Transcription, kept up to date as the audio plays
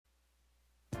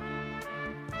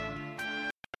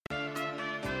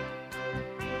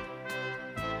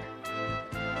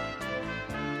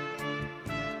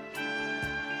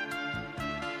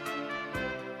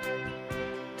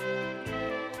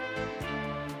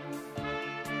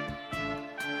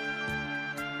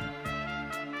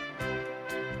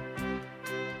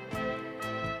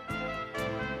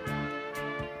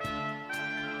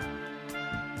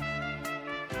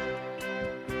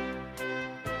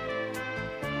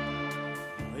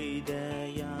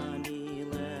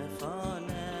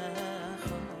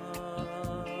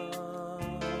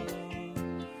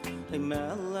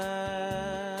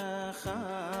melech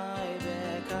chai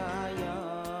v'kayam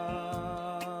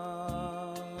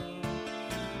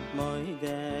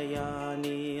moidei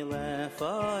ani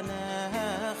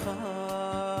lefanecha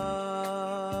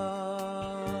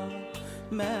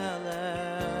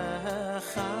melech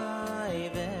chai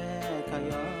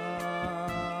v'kayam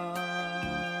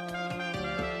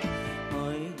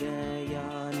moidei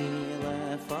ani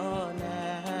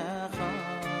lefanecha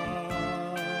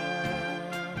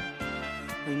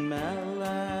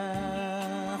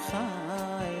melech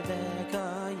chai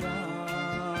v'kayam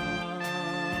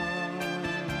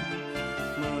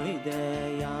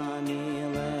moidei ani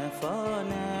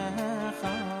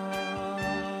lefanecha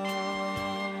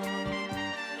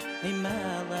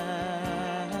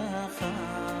melech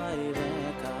chai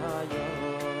v'kayam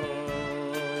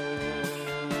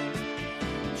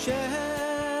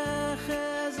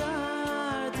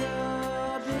shechazarta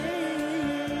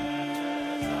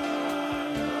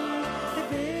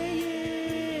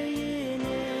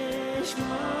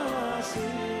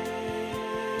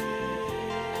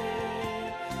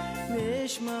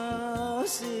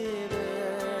nishmasi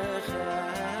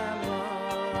b'chema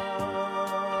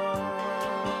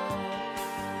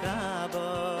Rabbo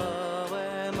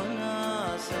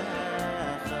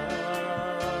emunasecha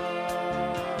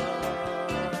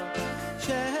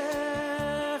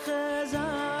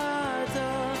shechazarta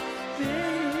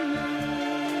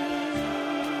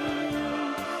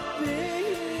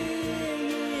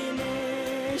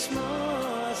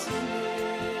nishmasi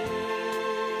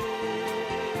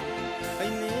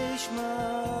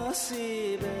nishmasi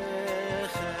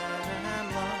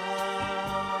b'chema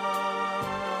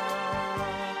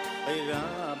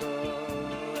Rabbo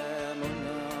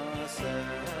emunasecha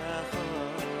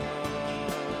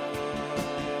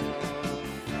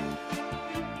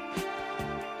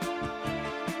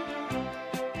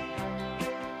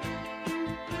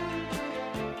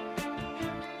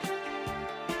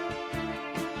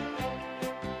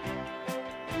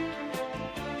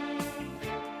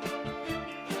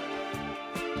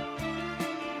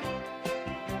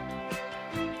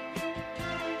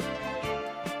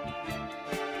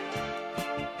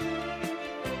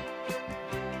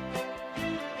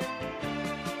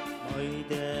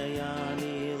moidei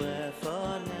ani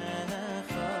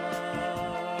lefanecha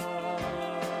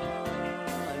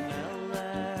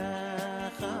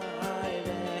melech chai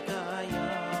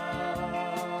v'kayam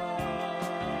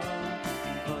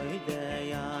moidei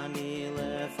ani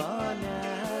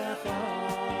lefanecha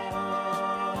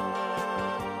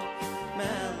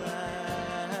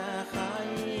melech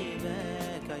chai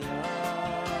v'kayam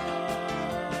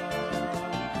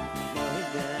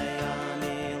moidei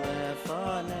ani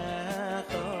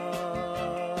lefanecha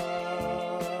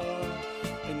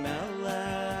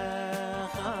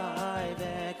melech chai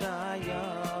v'kayam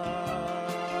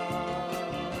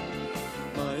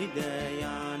moidei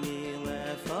ani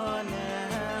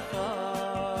lefanecha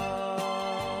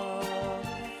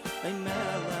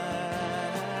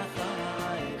melech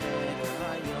chai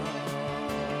v'kayam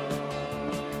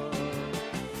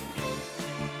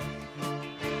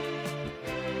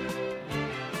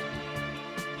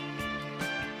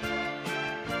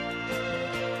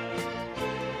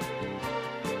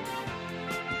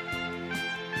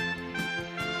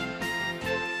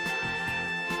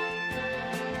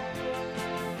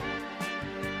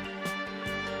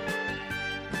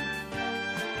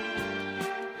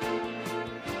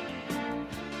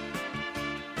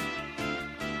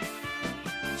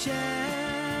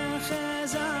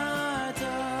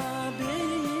shechazarta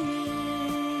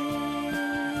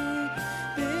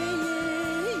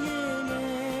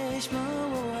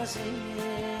nishmasi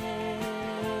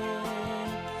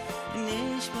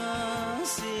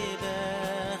nishmasi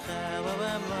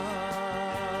b'chema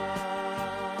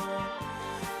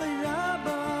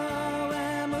Rabbo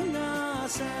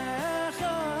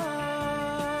emunasecha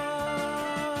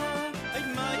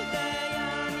moidei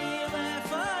ani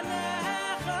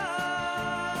lefanecha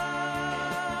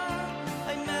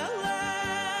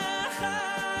melech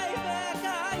chai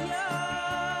v'kayam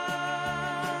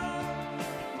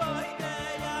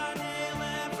moidei ani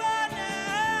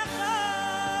lefanecha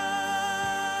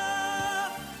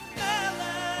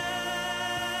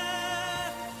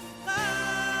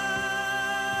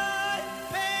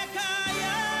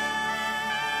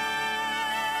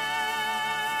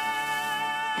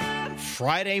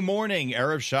Friday morning,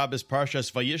 Erev Shabbos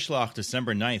Parshas Vayishlach,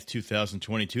 December 9th,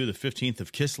 2022, the 15th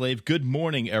of Kislev. Good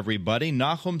morning, everybody.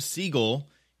 Nachum Siegel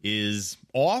is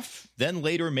off, then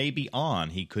later maybe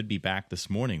on. He could be back this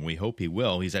morning. We hope he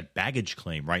will. He's at baggage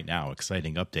claim right now.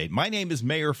 Exciting update. My name is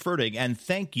Meir Fertig, and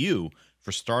thank you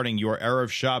for starting your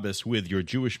Erev Shabbos with your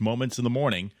Jewish Moments in the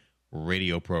Morning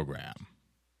radio program.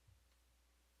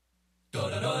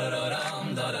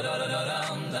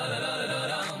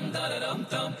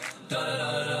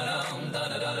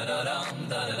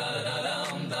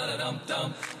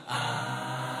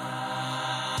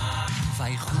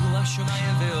 ויחולו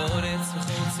השמיים ואורץ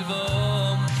וכל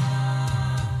צבאם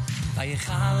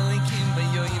ויחל אליקים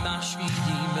ביום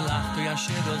השביעי מלאכתו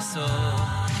ישב עשו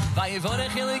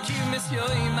ויברך אליקים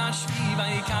ביום השביעי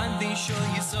ויקדשו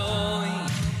יסוי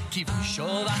כי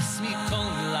בשול עצמי כל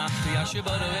מלאכתו ישב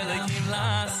אליקים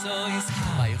לעשויס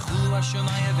ויחולו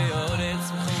השמיים ואורץ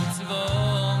וכל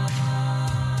צבאם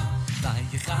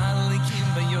ויחל אליקים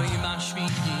ביום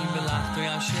השביעי מלאכתו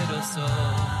ישב עשו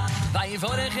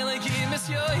ויברך אליקים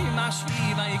ביום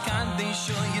השביעי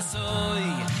ויקדשו יסוי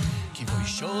כי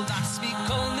בשול עצמי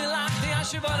כל מלאכתו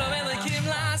ישב אליקים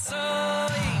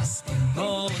לעשויס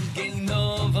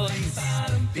מונגנו וויס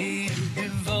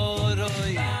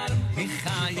בדבורוי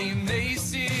מחיים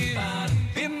מייסים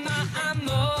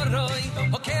במאמורוי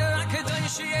אוכל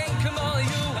הקדוש אין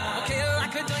כמוהו אוכל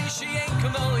הקדוש אין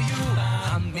כמוהו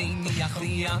המניח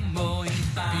לי עמוי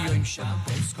ביום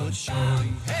שבוס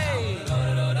קודשוי היי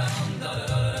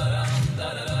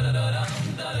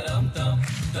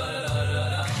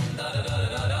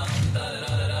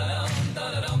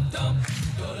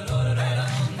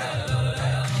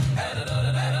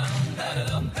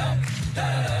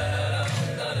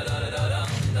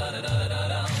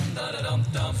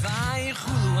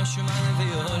השמיים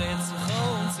ואורץ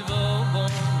וכל צבאם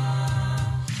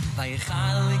ויחל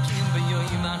אליקים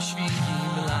ביום השביעי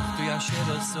מלאכתו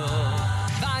ישב עשו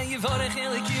ויברך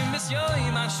אליקים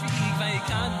ביום השביעי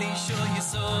ויקדשו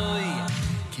יסוי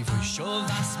כי בשול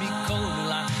עצמי כל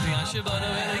מלאכתו ישב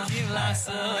אליקים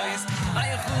לעשויס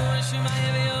ויחולו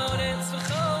השמיים ואורץ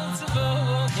וכל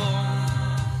צבאם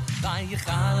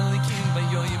ויחל אליקים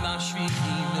ביום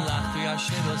השביעי מלאכתו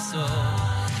ישב עשו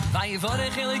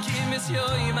ויברך אליקים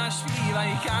ביום השביעי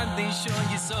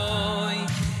ויקדשו יסוי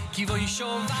כי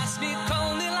בשול עצמי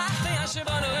כל מלאכתו ישב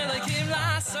אליקים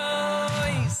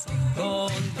לעשויס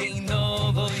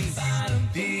מונגנו וויס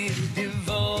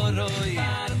בדבורוי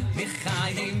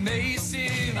מחיים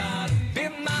מייסים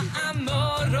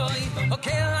במאמורוי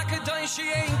אוכל הקדוש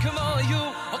אין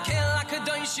כמוהו אוכל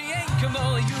הקדוש אין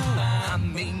כמוהו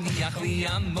המניח לי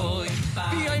עמוי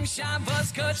ביום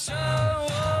שבוס קודשו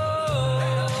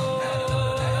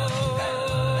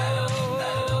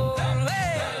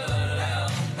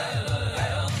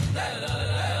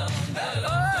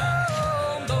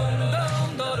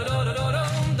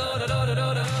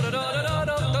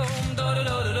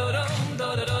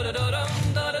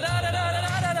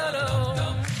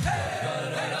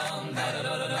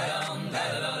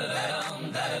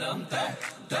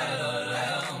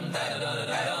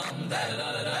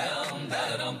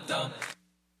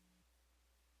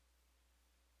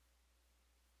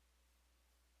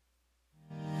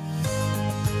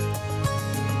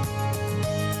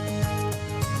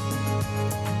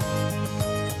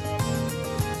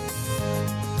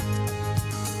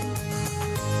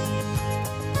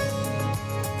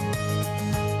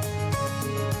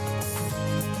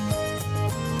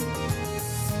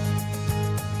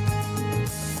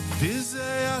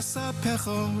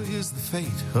Is the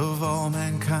fate of all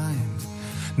mankind.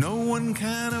 No one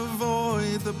can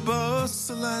avoid the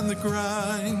bustle and the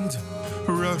grind.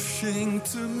 Rushing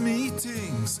to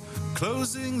meetings,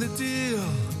 closing the deal,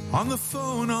 on the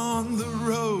phone, on the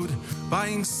road,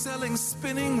 buying, selling,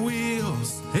 spinning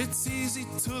wheels. It's easy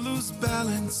to lose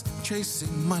balance,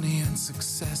 chasing money and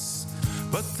success.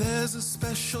 But there's a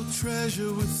special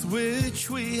treasure with which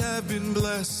we have been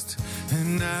blessed.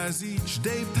 And as each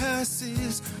day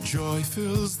passes, joy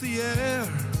fills the air,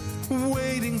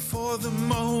 waiting for the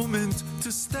moment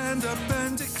to stand up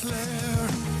and declare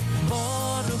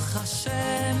Baruch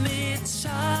Hashem it's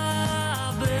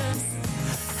Shabbos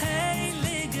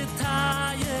Heilige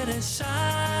Tayere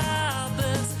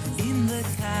Shabbos In the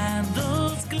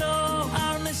candles glow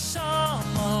Our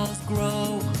neshamos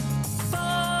grow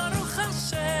Baruch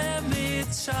Hashem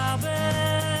it's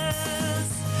Shabbos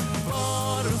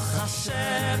Baruch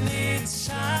Hashem it's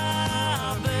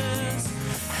Shabbos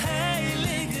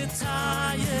Heilige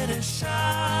Tayere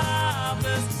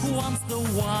Shabbos Once the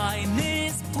wine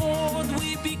is poured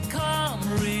we become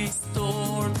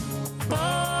restored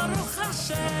Baruch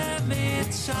Hashem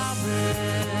it's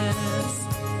Shabbos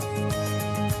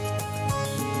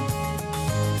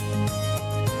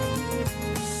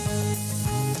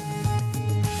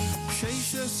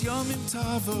Sheishes Yomim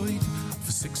Tavoid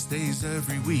for 6 days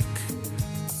every week.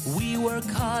 We work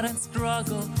hard and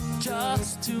struggle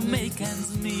just to make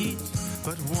ends meet.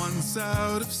 But once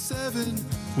out of 7,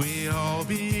 we all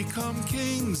become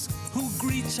kings. Who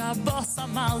greet Shabbos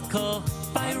Amalko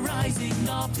by rising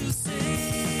up to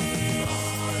sing.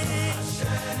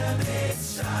 Hashem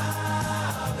it's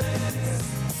Shabbos,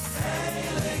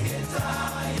 Heilig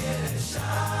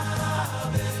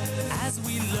Shabbos. As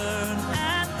we learn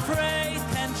and pray,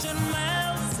 tension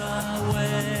melts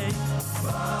away.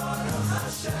 Baruch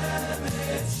Hashem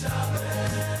it's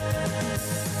Shabbos.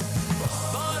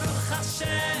 Baruch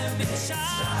Hashem it's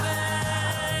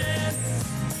Shabbos.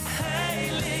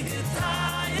 Heilig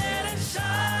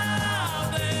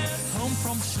Shabbos. Home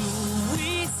from shul we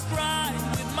scribe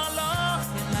with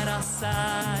malachim at our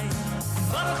side.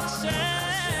 Baruch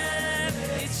Hashem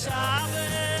it's Shabbos.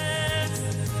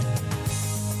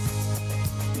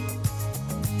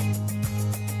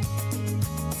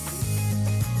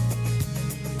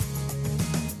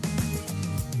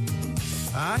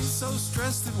 I'm so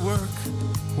stressed at work.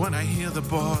 When I hear the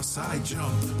boss, I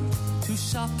jump. To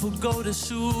shop or go to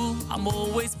shul, I'm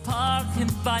always parking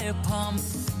by a pump.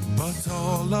 But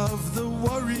all of the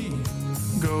worry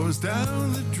goes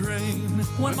down the drain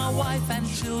when my wife and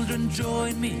children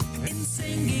join me in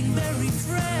singing the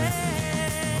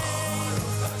refrain.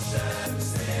 Baruch Hashem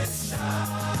it's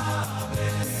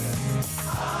Shabbos,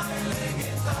 Heilig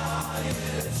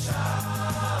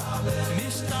Shabbos.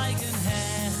 Mishteigen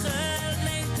Hechel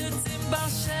nehmt es im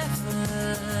Bashefer.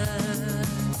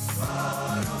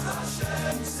 Baruch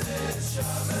Hashem it's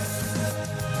Shabbos.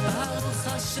 Baruch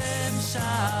Hashem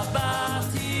Shabbat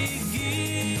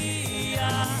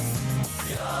higia.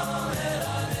 Yom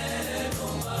Elanenu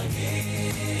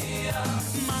Magia.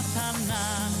 Matana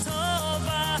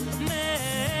Tova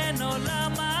men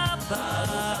olam haba.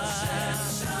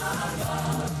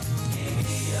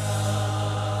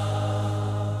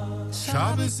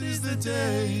 Shabbos is the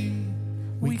day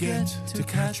we get to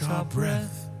catch our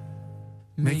breath,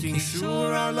 making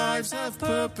sure our lives have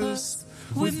purpose,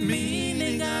 with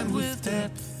meaning and with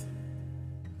depth.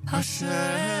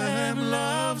 Hashem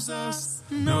loves us,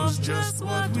 knows just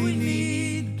what we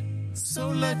need, so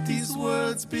let these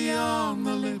words be on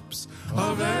the lips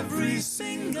of every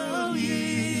single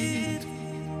Yid.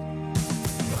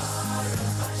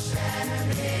 Baruch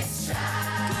Hashem it's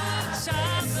Shabbos.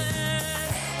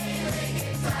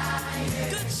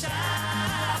 Good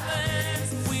Shabbos.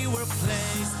 We were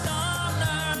placed on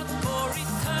earth for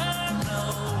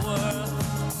eternal worth.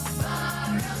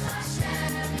 Baruch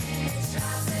Hashem it's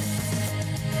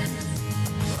Shabbos.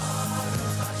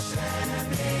 Baruch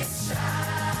Hashem it's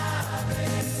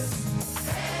Shabbos.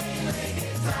 Heilig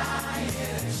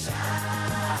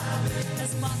Shabbos.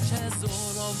 As much as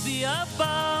all of the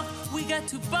above, we get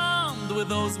to bond with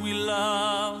those we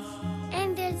love.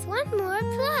 And there's one more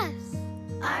plus.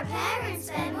 Our parents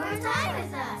spend more time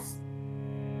with us.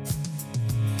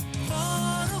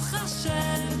 Baruch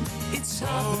Hashem, it's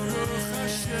Shabbos. Baruch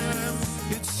Hashem,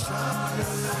 it's Shabbos.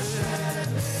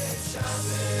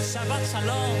 Shabbat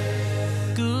Shalom.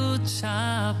 Good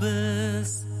Shabbos.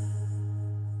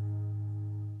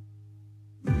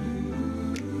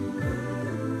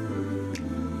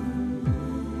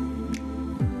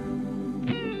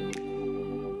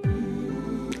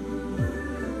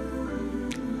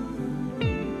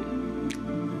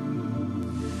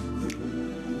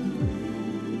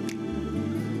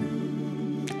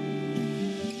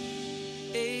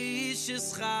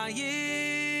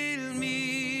 Israel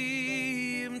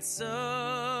mim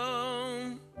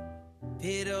tzom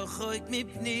Pirochoik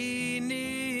mipnini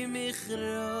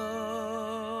michro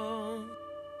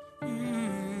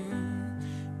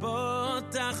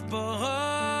Botach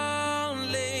bohon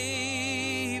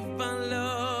leiv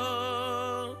balo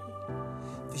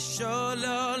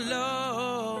V'sholo lo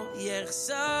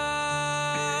yechsar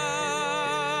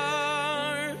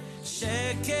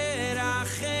Sheker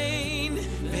achein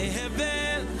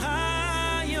Behebel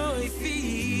hayoifi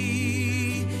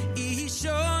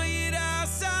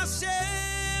Ishoiras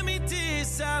Hashem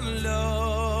itisalo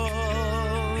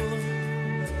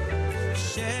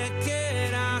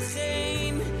Sheker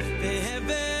achein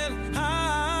Behebel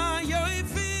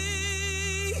hayoifi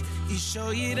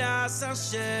Ishoiras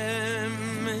Hashem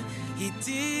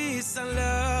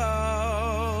itisalo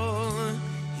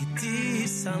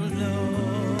Itisalo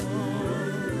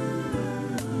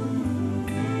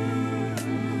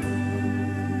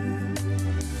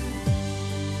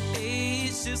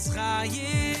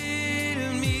Israel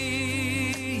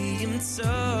mim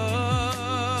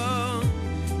tzom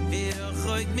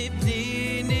V'rochoik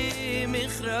mipnini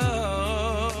michro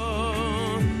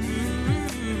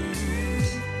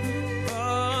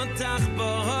Potach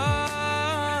bo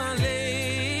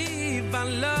leiv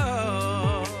balo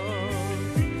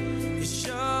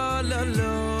V'shololo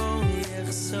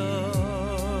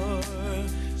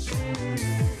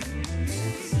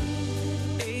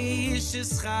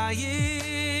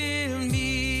Hayim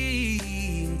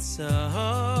Nitza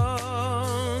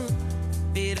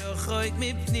Birochoik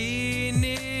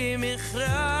Mipnini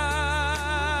Michra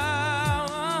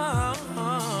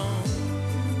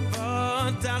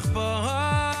Botach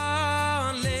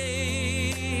Bohalei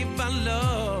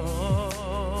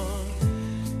Balon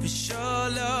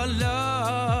V'sholo lo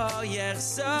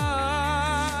yechzar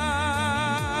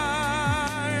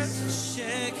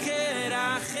Sheker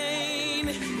achein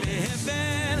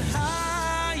Beheber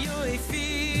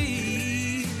hayoifi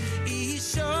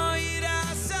Isho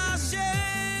yiras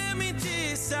Hashem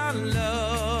itisalo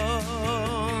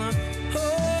Oh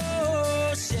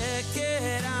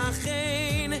Sheker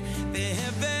achein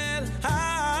Beheber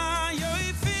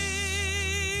hayoifi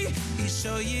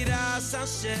Isho yiras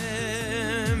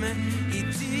Hashem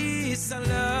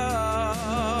itisalo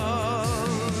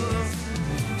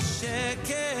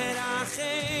Sheker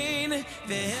achein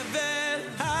Beheber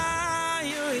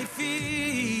hayoifi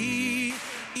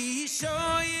Isho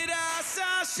yiras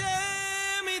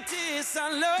Hashem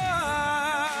itisalo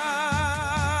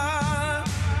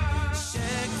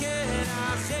Sheker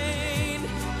achein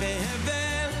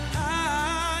Beheber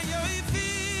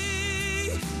hayoifi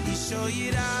Isho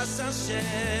yiras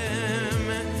Hashem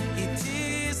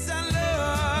itisalo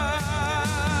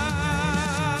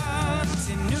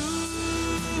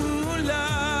Tinula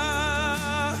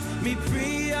mi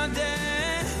priya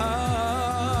deha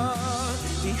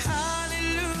mi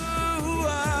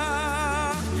hallelujah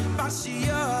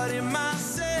Bashiyar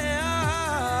masea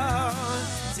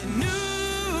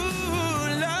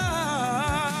Tinula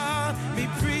mi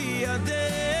priya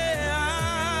deha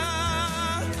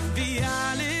Be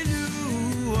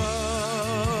hallelujah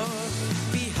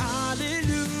Be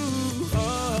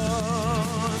hallelujah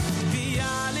Be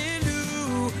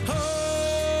hallelujah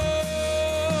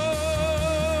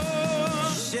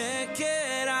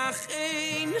Sheker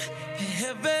achein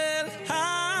Hevel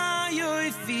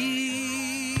hayoifi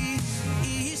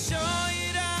Isho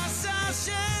yiras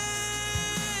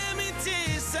Hashem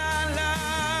itisalav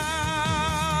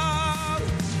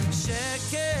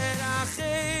Sheker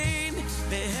achein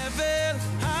Behevel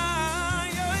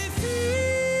hayoifi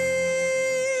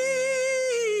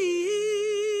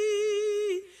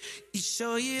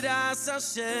Isho yiras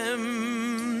Hashem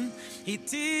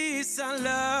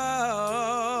itisalav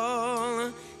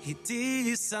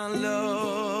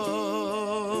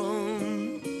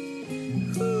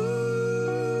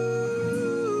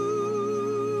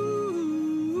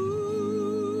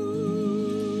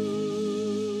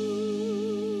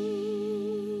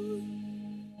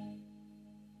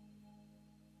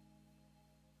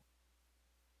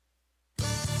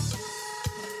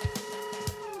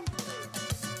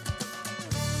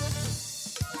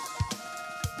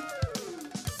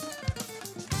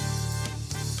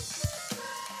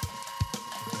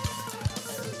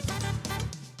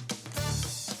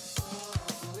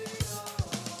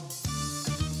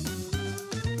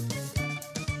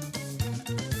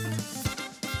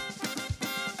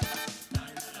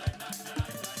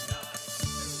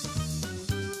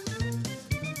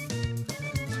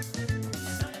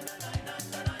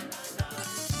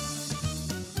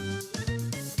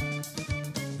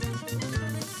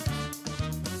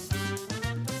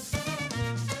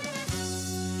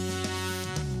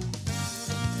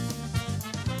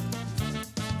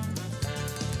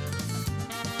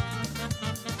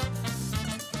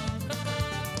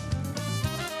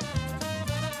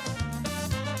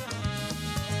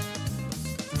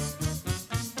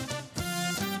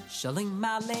Shalom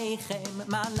Aleichem,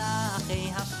 Malachi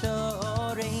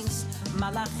Hashorins,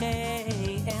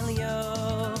 Malachi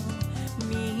Elyon,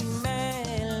 Mi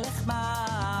Melech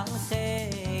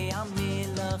Malachi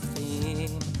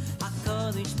Amilachim,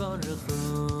 HaKadosh Baruch Hu.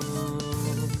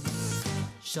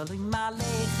 Shalom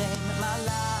Aleichem,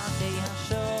 Malachi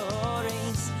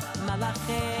Hashorins,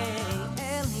 Malachi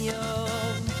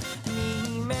Elyon, Mi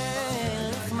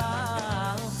Melech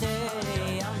Malachi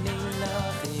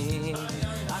Amilachim,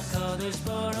 HaKadosh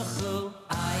Baruch Hu.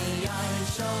 Ay, ay,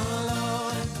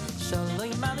 shalom,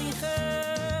 shalom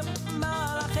Aleichem,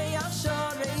 Malachi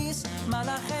Hashorins,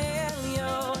 Malachi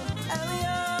Elyon,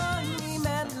 Elyon, Mi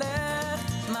Melech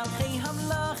Malachi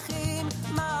Hamlachim,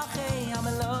 Malachi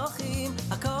Hamlachim,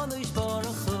 HaKadosh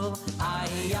Baruch Hu.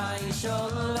 Ay, ay,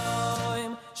 shalom,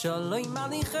 shalom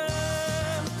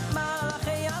Aleichem,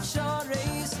 Malachi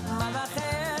Hashorins, Malachi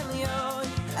Elyon,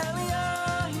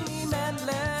 Elyon, Mi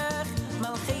Melech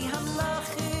Malachi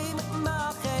Hamlachim,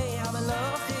 Malachi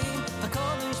Hamlachim,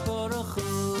 HaKadosh Baruch Hu.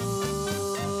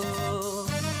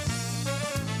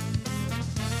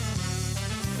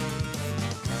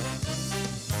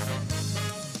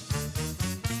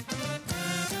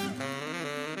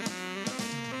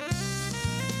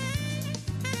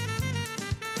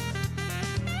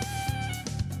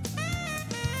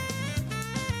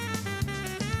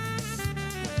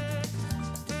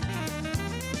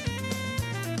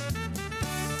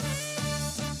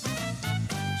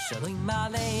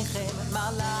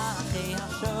 Malachi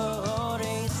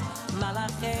Ashoris,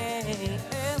 Malachi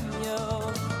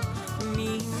Elyon,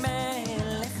 Mi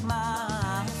Melech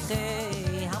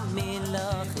Malchei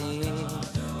HaMelachim,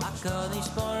 HaKadosh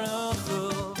Baruch Hu,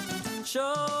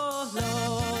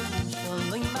 Shalom,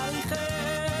 Shalom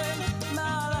Aleichem,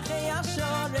 Malachi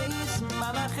Ashoris,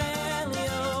 Malachi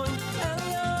Elyon,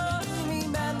 Elyon, Mi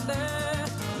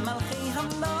Melech Malchei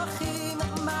HaMelachim,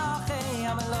 Malchei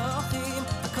HaMelachim,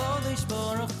 HaKadosh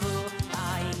Baruch Hu,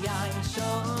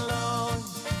 Shalom,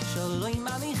 Shalom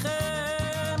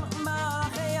Aleichem,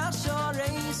 Malachei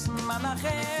Ashoris,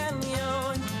 Malachei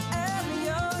Elyon,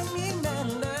 Elyon Mi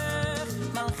Melech,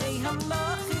 Malchei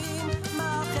HaMelachim,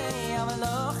 Malchei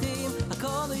HaMelachim,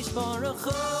 HaKadosh Baruch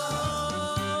Hu.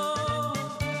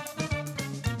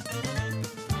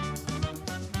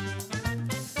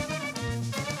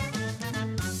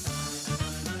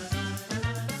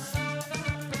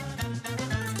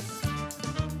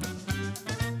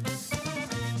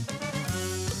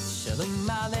 Shalom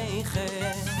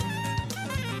Aleichem,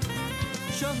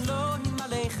 Shalom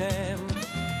Aleichem,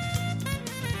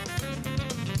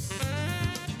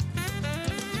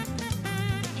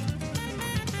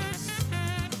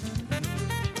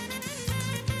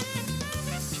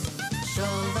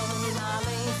 Shalom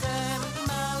Aleichem,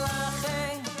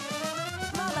 Malachei,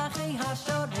 Malachei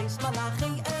Hashoris,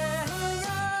 Malachei Elyon.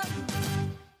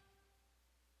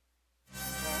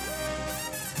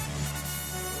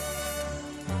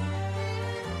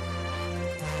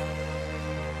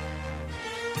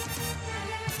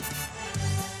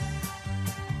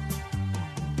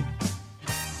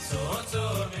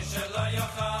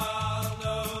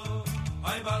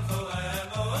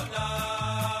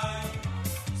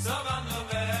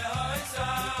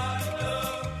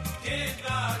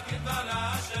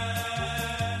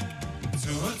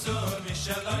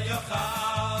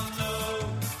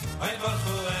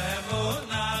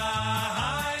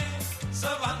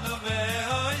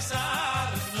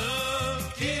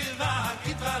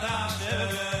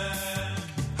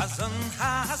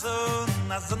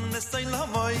 Azon nestoy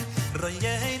lomoy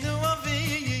royenu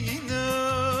avinu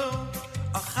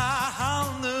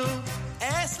achalnu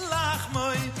es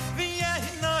lachmoy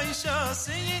v'yehnoy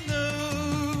shosinu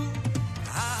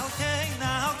halkei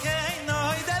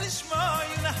noy delishmoy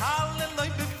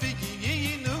nahaleloy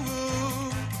befiginu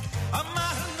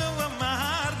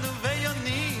amarnu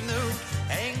veyoninu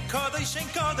ein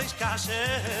kodesh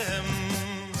kashem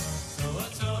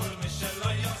zotzor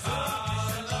misheloy yachal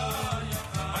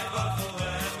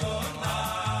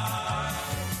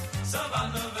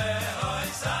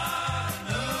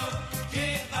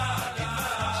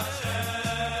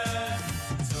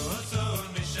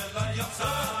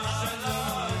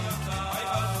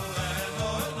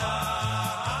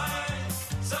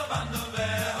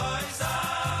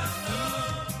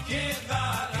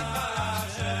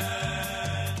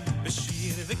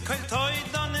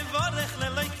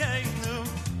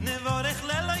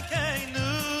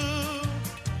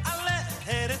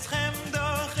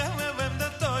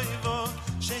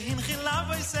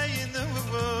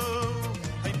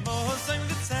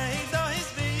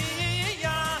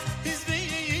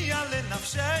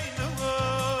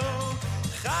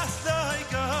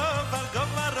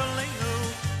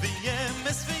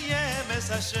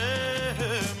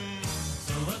Hashem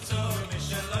Zotzor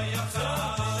Mishelo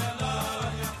Yachal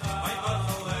Ay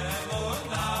Baruch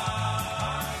Emunai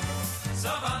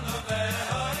Savanu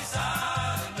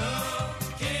Ve'oisanu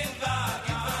Kitva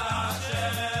Hashem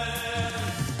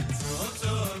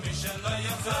Zotzor Mishelo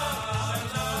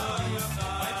Yachal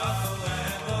Ay Baruch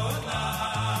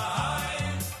Emunai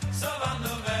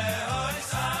Savanu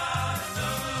Ve'oisanu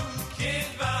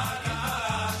Kitva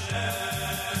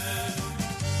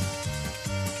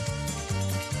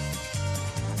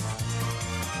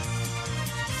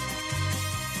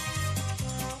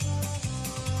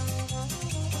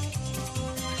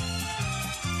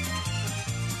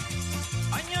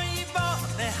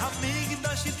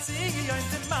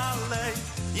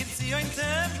Yitzi oin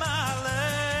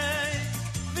temalei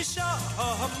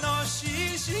V'shohom no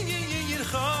shishir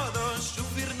chodosh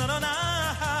Uvir no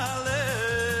nalei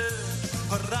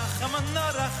Rachaman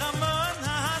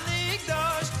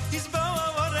ha'nigdosh Yizbo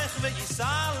orech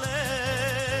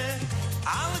ve'yisalei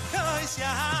Al kois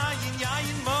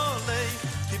yayin molei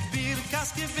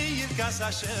Kibirkas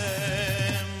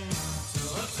Hashem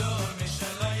Zotzor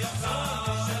mishelo yachal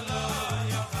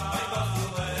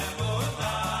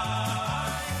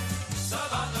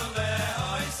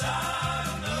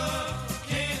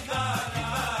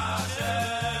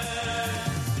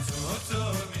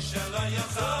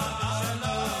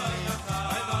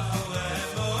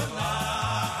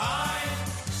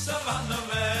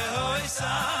Savannah,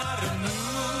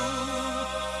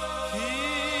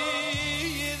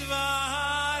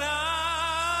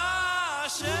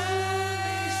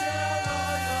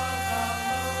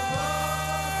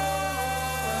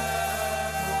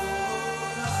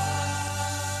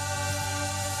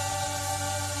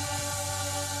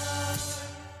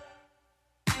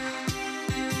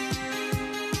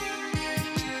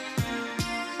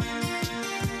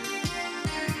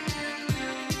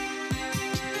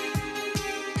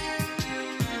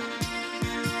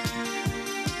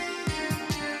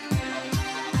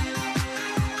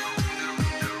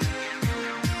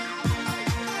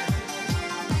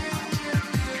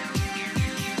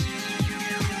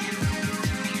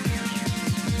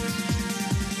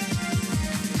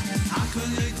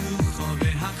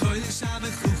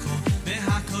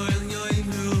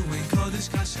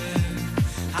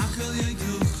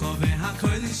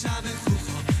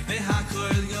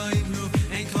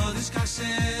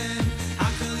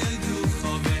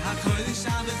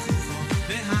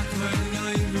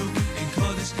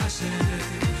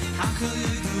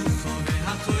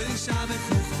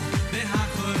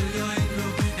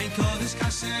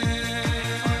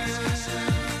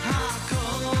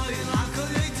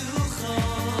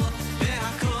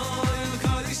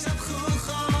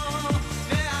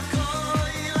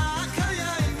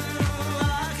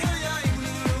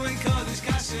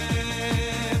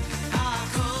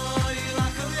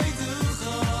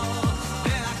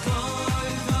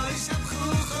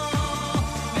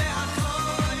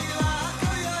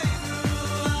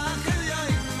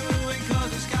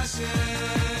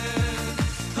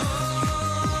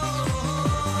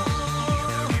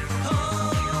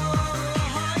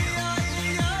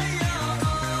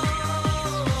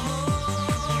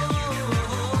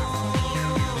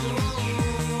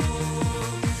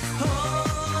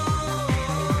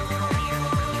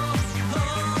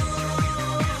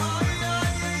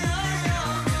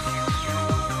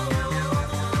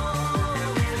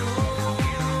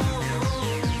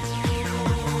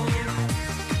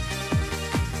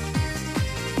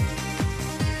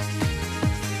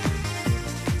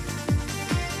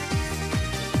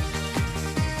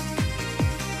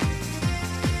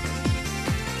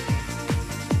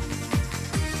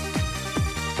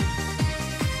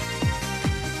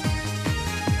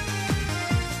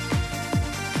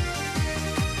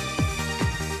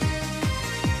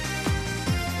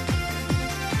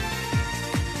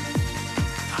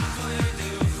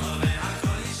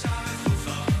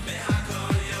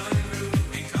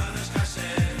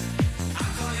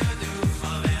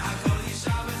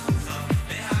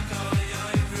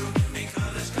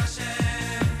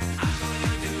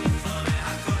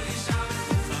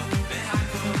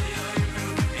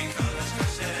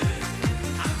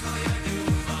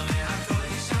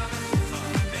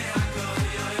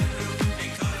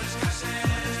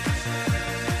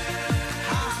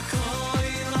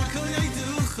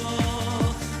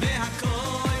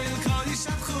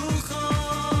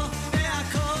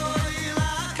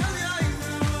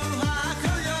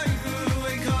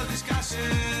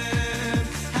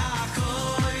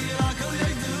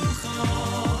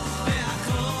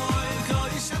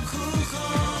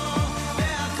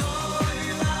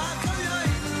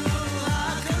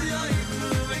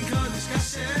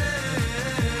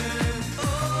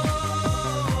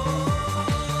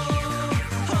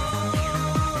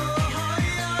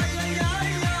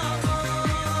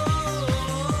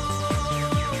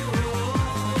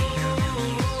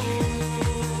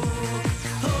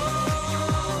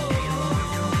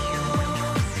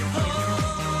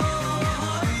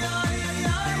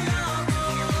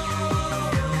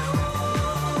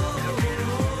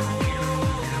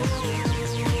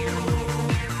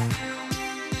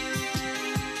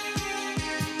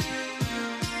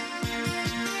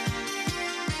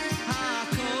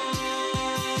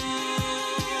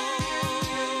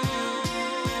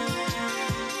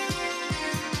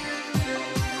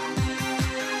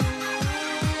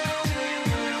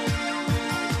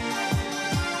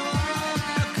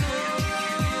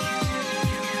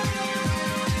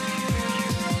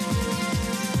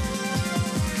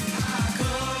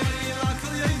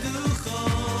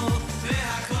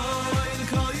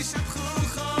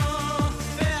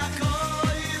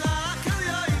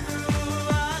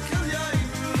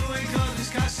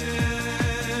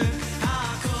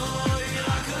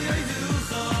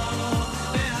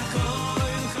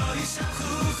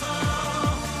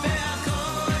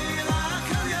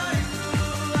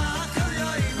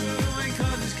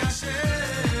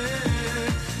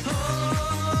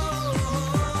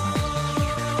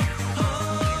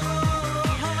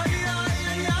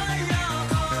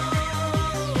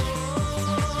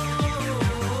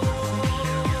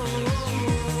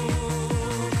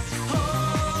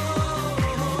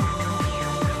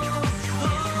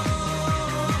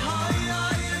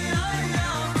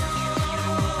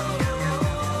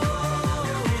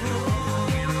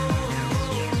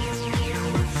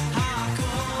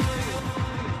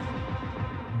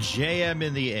 JM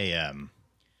in the AM.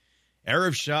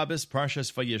 Erev Shabbos,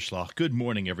 Parshas Vayishlach. Good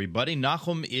morning, everybody.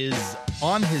 Nachum is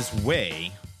on his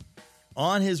way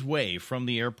from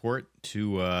the airport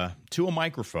to a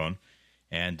microphone,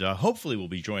 and hopefully will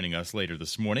be joining us later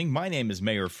this morning. My name is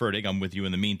Meir Fertig. I'm with you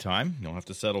in the meantime. You'll have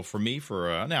to settle for me for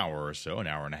an hour or so, an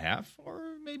hour and a half, or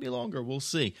maybe longer. We'll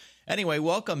see. Anyway,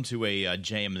 welcome to a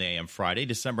JM in the AM Friday,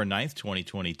 December 9th,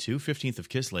 2022, 15th of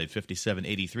Kislev,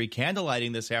 5783.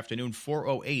 Candlelighting this afternoon,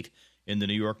 4:08 in the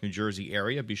New York, New Jersey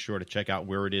area. Be sure to check out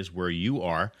where it is where you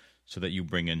are so that you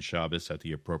bring in Shabbos at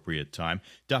the appropriate time.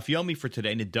 Daf Yomi for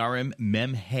today, Nedarim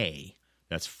Mem Hey.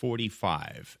 That's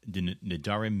 45.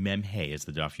 Nedarim Mem Hey is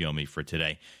the Daf Yomi for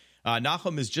today.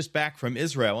 Nachum is just back from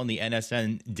Israel on the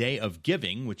NSN Day of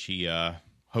Giving, which he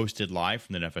hosted live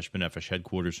from the Nefesh B'Nefesh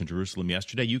headquarters in Jerusalem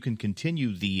yesterday. You can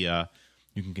continue the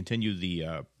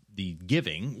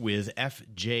giving with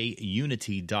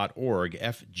fjunity.org.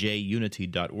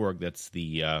 fjunity.org. That's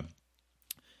the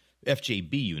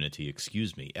FJB Unity,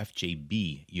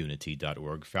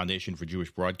 fjbunity.org, Foundation for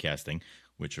Jewish Broadcasting,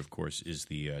 which, of course, is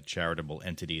the charitable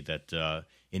entity that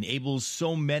enables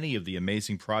so many of the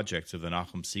amazing projects of the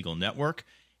Nachum Segal Network.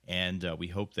 And we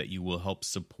hope that you will help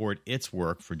support its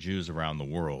work for Jews around the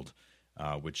world,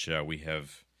 which we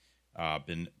have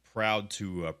been proud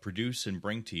to produce and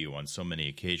bring to you on so many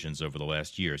occasions over the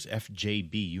last years.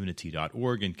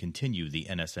 fjbunity.org, and continue the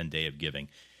NSN Day of Giving.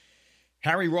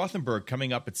 Harry Rothenberg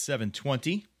coming up at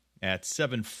 7:20. At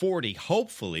 7:40,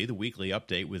 hopefully, the weekly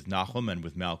update with Nachum and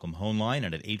with Malcolm Hoenlein.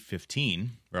 And at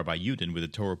 8:15, Rabbi Yudin with the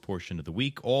Torah portion of the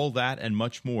week. All that and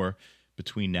much more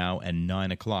between now and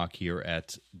 9 o'clock here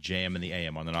at JM in the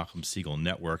AM on the Nachum Segal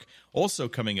Network. Also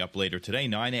coming up later today,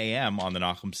 9 a.m. on the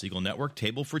Nachum Segal Network,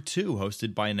 Table for Two,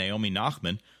 hosted by Naomi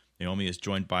Nachman. Naomi is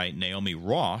joined by Naomi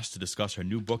Ross to discuss her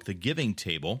new book, The Giving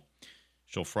Table.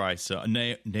 She'll fry how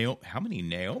many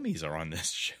Naomis are on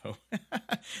this show?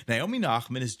 Naomi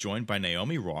Nachman is joined by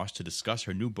Naomi Ross to discuss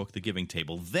her new book, The Giving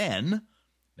Table. Then,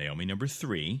 Naomi number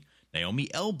 3, Naomi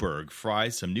Elberg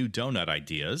fries some new donut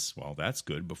ideas. Well, that's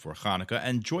good before Hanukkah.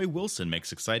 And Joy Wilson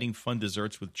makes exciting, fun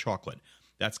desserts with chocolate.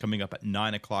 That's coming up at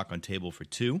 9 o'clock on Table for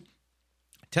Two.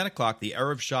 10 o'clock, the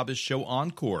Erev Shabbos Show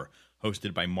Encore,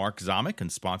 hosted by Mark Zamek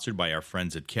and sponsored by our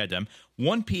friends at Kedem.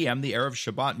 1 p.m., the Erev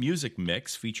Shabbat Music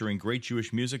Mix, featuring great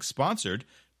Jewish music, sponsored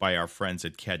by our friends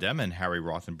at Kedem and Harry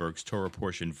Rothenberg's Torah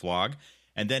Portion vlog.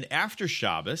 And then after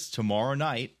Shabbos, tomorrow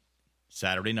night,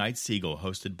 Saturday Night Segal,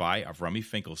 hosted by Avrami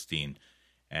Finkelstein.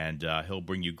 And he'll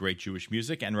bring you great Jewish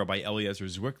music. And Rabbi Eliezer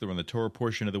Zwickler on the Torah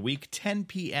portion of the week, 10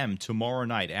 p.m. tomorrow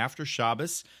night. After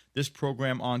Shabbos, this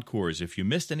program encores. If you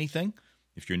missed anything,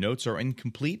 if your notes are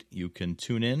incomplete, you can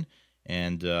tune in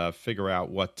and figure out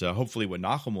hopefully what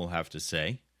Nachum will have to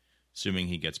say, assuming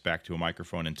he gets back to a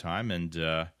microphone in time, and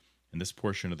in this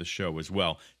portion of the show as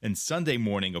well. And Sunday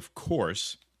morning, of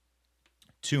course,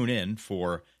 tune in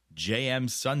for JM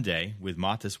Sunday with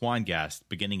Matis Weingast,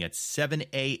 beginning at 7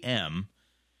 a.m.,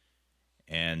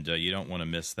 and you don't want to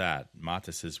miss that.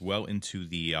 Matis is well into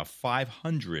the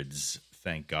 500s,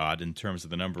 thank God, in terms of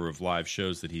the number of live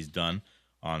shows that he's done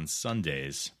on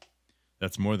Sundays.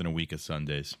 That's more than a week of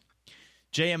Sundays.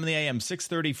 JM in the AM,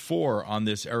 6:34 on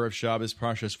this Erev Shabbos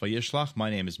Parshas Vayishlach. My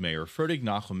name is Meir Fertig.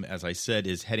 Nachum, as I said,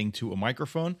 is heading to a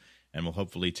microphone and will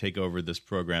hopefully take over this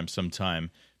program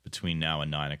sometime between now and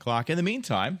 9 o'clock. In the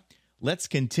meantime, let's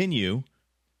continue.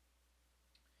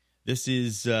 This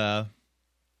is, I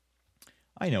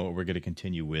know what we're going to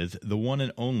continue with, the one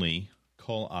and only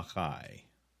Kol Achai.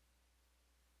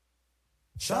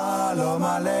 Shalom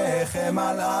Aleichem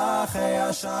Malachei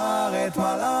Asharet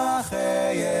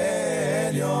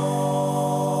Malachei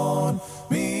Elyon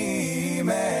Mi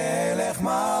Melech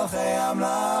Malchei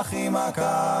Amlachim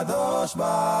HaKadosh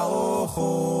Baruch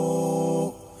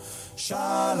Hu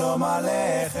Shalom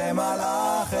Aleichem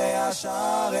Malachei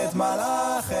Asharet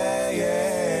Malachei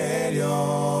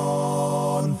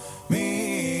Elyon Mi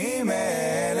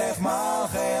Melech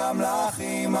Malchei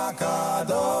Amlachim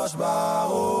HaKadosh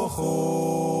Baruch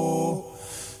Hu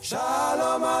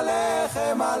Shalom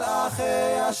Aleichem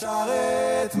Malachei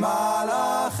Asharet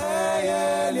Malachei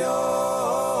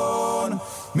Elyon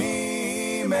Mi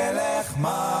Melech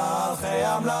Malchei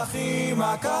Amlachim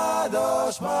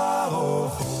HaKadosh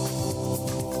Baruch Hu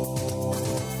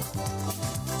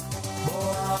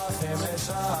Boachem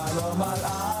Shalom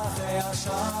Malachei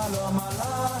Ashalom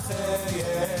Malachei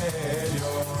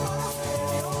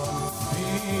Elyon Mi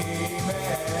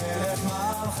Melech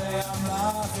Malchei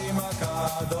Amlachim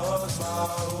HaKadosh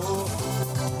Baruch Hu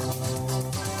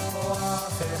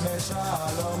Boachem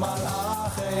Shalom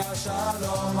Malachei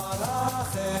Ashalom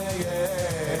Malachei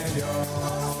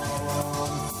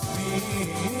Elyon Mi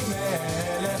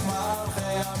Melech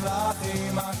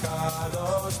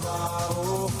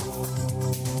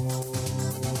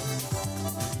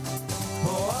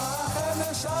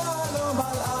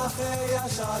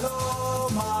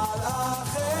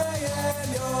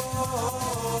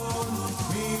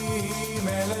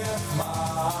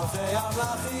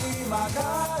המלאכים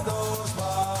הקדוש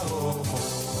ברוך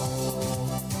הוא.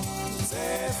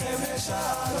 צאתכם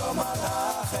לשלום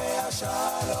מלאכי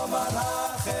השלום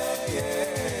מלאכי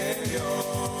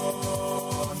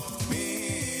עליון,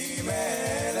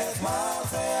 ממלך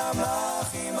מלכי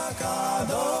המלאכים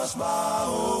הקדוש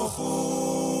ברוך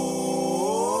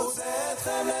הוא.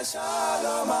 צאתכם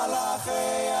לשלום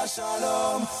מלאכי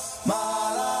השלום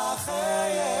מלאכי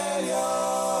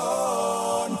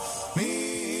עליון,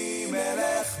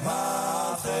 ממלך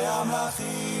מלכי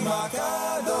המלאכים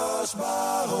הקדוש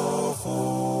ברוך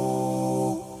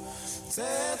הוא.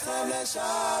 צאתכם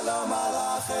לשלום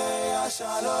מלאכי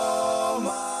השלום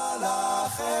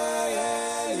מלאכי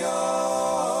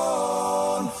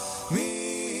עליון,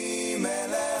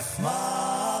 ממלך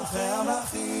מלכי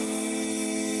המלאכים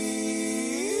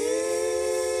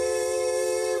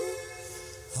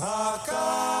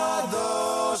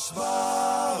הקדוש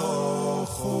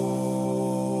ברוך הוא.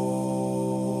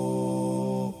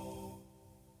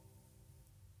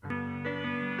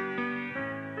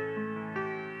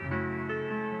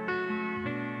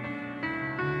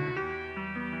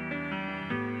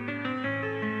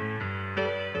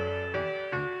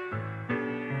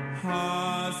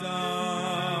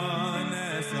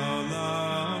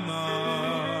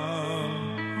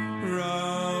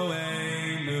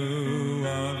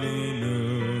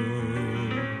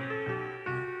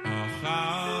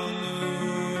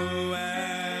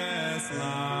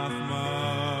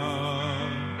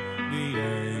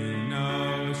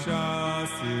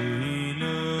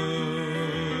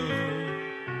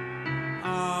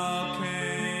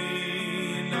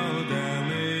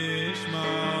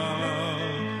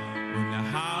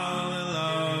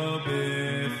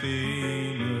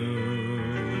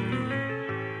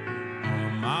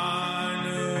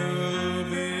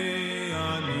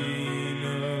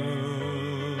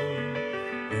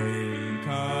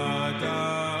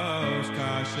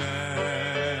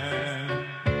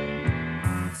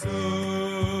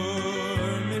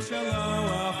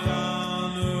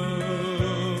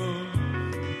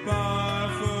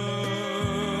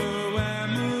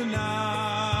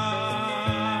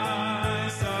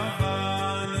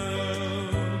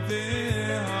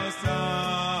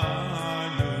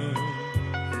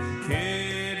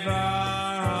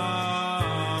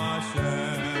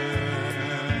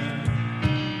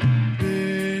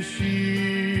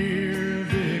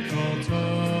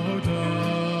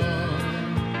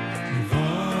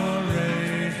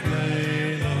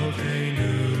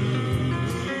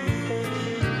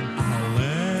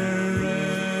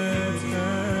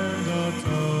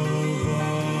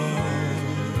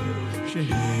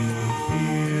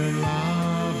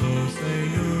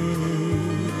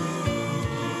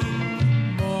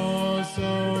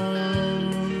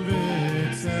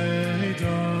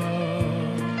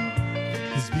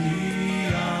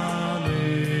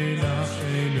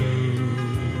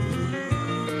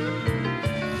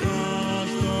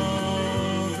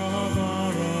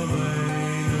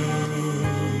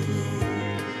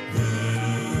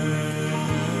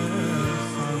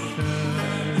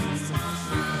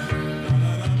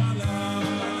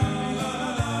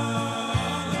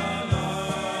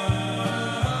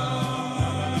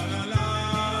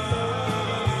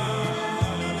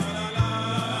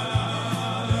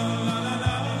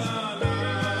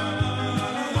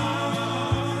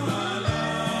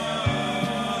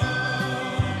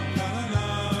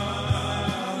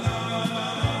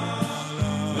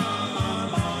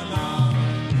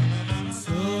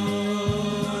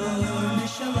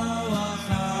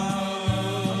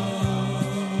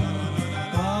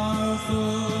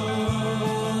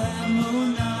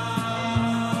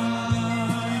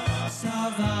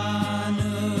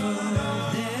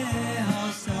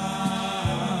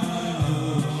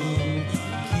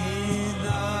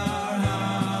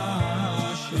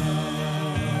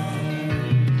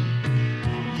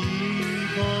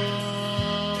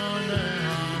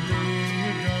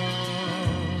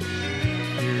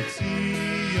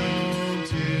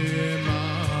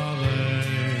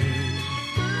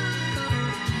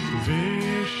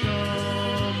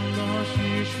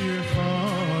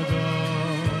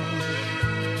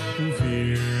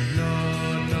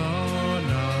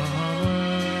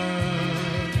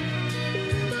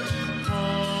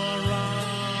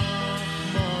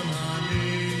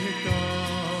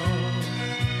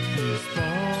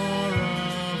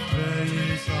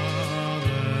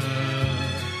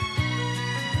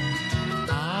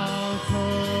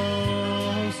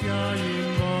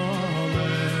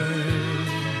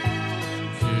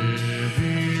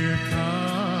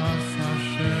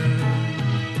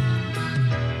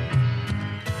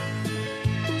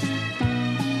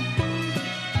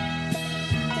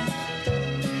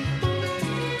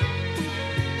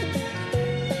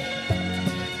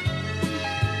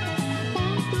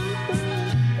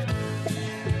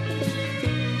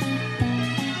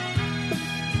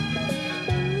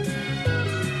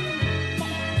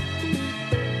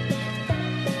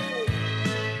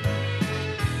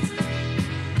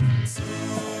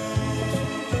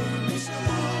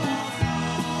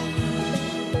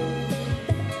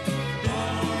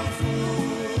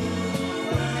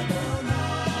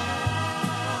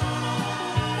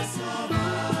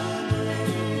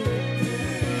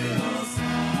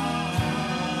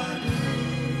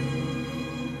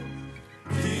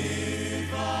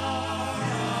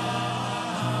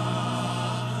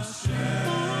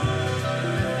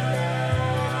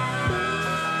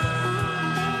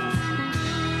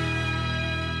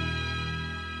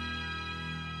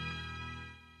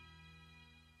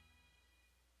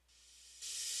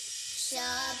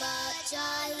 Shabbat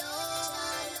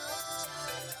Shalom.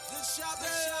 Good Shabbos.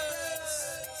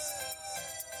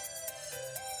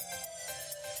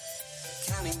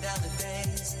 Counting down the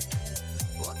days,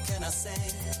 what can I say?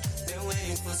 Been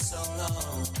waiting for so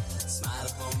long, smile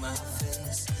upon my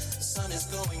face. The sun is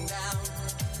going down,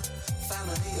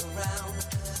 family around,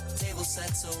 table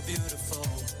set so beautiful,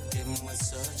 given with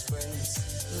such grace.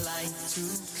 Light 2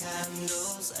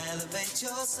 candles, elevate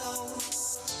your soul.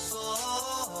 For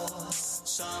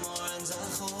Shamor and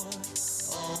Zachor,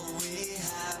 all we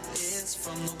have is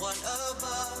from the one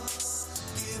above,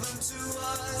 given to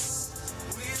us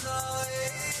with all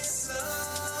His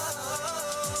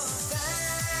love.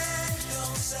 Thank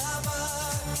on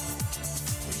Shabbat,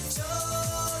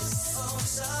 rejoice on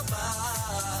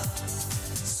Shabbat,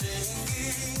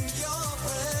 singing your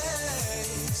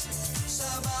praise.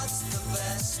 Shabbat's the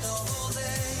best of all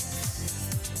days.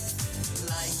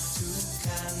 Light 2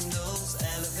 candles,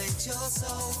 elevate your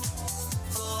soul.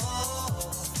 For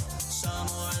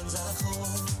Shamor and Zachor,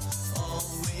 all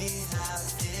we have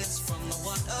is from the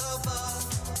one above,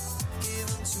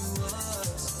 given to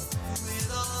us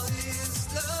with all His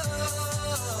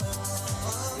love.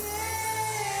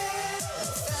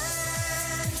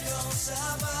 Thank on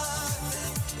Shabbat,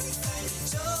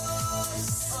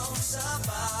 rejoice on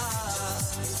Shabbat,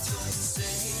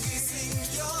 singing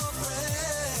your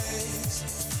praise.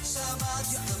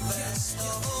 Shabbat's the best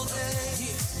of all days.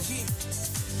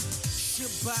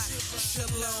 Shabbat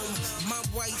Shalom, my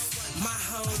wife, my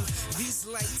home. These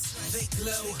lights, they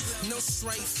glow. No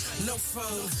strife, no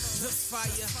phone. The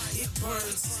fire, it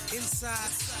burns.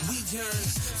 Inside, we yearn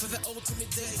for the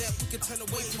ultimate day that we can turn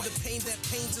away from the pain that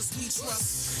pains us. We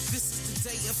trust. This is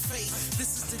the day of faith.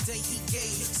 This is the day He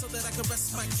gave so that I can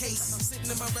rest my case. I'm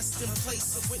sitting in my resting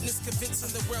place, a witness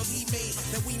convincing the world He made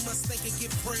that we must thank and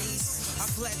give praise. I'm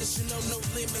glad that you know no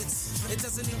limits. It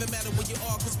doesn't even matter where you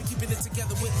are, cause we're keeping it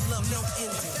together with love, no ending.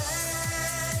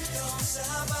 Thank on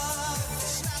Shabbat,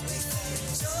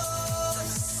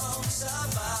 rejoice on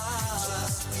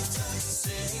Shabbat,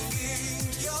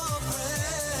 singing your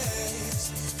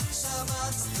praise.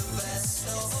 Shabbat's the best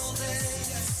of all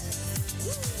days.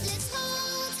 Let's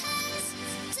hold hands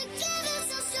together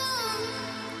so strong,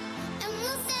 and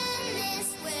we'll stand this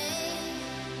way.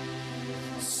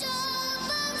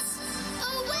 Shabbat's a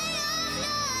way of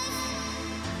life.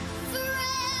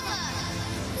 Forever,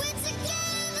 we're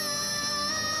together.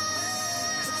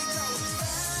 Here we go.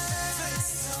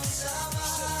 Thanks on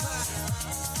Shabbat,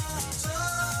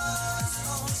 rejoice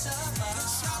on Shabbat,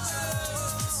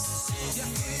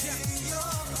 singing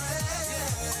your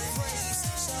praise.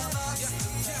 Shabbat's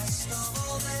the best of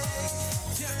all days.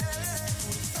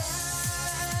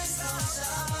 Thanks on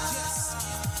Shabbat,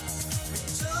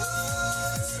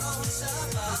 rejoice on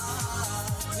Shabbat,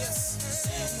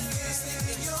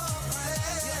 singing your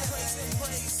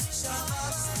praise.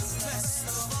 Shabbat's the best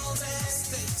of all days.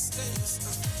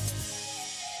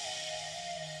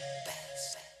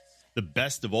 The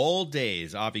best of all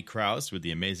days, Avi Krauss with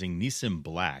the amazing Nissim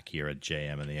Black here at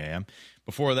JM and the AM.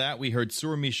 Before that, we heard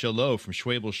Sur Mishalo from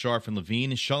Schwebel, Scharf, and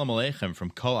Levine, Shalom Aleichem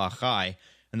from Kol Achai,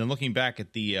 and then looking back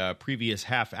at the previous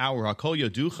half hour, Hakol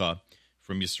Yoducha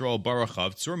from Yisrael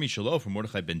Baruchov, Sur Mishalo from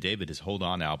Mordechai Ben David, his Hold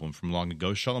On album from long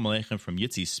ago, Shalom Aleichem from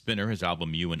Yitzi Spinner, his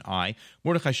album You and I,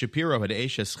 Mordechai Shapiro had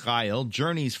Eshes Chayil,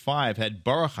 Journeys 5 had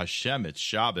Baruch Hashem, it's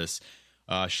Shabbos,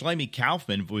 Shlomi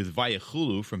Kaufman with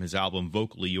Vayechulu from his album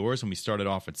Vocally Yours, and we started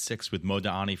off at 6 with Moda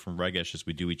Ani from Regesh, as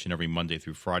we do each and every Monday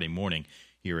through Friday morning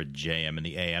here at JM and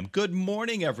the AM. Good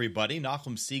morning, everybody.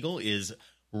 Nachum Siegel is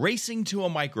racing to a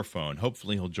microphone.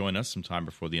 Hopefully he'll join us sometime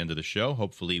before the end of the show,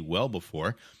 hopefully well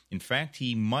before. In fact,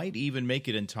 he might even make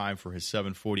it in time for his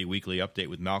 7:40 weekly update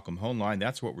with Malcolm Hoenlein.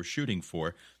 That's what we're shooting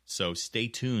for, so stay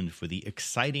tuned for the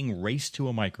exciting race to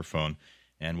a microphone,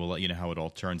 and we'll let you know how it all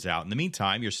turns out. In the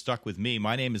meantime, you're stuck with me.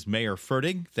 My name is Meir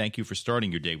Fertig. Thank you for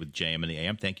starting your day with JM and the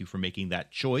AM. Thank you for making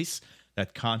that choice,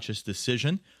 that conscious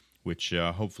decision, which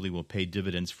hopefully will pay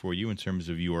dividends for you in terms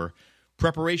of your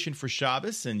preparation for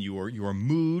Shabbos and your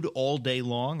mood all day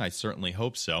long. I certainly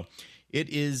hope so. It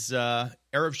is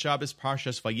Erev Shabbos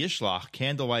Parshas Vayishlach,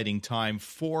 candlelighting time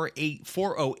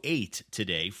 4:08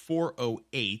 today,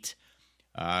 4:08.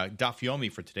 Daf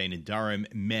Yomi for today, Nedarim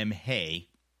Mem Hey.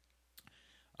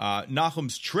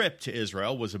 Nahum's trip to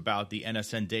Israel was about the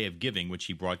NSN Day of Giving, which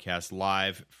he broadcast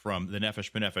live from the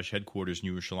Nefesh B'Nefesh headquarters in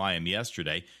Yerushalayim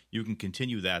yesterday. You can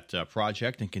continue that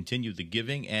project and continue the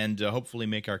giving and hopefully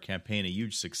make our campaign a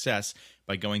huge success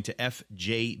by going to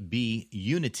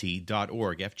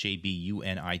fjbunity.org,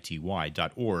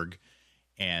 fjbunity.org,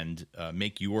 and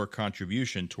make your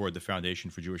contribution toward the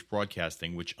Foundation for Jewish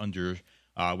Broadcasting, which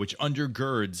which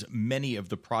undergirds many of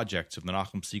the projects of the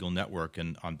Nachum Segal Network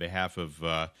and on behalf of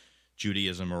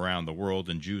Judaism around the world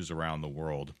and Jews around the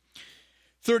world.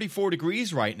 34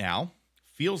 degrees right now.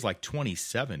 Feels like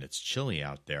 27. It's chilly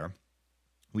out there.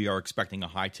 We are expecting a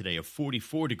high today of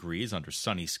 44 degrees under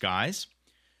sunny skies.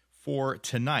 For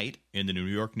tonight in the New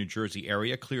York, New Jersey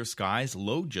area, clear skies,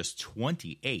 low just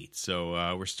 28.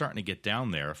 So we're starting to get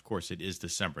down there. Of course, it is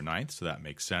December 9th, so that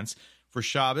makes sense. For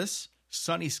Shabbos,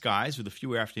 sunny skies with a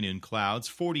few afternoon clouds.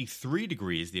 43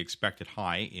 degrees, the expected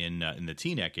high in the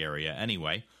Teaneck area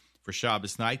anyway. For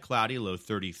Shabbos night, cloudy, low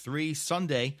 33.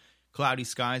 Sunday, cloudy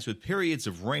skies with periods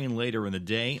of rain later in the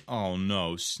day. Oh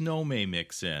no, snow may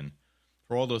mix in.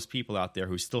 For all those people out there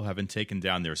who still haven't taken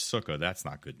down their sukkah, that's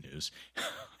not good news.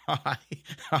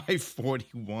 High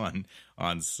 41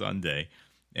 on Sunday.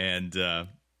 And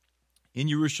in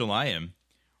Yerushalayim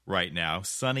right now,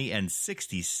 sunny and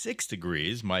 66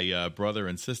 degrees. My brother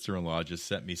and sister-in-law just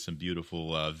sent me some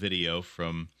beautiful video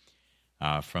from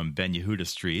Ben Yehuda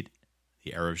Street,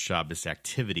 the Erev Shabbos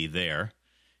activity there.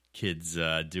 Kids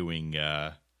doing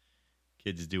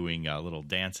little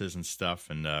dances and stuff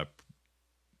and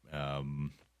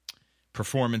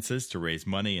performances to raise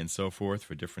money and so forth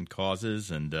for different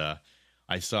causes. And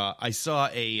I saw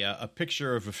a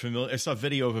picture of I saw a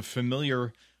video of a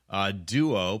familiar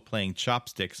duo playing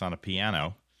chopsticks on a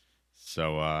piano.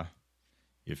 So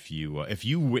if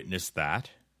you witnessed that,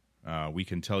 we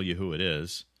can tell you who it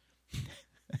is.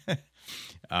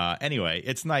 Anyway,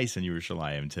 it's nice in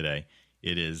Yerushalayim today.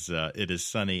 It is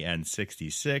sunny and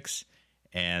 66.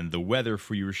 And the weather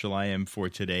for Yerushalayim for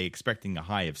today, expecting a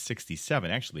high of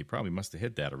 67. Actually, probably must have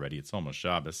hit that already. It's almost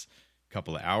Shabbos, a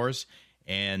couple of hours.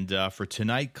 And for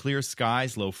tonight, clear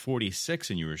skies, low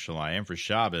 46 in Yerushalayim. For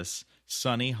Shabbos,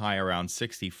 sunny, high around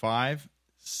 65.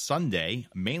 Sunday,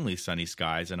 mainly sunny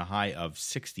skies and a high of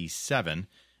 67.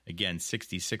 Again,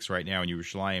 66 right now in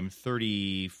Yerushalayim,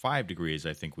 35 degrees,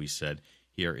 I think we said,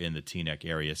 here in the Teaneck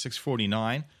area.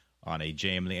 6:49. On a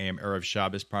JM the AM Erev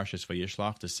Shabbos, Parshas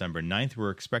Vayishlach, December 9th.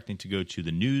 We're expecting to go to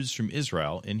the news from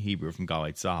Israel in Hebrew from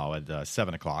Galei Tzahal at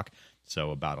 7 o'clock, so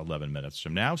about 11 minutes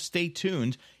from now. Stay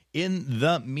tuned. In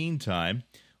the meantime,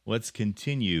 let's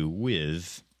continue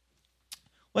with,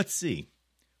 let's see.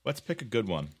 Let's pick a good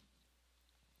one.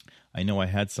 I know I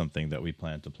had something that we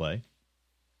planned to play.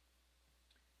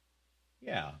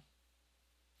 Yeah.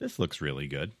 This looks really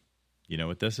good. You know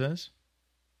what this is?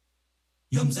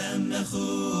 יום זה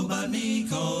מכובד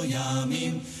מכל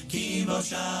ימים, כי בו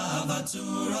שבת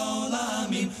צור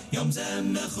עולמים. יום זה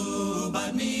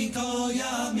מכובד מכל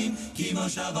ימים, כי בו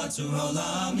שבת צור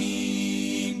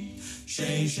עולמים.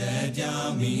 ששת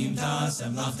ימים תעשה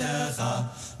מלאכתך,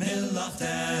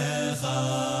 מלאכתך,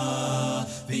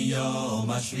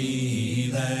 ויום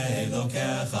השביעי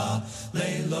לאלוקיך,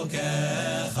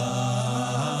 לאלוקיך.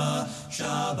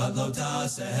 שבת לא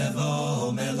תעשה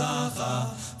בו מלאכה,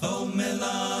 בו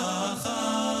מלאכה.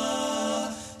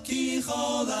 כי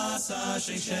כל עשה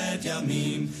ששת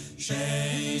ימים,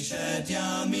 ששת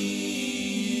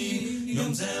ימים.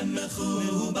 יום זה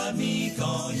מכובד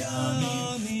מכל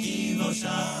ימים, כי בו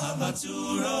שבת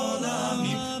צור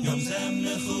עולמים. יום זה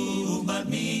מכובד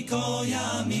מכל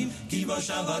ימים, כי בו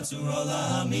שבת צור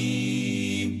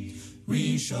עולמים.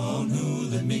 ראשון הוא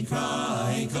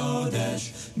למקראי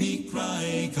קודש,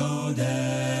 מקראי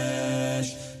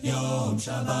קודש. יום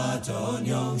שבתון,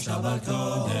 יום שבת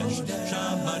קודש,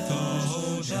 שבת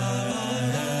קודש.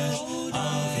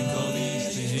 אבין כל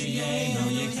איש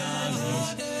שיינו יקדש,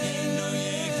 יינו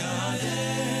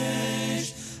יקדש.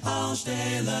 על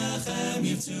שתי לחם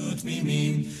יפצו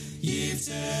תמימים,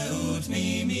 יפצעו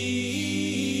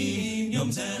תמימים.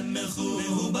 יום זה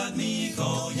מכובד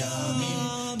מכל ימים,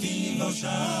 כי בו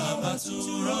שבת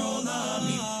צור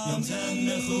עולמים. יום זה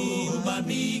מכובד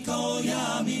מכל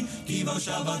ימים, כי בו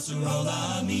שבת צור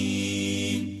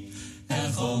עולמים.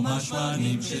 אכול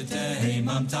משמנים שתי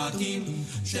ממתקים,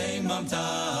 שתי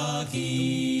ממתקים.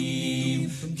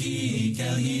 כי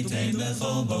כל ייתן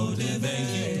לכל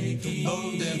בודבקי,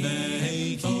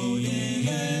 בודבקי.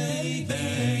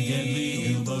 בגד לי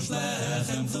ילבוש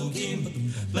לחם חוקים,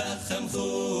 לחם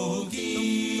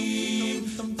חוקים.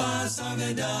 בשר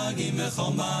ודגים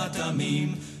וכל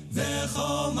מטעמים,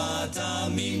 וכל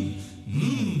מטעמים.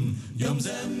 יום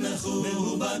זה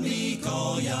מכובד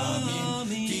מכל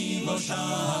ימים, כי בו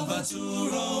שבת צור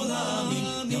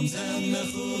עולמים. יום זה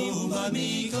מכובד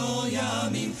מכל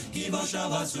ימים, כי בו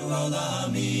שבת צור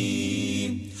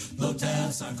עולמים. לא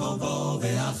תחסר כל בו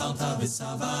ואכלת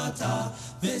ושבעת,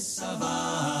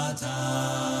 ושבעת.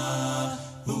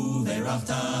 וברכת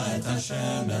את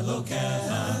השם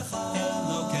אלוקיך,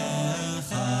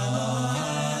 אלוקיך,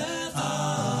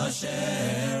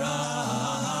 אשר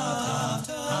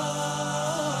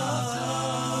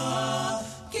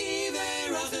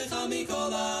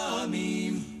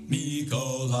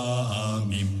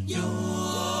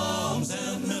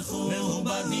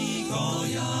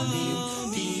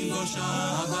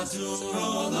Shabatur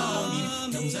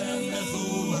Olamim Yom Zeh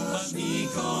Mechubad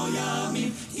Mikol Yamim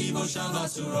Kivo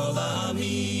Shabatur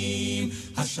Olamim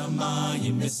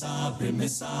Hashamayim Mesaprim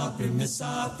Mesaprim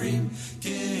Mesaprim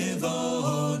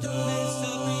Kivodo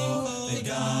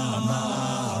V'gam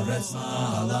haaretz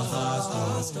malachas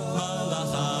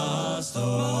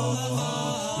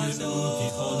Yidu ki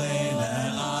cholei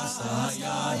le'asa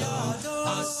yado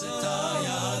Aseta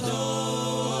yado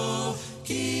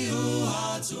Ki hu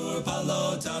hatzur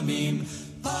palotamim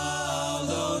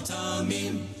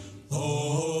Palotamim Ho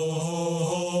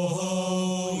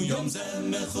Yom zeh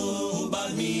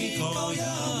mechubad mikol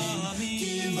yamim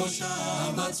Kivo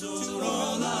shabatur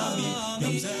olamim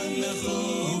Yom zeh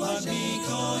mechubad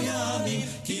mikol yamim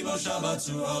Kivo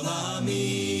shabatur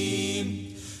olamim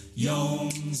Yom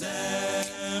zeh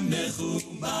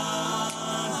mechubad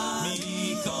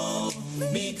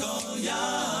mikol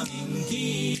yamim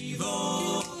Kivo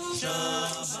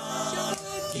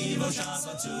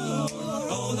shabatur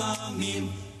olamim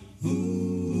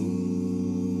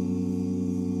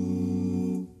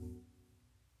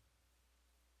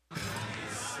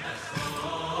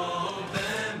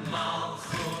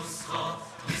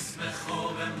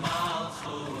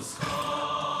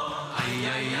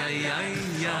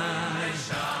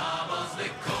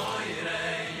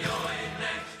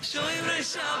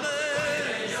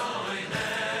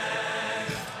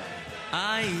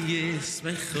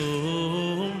Yismechu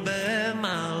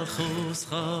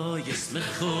b'malchuscha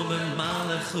Yismechu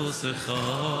b'malchuscha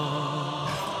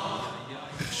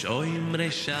Shoymre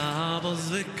Shabbos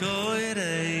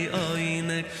v'koirei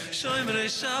oinek Shoymre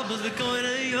Shabbos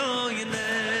v'koirei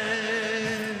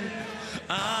oinek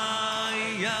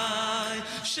Ay, ay,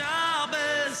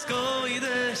 Shabbos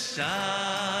koidesh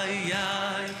Ay,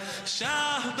 ay,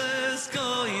 Shabbos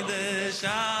koidesh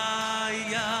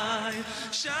Ay, ay,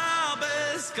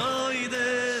 Shabbos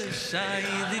koidesh Ay,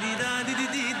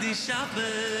 di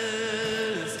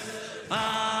Shabbos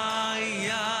Ay,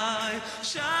 ay,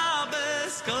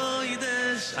 Shabbos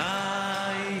koidesh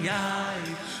Ay, ay,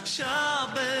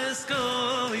 Shabbos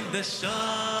koidesh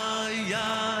Ay,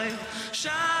 ay,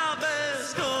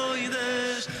 Shabbos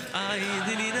koidesh Ay,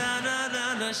 di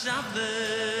Shabbos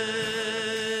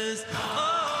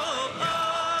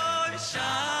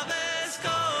Shabbos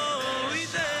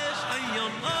koidesh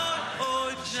Ayom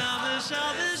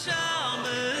Shabbos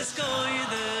Shabbos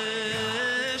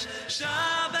koidesh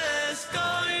Shabbos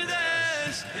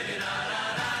koidesh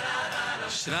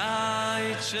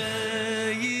Shreit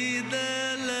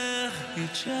sheyidelech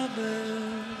it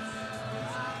Shabbos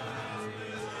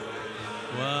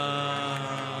Wow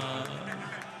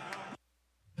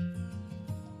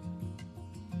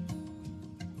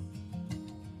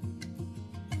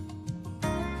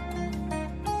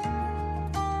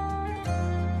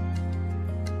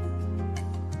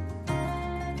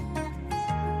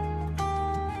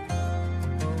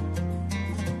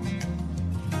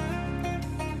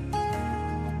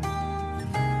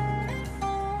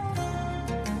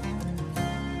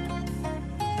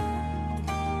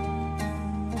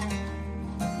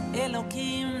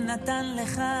אלוקים נתן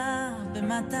לך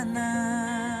במתנה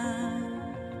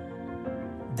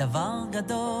דבר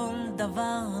גדול,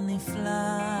 דבר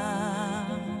נפלא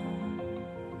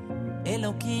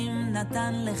אלוקים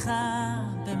נתן לך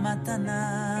במתנה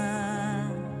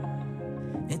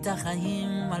את החיים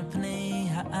על פני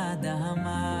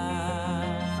האדמה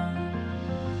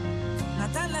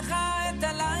נתן לך את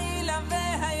הלילה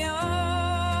והיום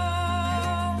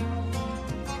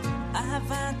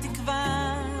אהבה,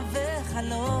 תקווה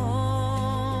וחלום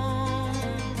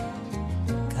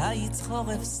קיץ,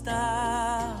 חורף,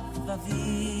 סתיו,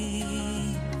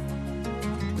 אביב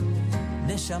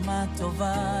נשמה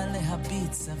טובה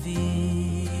להביט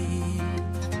סביב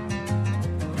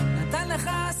נתן לך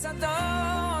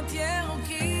שדות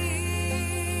ירוקים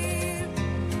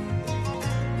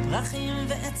פרחים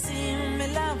ועצים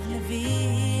מלבלבים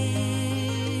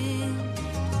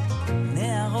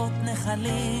נערות,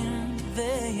 נחלים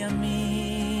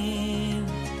וימים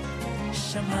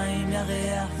שמיים,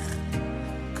 ירח,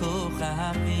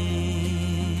 כוכבים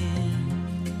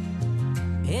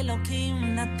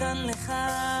אלוקים נתן לך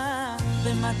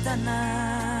במתנה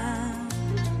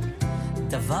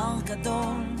דבר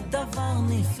גדול, דבר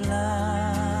נפלא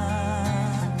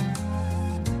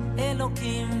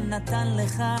אלוקים נתן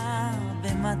לך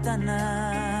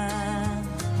במתנה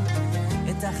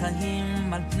את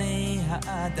החיים על פני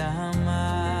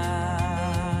האדמה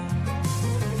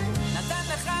נתן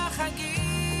לך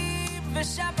חגים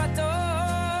ושבתות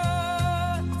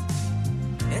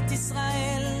את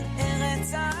ישראל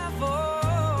ארץ האבות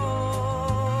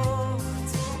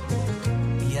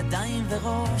ידיים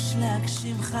וראש חוש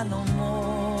להגשים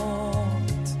חלומות,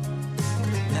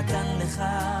 נתן לך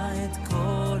את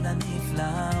כל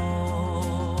הנפלאות,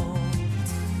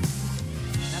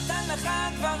 נתן לך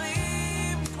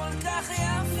דברים כל כך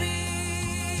יפים,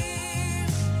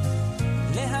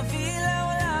 להביא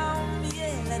לעולם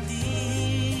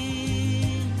ילדים,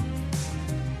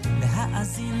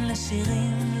 להאזין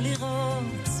לשירים, לראות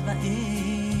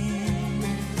צבעים,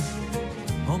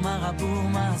 אומר רבו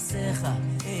מעשיך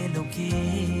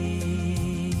אלוקים.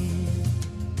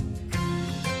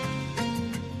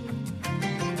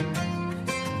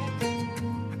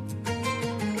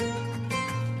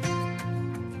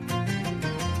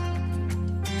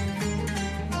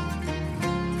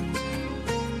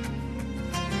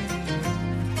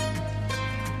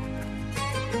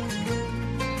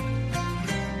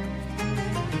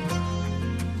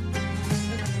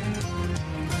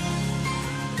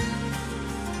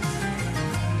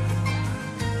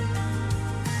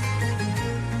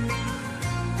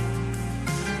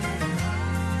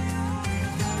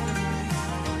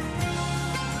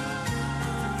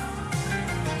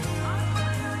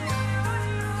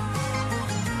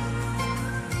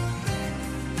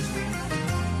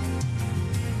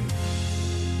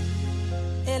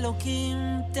 אלוקים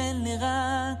תן לי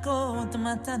רק עוד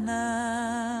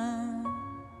מתנה,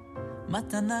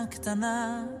 מתנה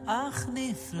קטנה אך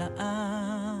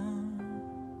נפלאה.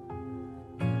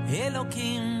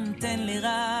 אלוקים תן לי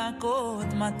רק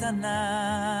עוד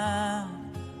מתנה,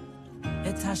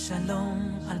 את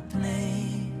השלום על פני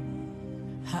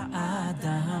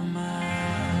האדמה.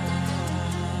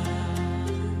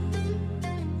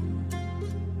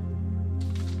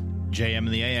 JM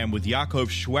in the AM with Yaakov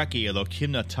Shweki, Elokim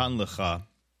Natan Lecha.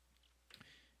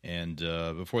 And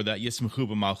before that, Yismechu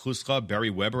B'Malchuscha, Barry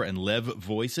Weber and Lev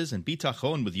Voices, and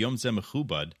Bitachon with Yom Zeh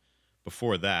Mechubad.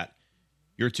 Before that,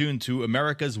 you're tuned to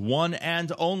America's one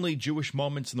and only Jewish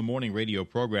Moments in the Morning radio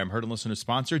program, heard and listener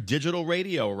sponsored, digital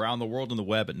radio around the world on the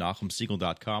web at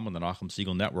NachumSiegel.com, on the Nachum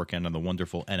Siegel Network, and on the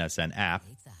wonderful NSN app.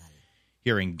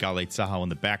 Hearing Galei Tzahal in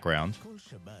the background.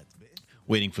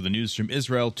 Waiting for the news from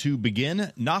Israel to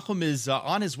begin. Nachum is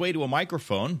on his way to a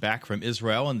microphone back from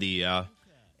Israel and the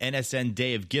NSN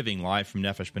Day of Giving, live from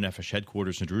Nefesh B'Nefesh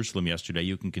headquarters in Jerusalem yesterday.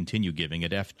 You can continue giving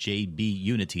at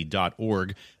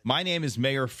fjbunity.org. My name is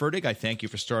Meir Fertig. I thank you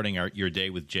for starting your day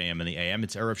with JM in the AM.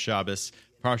 It's Erev Shabbos,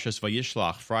 Parshas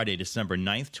Vayishlach, Friday, December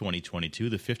 9th, 2022,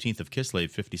 the 15th of Kislev,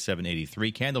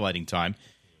 5783. Candlelighting time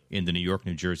in the New York,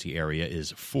 New Jersey area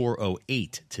is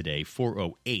 4:08 today,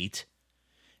 4:08.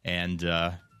 And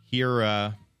here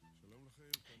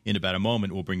in about a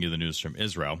moment, we'll bring you the news from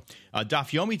Israel. Daf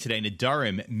Yomi today,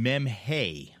 Nidarim Mem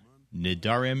Hey,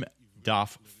 Nidarim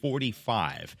Daf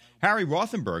 45. Harry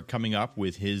Rothenberg coming up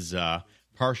with his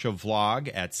Parsha vlog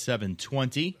at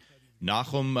 7:20.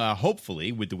 Nachum, hopefully,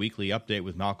 with the weekly update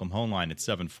with Malcolm Hoenlein at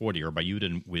 7:40, or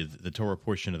Bayudin with the Torah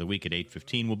portion of the week at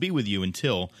 8:15. We'll be with you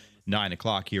until 9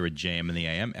 o'clock here at JM in the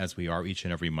AM, as we are each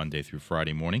and every Monday through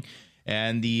Friday morning.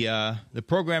 And the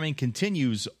programming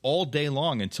continues all day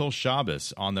long until Shabbos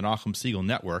on the Nachum Siegel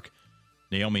Network.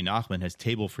 Naomi Nachman has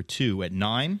Table for Two at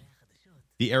 9.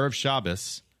 The Erev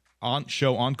Shabbos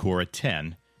show encore at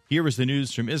 10. Here is the news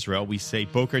from Israel. We say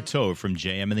Boker Tov from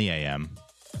JM in the AM.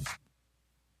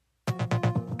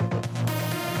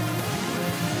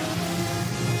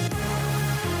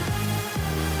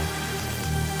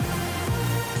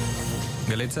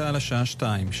 גלי צהל השעה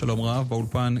 2, שלום רב,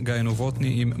 באולפן גיא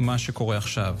נובוטני עם מה שקורה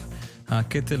עכשיו.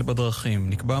 הקטל בדרכים,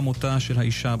 נקבע מותה של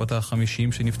האישה בת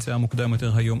ה-50 שנפצעה מוקדם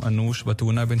יותר היום אנוש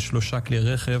בתאונה בין 3 כלי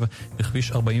רכב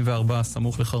בכביש 44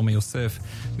 סמוך לחרמי יוסף.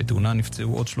 בתאונה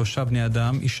נפצעו עוד 3 בני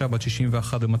אדם, אישה בת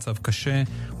 61 במצב קשה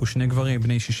ושני גברים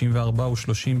בני 64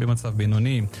 ו-30 במצב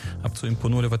בינוני. הפצועים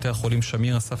פונו לבתי החולים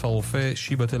שמיר, אסף הרופא,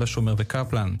 שיבא תל השומר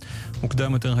וקפלן.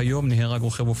 מוקדם יותר היום נהרג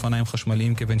רוכב אופניים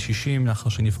חשמליים כבן 60 לאחר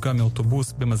שנפגע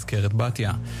מאוטובוס במזכרת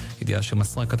בתיה. ידיעה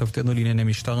שמסרה כתבתנו לענייני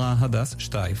משטרה הדס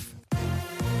שטייף.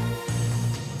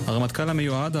 הרמטכ"ל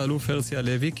המיועד, האלוף הרצי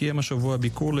הלוי, קיים השבוע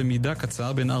ביקור למידה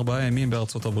קצר בין 4 ימים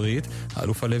בארצות הברית.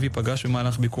 האלוף הלוי פגש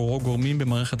במהלך ביקורו גורמים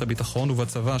במערכת הביטחון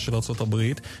ובצבא של ארצות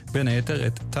הברית, בין היתר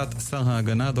את תת שר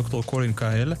ההגנה דוקטור קולין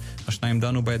קייל. השניים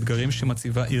דנו באתגרים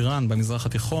שמציבה איראן במזרח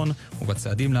התיכון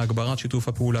ובצעדים להגברת שיתוף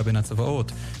הפעולה בין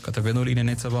הצבאות. כתבנו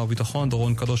לענייני צבא וביטחון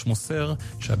דורון קדוש מוסר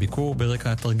שהביקור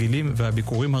ברקע התרגילים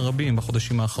והביקורים הרבים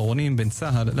בחודשים האחרונים בין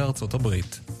צה"ל לארצות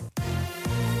הברית.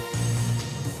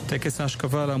 טקס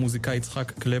ההשכבה למוזיקאי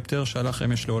יצחק קלפטר שהלך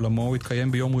אמש לעולמו הוא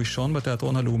התקיים ביום ראשון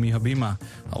בתיאטרון הלאומי הבימה.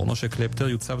 ארונו של קלפטר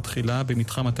יוצב תחילה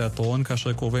במתחם התיאטרון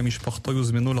כאשר קרובי משפחתו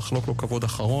יוזמנו לחלוק לו כבוד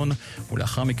אחרון,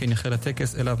 ולאחר מכן יחל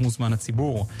הטקס אליו מוזמן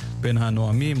הציבור. בין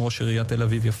הנואמים ראש עיריית תל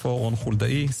אביב יפו רון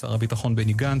חולדאי, שר הביטחון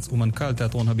בני גנץ ומנכ"ל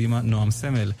תיאטרון הבימה נועם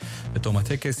סמל. בתום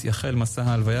הטקס יחל מסע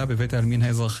ההלוויה בבית העלמין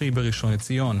האזרחי בראשון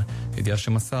לציון. ידיעה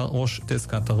שמסר ראש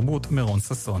דסק התרבות מרון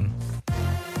ששון.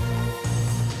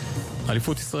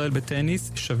 אליפות ישראל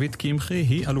בטניס, שביט קמחי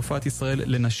היא אלופת ישראל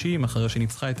לנשים אחרי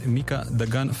שניצחה את מיקה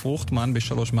דגן פרוכטמן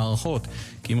בשלוש מערכות.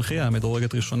 קמחי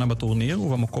המדורגת ראשונה בטורניר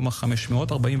ובמקום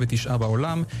ה-549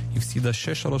 בעולם, הפסידה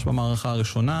 6-3 במערכה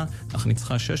הראשונה, אך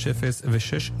ניצחה 6-0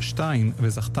 ו-6-2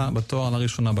 וזכתה בתואר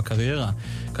לראשונה בקריירה.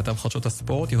 כתב חדשות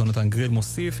הספורט יהונתן גריל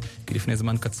מוסיף כי לפני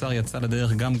זמן קצר יצא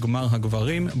לדרך גם גמר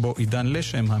הגברים, בו עידן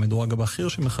לשם המדורג הבכיר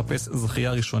שמחפש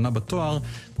זכייה ראשונה בתואר,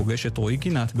 פוגש את רועי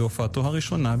גינת בהופעתו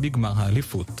הראשונה בגמר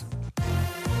האליפות.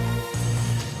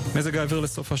 מזג האוויר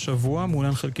לסוף השבוע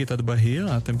מעונן חלקית עד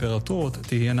בהיר, הטמפרטורות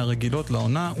תהיינה רגילות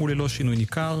לעונה וללא שינוי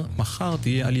ניכר, מחר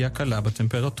תהיה עלייה קלה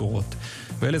בטמפרטורות.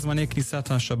 ואלה זמני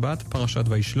כניסת השבת, פרשת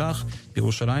וישלח,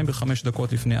 בירושלים ב5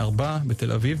 דקות לפני 4,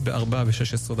 בתל אביב ב4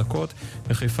 ו16 דקות,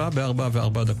 בחיפה ב4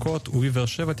 ו4 דקות, ובבאר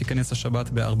שבע תיכנס השבת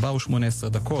ב4 ו18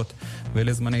 דקות.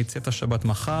 ואלה זמני צאת השבת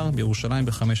מחר, בירושלים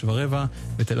ב5 ורבע,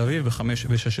 בתל אביב ב5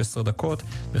 ו16 דקות,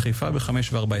 בחיפה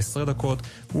ב5 ו14 דקות,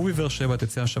 ובבאר שבע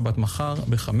תצא השבת מחר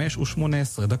ב5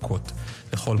 ו18 דקות.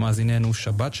 לכל מאזיננו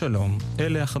שבת שלום,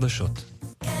 אלה החדשות.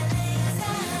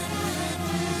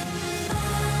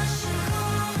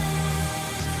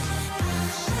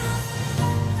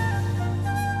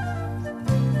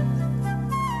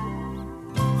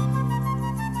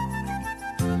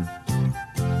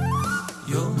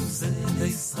 יום זה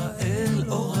לישראל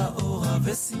אורה אורה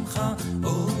ושמחה,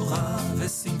 אורה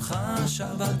ושמחה,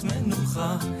 שבת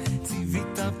מנוחה,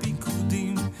 ציווית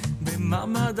פיקודים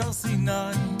במעמד הר סיני,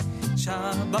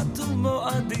 שבת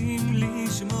ומועדים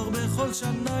לשמור בכל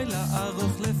שנה,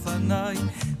 לערוך לפניי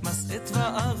מסעת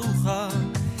וארוחה,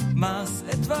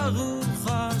 מסעת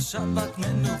וארוחה, שבת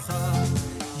מנוחה.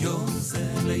 יום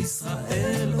זה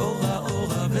לישראל אורה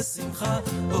אורה ושמחה,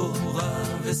 אורה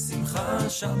ושמחה,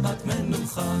 שבת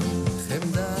מנוחה.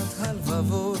 חמדת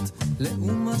הלבבות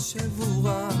לאומה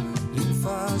שבורה,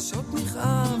 לנפשות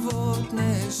נכאבות,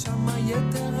 נשמה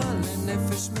יתרה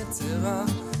לנפש מצרה,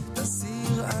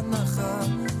 תסיר הנחה,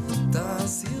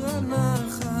 תסיר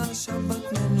הנחה,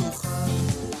 שבת מנוחה.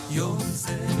 יום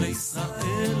זה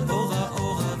לישראל אורה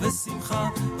אורה ושמחה,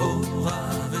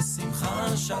 אורה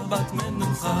ושמחה, שבת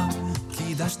מנוחה.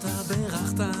 קידשת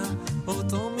ברכת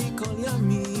אותו מכל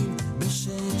ימים,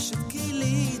 בששת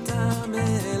גילית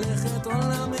מלאכת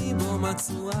עולמי, בו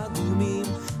מצאו אדומים,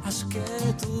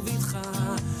 השקט וביתך,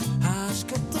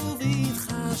 השקט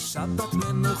וביתך, שבת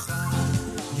מנוחה.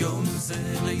 יום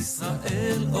זה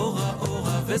לישראל אורה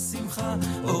אורה ושמחה,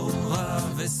 אורה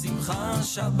ושמחה,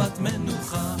 שבת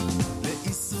מנוחה.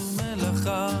 באיסור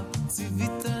מלאכה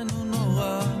ציוויתנו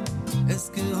נורא,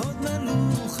 אזכרות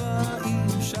מלוכה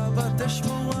עם שבת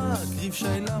אשמורה, קריב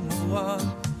שיילה מורה,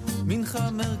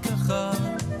 מנחה מרקחה,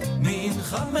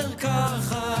 מנחה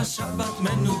מרקחה, שבת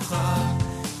מנוחה.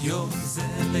 יום זה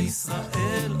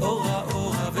לישראל אורה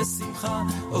אורה ושמחה,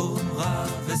 אורה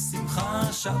ושמחה,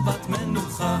 שבת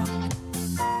מנוחה.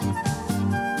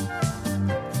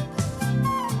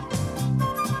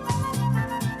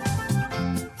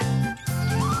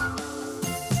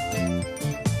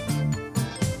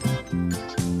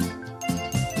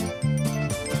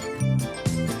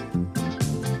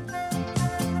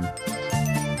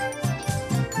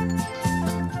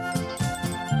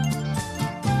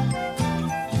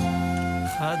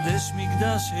 חדש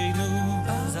מקדשנו,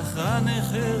 זכרה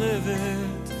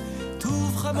נחרבת,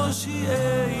 טוב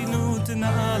חמושיענו,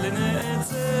 תנה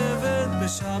לנעצבת,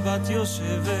 בשבת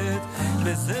יושבת,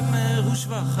 בזמר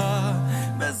ושבחה,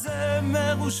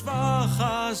 בזמר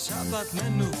ושבחה, שבת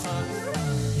מנוחה.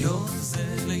 יום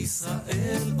זה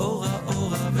לישראל אורה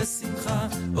אורה ושמחה,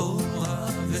 אורה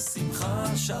ושמחה,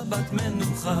 שבת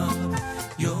מנוחה.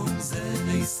 יום זה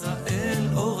לישראל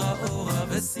אורה אורה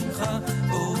ושמחה,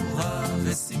 אורה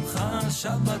ושמחה,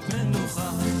 שבת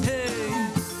מנוחה.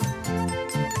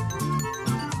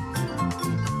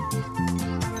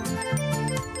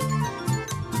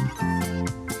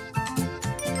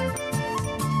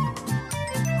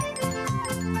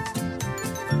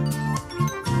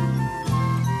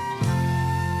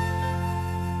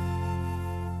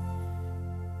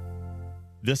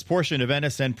 היי This portion of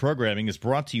NSN programming is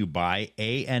brought to you by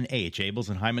A&H, Abel's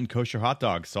and Hyman Kosher Hot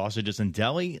Dogs, Sausages and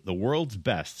Deli, the world's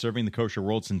best, serving the kosher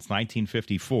world since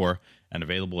 1954, and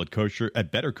available at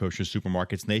better kosher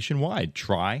supermarkets nationwide.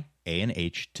 Try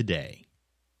A&H today.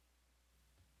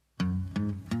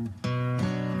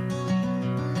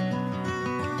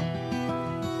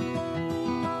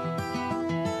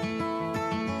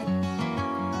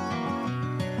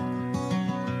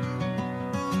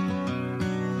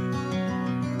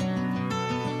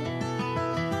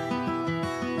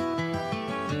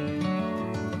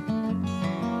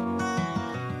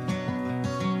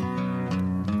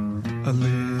 A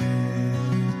little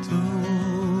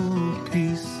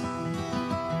peace,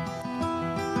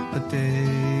 a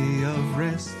day of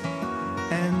rest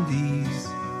and ease.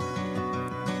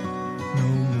 No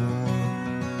more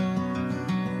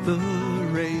the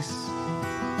race.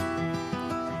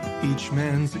 Each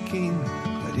man's a king,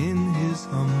 but in his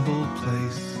humble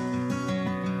place.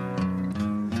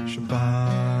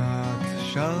 Shabbat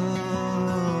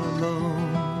Shalom.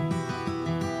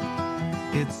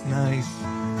 It's nice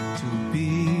to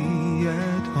be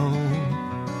at home.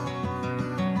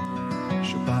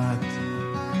 Shabbat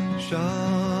Shalom.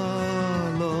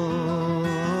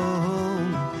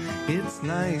 It's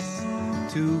nice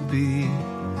to be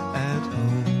at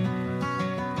home.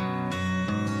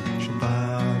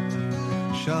 Shabbat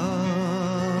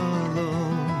Shalom.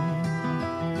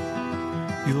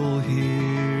 You'll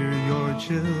hear your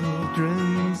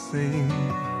children sing.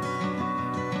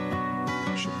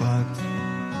 Shabbat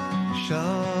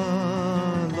Shalom.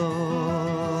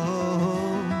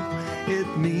 It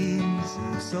means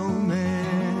so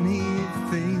many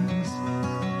things,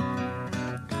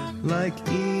 like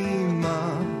Ima,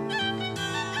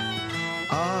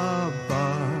 Abba,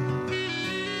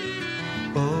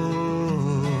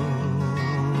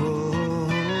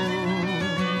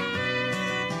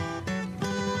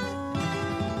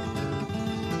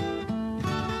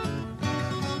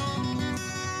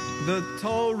 the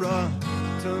Torah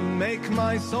to make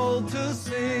my soul to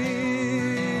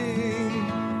sing,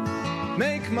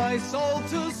 make my soul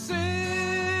to sing.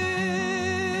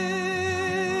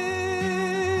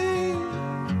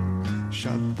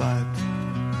 Shabbat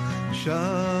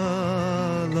Shalom.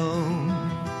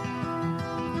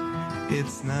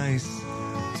 It's nice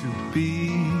to be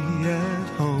at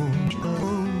home.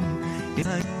 It's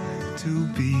nice to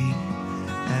be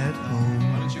at home.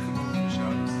 Why don't you come over and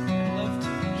shout? I'd love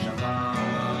to. Shabbat.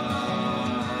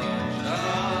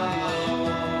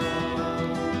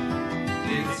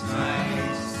 It's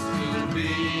nice to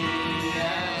be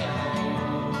at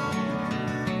home.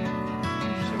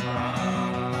 Shabbat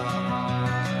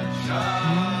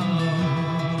Shalom.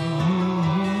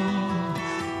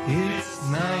 It's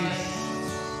nice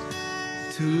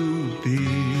to be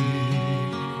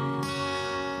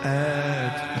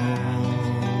at home.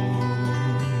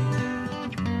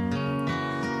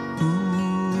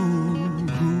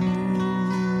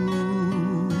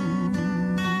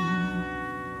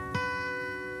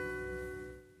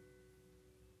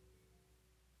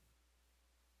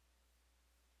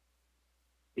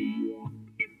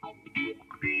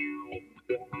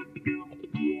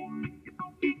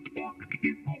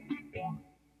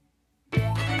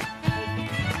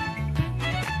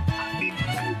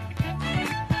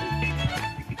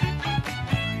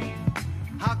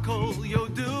 Hakol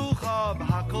yoducha,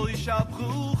 hakol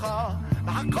yishabchucha,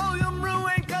 hakol yomru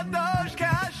ein kadosh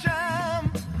k'Hashem.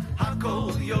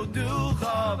 Hakol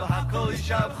yoducha, hakol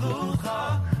yishabchucha,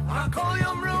 hakol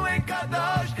yomru ein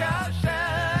kadosh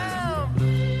k'Hashem.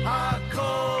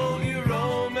 Hakol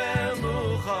yirom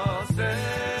elucha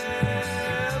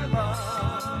sela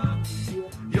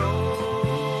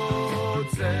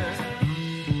yotze.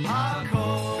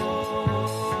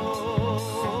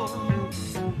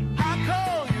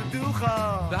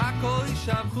 והכל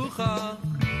ישבחוך,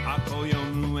 הכל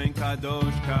יאמרו אין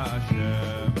קדוש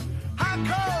כהשם.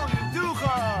 הכל ידוך,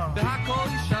 והכל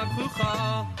ישבחוך,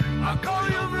 הכל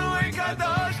יאמרו אין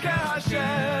קדוש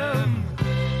כהשם.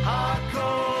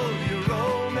 הכל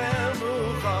ירום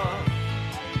אלוך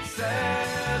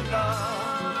סלע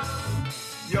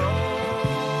יוצא.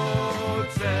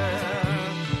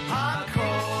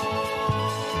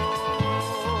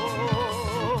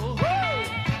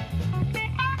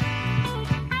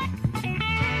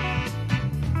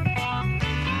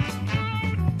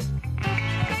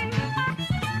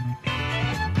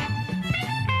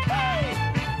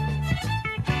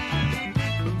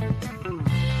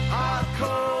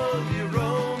 Hakol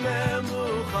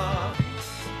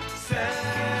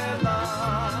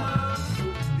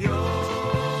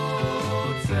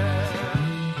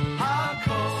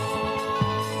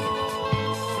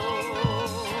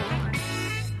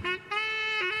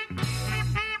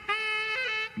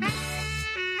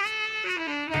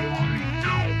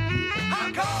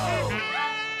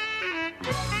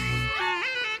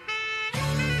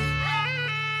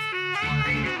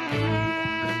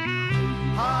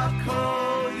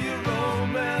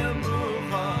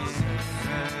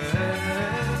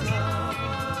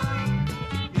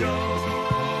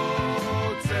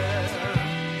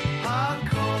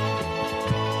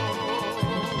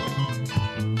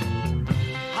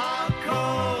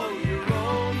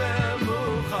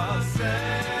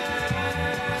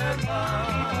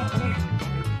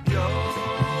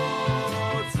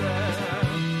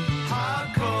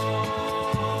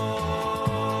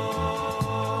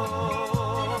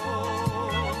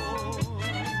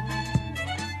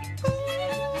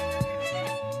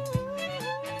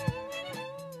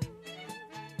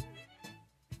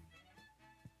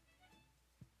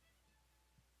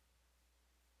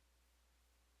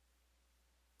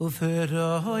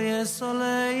Uferoye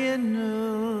soleyenu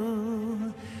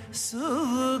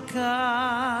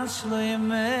sukash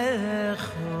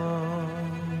loyemecho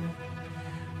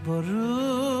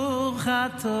Baruch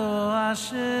ato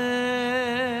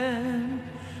Hashem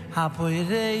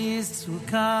hapoirei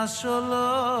sukash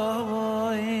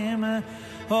Elohim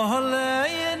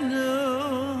oleyenu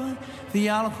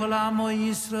v'yal kol amo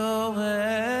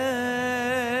Yisroel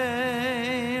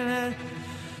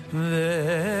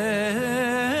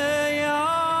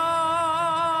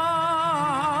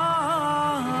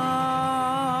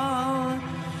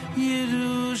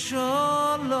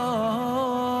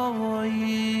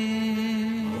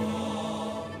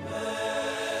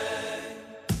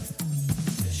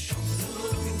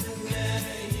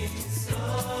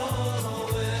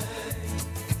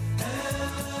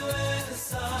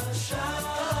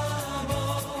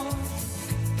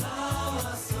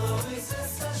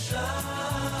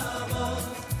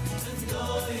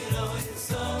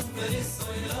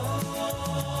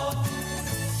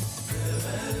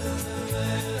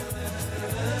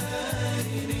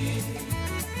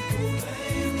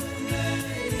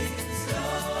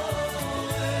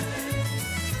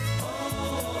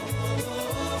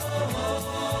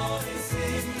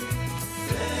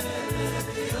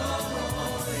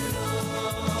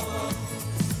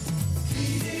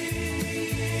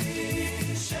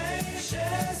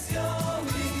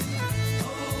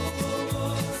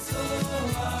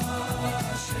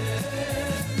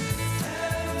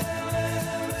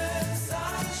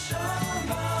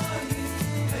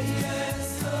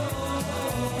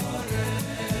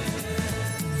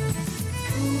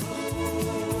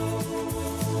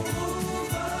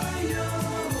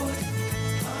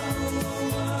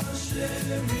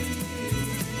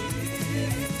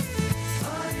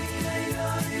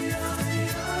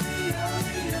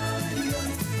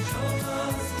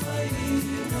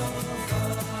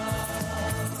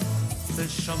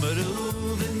Shamaru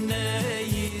v'nei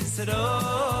Yisroel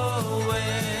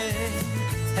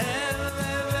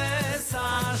Eves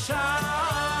HaShabbos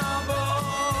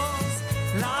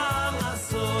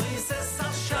La'asois es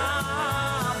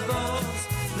HaShabbos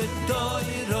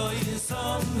L'doiroi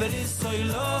som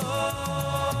v'risoilo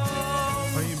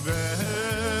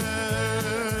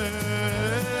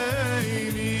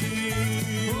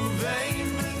Uvein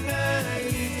v'nei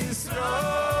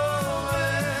Yisroel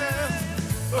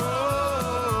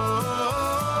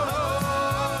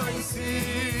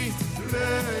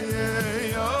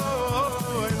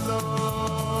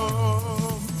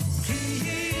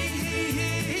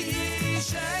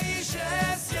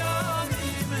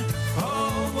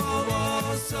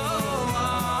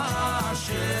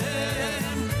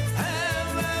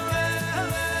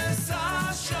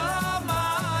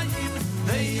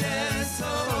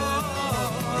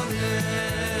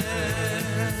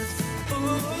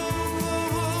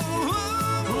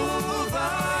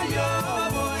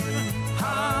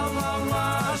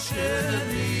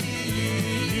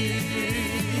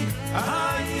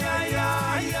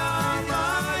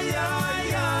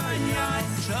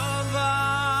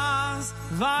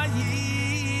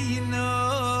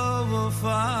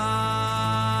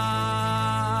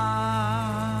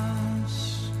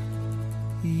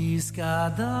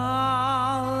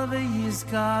Yizgadal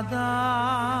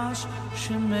v'yizgadash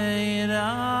Shemei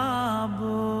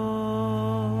Rabo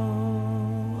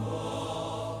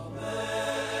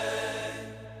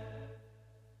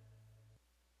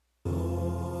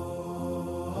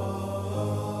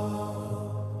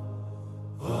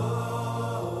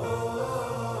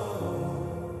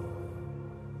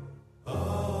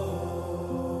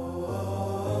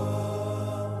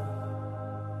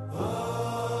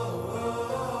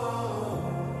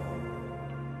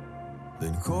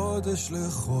קודש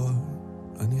לחול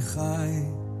אני חי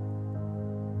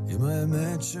עם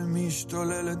האמת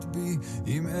שמשתוללת בי,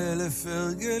 עם אלף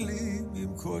הרגלים,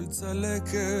 עם כל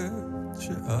צלקת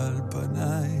שעל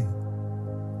פניי.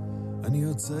 אני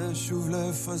יוצא שוב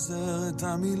לפזר את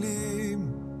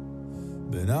המילים,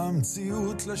 בין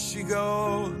המציאות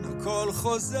לשיגעון הכל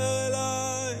חוזר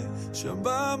אליי, שם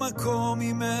במקום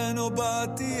ממנו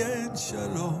באתי אין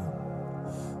שלום,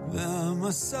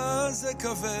 והמסע הזה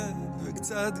כבד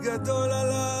וקצת גדול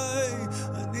עליי,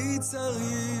 אני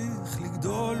צריך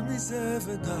לגדול מזה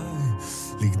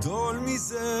ודי, לגדול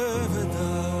מזה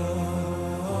ודי.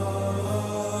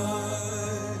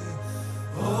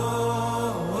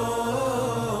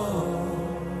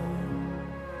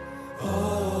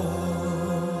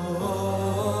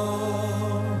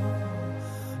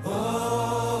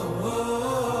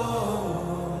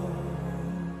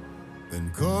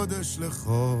 קודש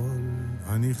לחול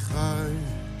אני חי,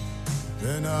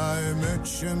 בין האמת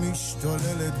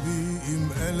שמשתוללת בי, עם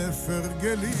אלף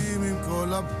הרגלים, עם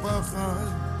כל הפחד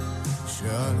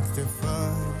שעל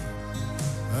כתפיי.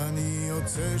 אני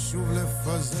יוצא שוב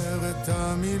לפזר את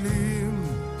המילים,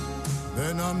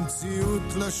 בין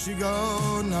המציאות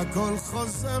לשיגעון הכל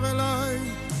חוזר אליי,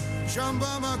 שם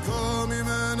במקום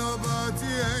ממנו באתי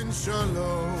אין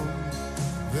שלום,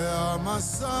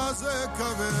 והמסע הזה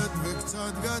כבד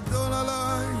וקצת גדול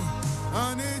עליי,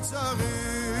 אני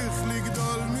צריך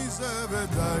לגדול מזה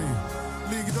ודי,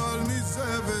 לגדול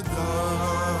מזה ודי.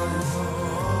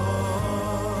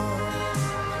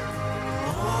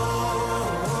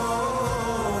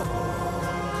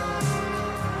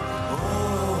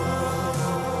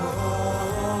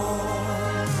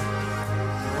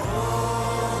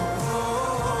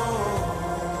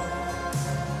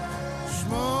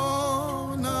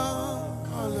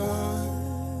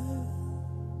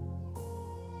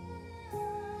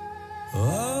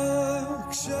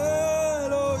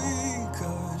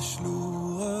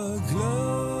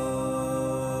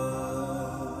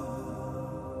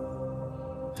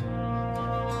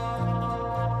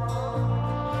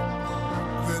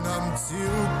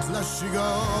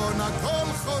 השיגעון הכל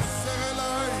חוזר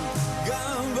אליי,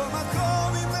 גם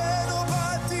במקום ממנו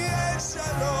באתי אין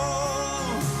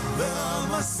שלום,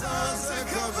 והמסע זה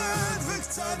כבד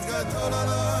וקצת גדול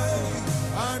עליי,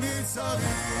 אני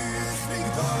צריך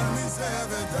לגדול מזה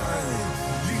ודי,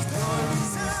 לגדול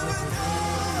מזה ודי.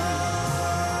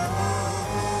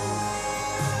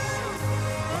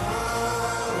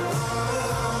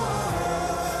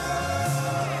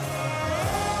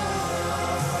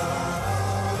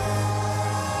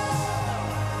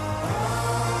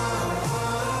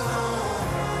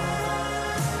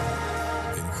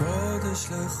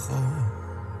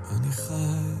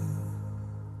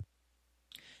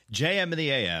 JM in the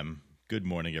AM. Good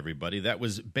morning, everybody. That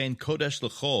was Ben Kodesh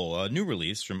L'Chol, a new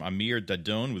release from Amir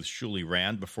Dadon with Shuli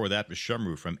Rand. Before that was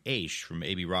Shumru from Aish from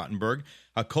A.B. Rottenberg,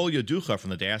 Hakol Yoducha from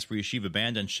the Diaspora Yeshiva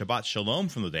Band, and Shabbat Shalom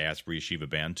from the Diaspora Yeshiva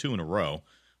Band, 2 in a row.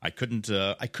 I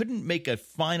couldn't make a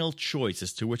final choice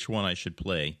as to which one I should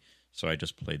play, so I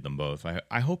just played them both.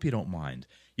 I hope you don't mind.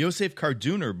 Yosef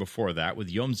Karduner before that with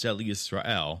Yom Zeli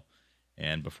Yisrael.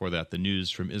 And before that, the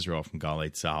news from Israel from Galei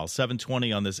Tzahal.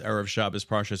 7:20 on this Erev Shabbos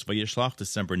Parshas Vayishlach,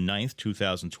 December 9th,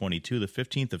 2022, the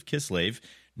 15th of Kislev.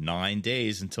 9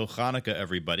 days until Hanukkah,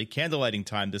 everybody. Candlelighting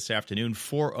time this afternoon,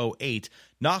 4:08.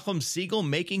 Nachum Segal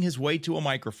making his way to a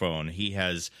microphone. He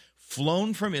has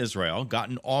flown from Israel,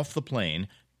 gotten off the plane,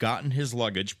 gotten his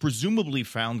luggage, presumably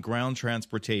found ground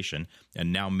transportation,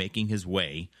 and now making his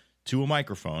way to a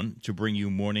microphone to bring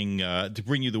you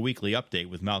the weekly update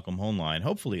with Malcolm Hoenlein.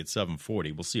 Hopefully at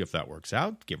 7:40. We'll see if that works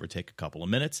out, give or take a couple of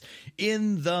minutes.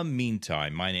 In the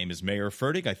meantime, my name is Meir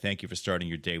Fertig. I thank you for starting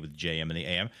your day with JM in the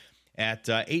AM. At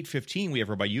 8:15, we have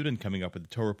Rabbi Yudin coming up with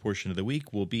the Torah portion of the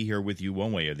week. We'll be here with you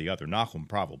one way or the other, Nachum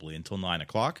probably, until 9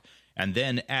 o'clock. And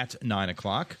then at 9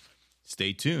 o'clock,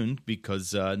 stay tuned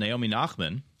because Naomi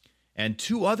Nachman and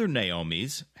 2 other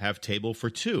Naomis have table for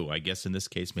 2. I guess in this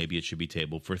case, maybe it should be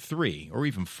table for 3 or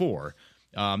even 4.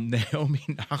 Naomi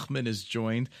Nachman is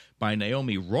joined by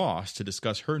Naomi Ross to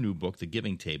discuss her new book, The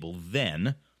Giving Table.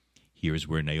 Then, here's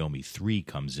where Naomi 3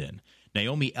 comes in.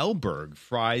 Naomi Elberg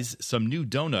fries some new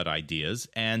donut ideas,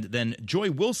 and then Joy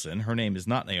Wilson, her name is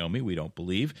not Naomi, we don't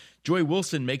believe, Joy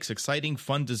Wilson makes exciting,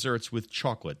 fun desserts with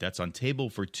chocolate. That's on table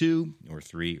for 2 or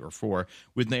 3 or 4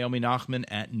 with Naomi Nachman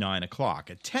at 9 o'clock.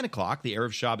 At 10 o'clock, the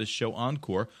Erev Shabbos show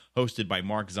Encore, hosted by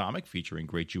Mark Zamek, featuring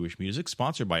great Jewish music,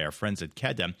 sponsored by our friends at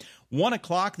Kedem. 1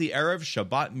 o'clock, the Erev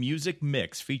Shabbat Music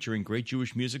Mix, featuring great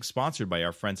Jewish music, sponsored by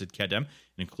our friends at Kedem,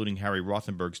 including Harry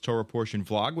Rothenberg's Torah Portion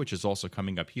vlog, which is also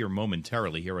coming up here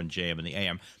momentarily here on JM in the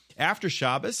AM. After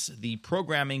Shabbos, the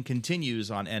programming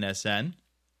continues on NSN.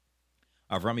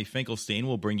 Avrami Finkelstein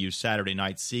will bring you Saturday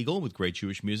Night Siegel with great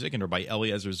Jewish music, and Rabbi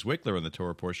Eliezer Zwickler in the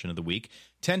Torah portion of the week.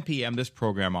 10 p.m. this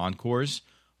program encores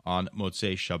on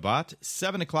Motzei Shabbat.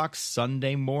 7 o'clock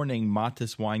Sunday morning,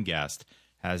 Matis Weingast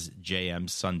has JM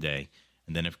Sunday.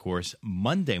 And then, of course,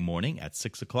 Monday morning at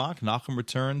 6 o'clock, Nachum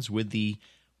returns with the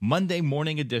Monday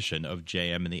morning edition of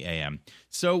JM in the AM.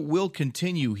 So we'll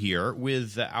continue here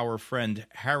with our friend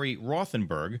Harry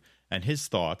Rothenberg and his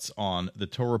thoughts on the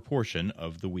Torah portion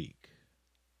of the week.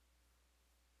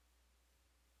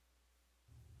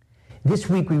 This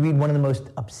week we read one of the most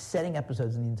upsetting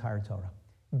episodes in the entire Torah.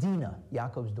 Dinah,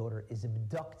 Yaakov's daughter, is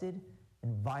abducted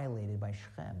and violated by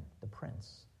Shechem, the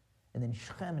prince. And then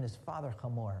Shechem and his father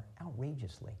Hamor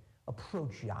outrageously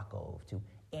approach Yaakov to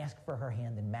ask for her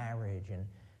hand in marriage and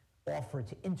offer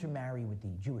to intermarry with the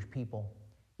Jewish people.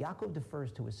 Yaakov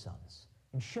defers to his sons.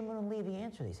 And Shimon and Levi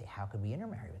answer. They say, how could we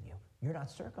intermarry with you? You're not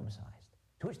circumcised.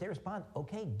 To which they respond,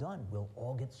 okay, done. We'll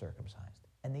all get circumcised.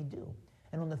 And they do.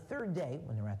 And on the third day,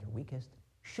 when they're at their weakest,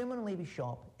 Shimon and Levi show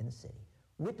up in the city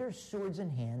with their swords in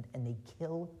hand, and they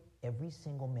kill every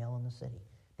single male in the city.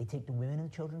 They take the women and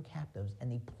the children captives,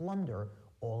 and they plunder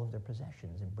all of their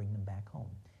possessions and bring them back home.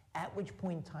 At which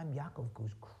point in time, Yaakov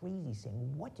goes crazy,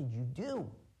 saying, what did you do?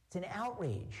 It's an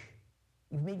outrage.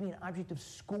 You've made me an object of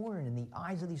scorn in the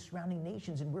eyes of these surrounding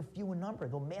nations, and we're few in number.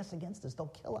 They'll mass against us. They'll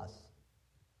kill us.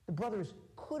 The brothers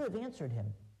could have answered him,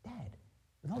 Dad,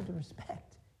 with all due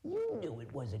respect, you knew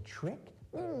it was a trick.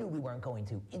 You knew we weren't going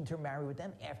to intermarry with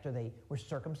them after they were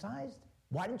circumcised.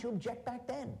 Why didn't you object back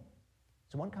then?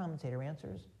 So one commentator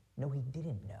answers, no, he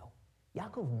didn't know.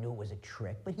 Yaakov knew it was a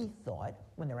trick, but he thought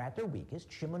when they're at their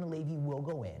weakest, Shimon and Levi will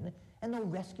go in and they'll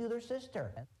rescue their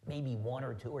sister. Maybe 1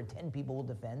 or 2 or 10 people will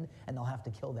defend and they'll have to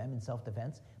kill them in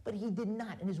self-defense. But he did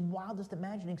not. In his wildest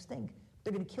imaginings think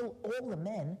they're going to kill all the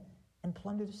men and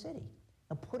plunder the city.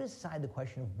 Now put aside the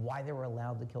question of why they were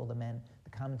allowed to kill the men. The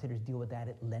commentators deal with that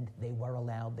at length. They were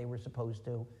allowed. They were supposed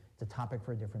to. It's a topic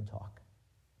for a different talk.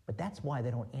 But that's why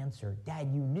they don't answer, Dad,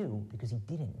 you knew, because he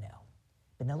didn't know.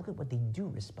 But now look at what they do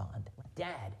respond.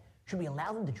 Dad, should we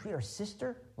allow them to treat our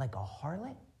sister like a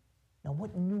harlot? Now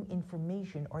what new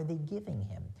information are they giving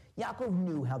him? Yaakov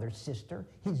knew how their sister,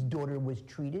 his daughter, was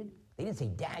treated. They didn't say,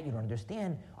 Dad, you don't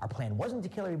understand. Our plan wasn't to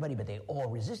kill everybody, but they all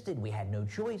resisted. We had no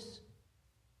choice.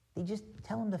 They just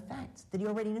tell him the facts that he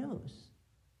already knows.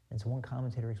 And so one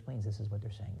commentator explains this is what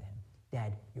they're saying to him.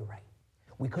 Dad, you're right.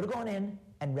 We could have gone in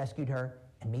and rescued her,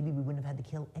 and maybe we wouldn't have had to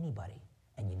kill anybody.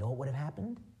 And you know what would have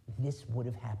happened? This would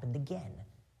have happened again.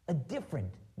 A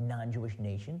different non-Jewish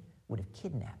nation would have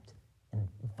kidnapped and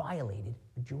violated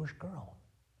a Jewish girl,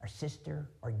 our sister,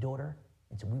 our daughter.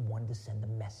 And so we wanted to send a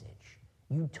message.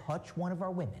 You touch one of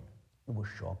our women, we will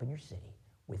show up in your city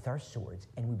with our swords,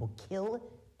 and we will kill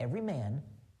every man,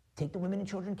 take the women and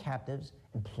children captives,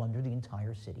 and plunder the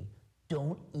entire city.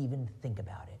 Don't even think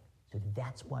about it. So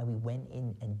that's why we went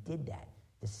in and did that,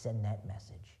 to send that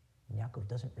message. And Yaakov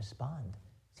doesn't respond.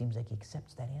 Seems like he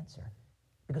accepts that answer.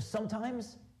 Because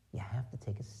sometimes you have to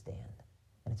take a stand.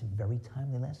 And it's a very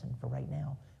timely lesson for right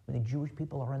now, when the Jewish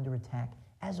people are under attack,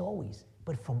 as always,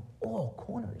 but from all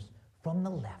corners, from the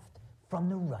left, from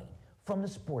the right, from the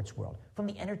sports world, from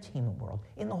the entertainment world,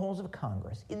 in the halls of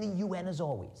Congress, in the UN as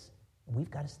always.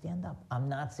 We've got to stand up. I'm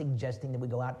not suggesting that we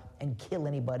go out and kill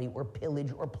anybody or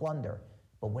pillage or plunder,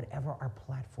 but whatever our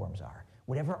platforms are,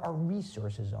 whatever our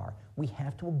resources are, we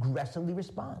have to aggressively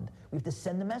respond. We have to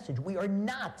send the message. We are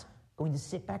not going to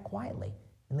sit back quietly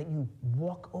and let you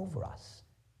walk over us,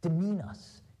 demean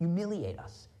us, humiliate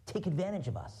us, take advantage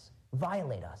of us,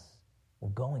 violate us. We're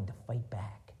going to fight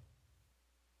back.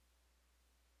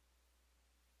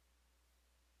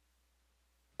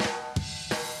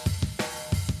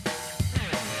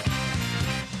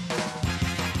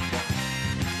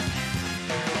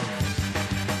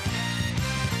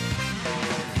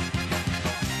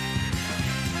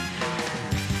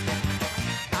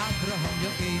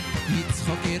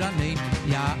 Iranein,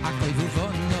 Yaakov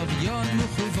uvonov yonu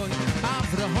chuvoy.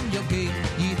 Avraham Yochid,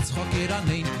 Yitzchok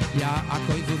Iranein,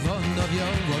 Yaakov uvonov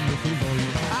yonu chuvoy.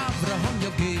 Avraham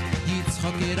Yochid,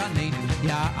 Yitzchok Iranein,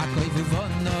 Yaakov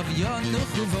uvonov yonu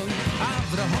chuvoy.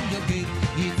 Avraham Yochid,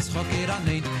 Yitzchok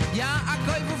Iranein,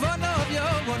 Yaakov uvonov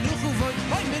yonu chuvoy.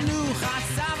 Oy menucha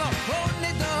savo, oy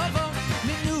nedovo,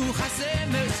 menucha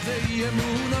semes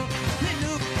ve'yemuno,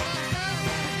 menucha.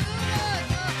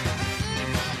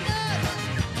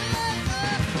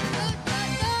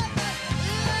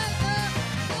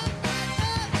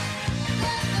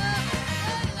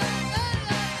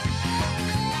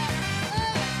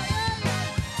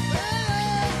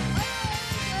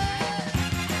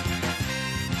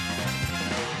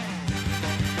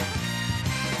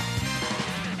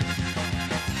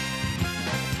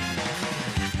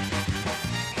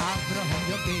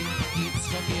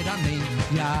 iranein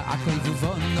Yaakov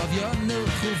uvonov yonu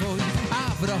chuvoy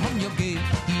Avraham yogei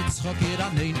Yitzchok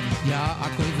iranein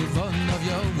Yaakov uvonov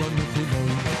yonu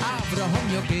chuvoy Avraham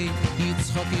yogei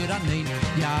Yitzchok iranein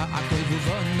Yaakov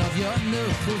uvonov yonu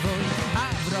chuvoy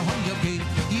Avraham yogei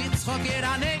Yitzchok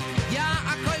iranein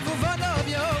Yaakov uvonov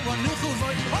yonu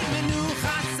chuvoy Oy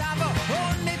menucha savo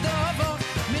on nedovo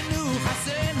menucha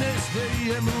semes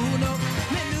ve'emuno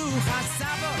menucha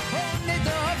savo on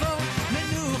nedovo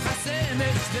menucha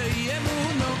semes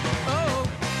ve'emuno oh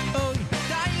oh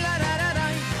dai la ra ra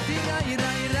dai dai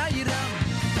dai dai dai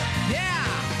yeah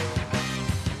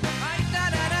ai da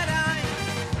da da dai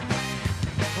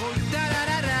oh da da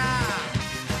da da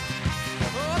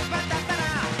oh pa da da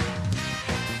da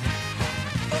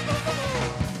oh oh oh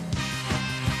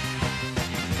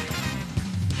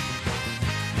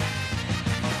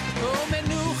oh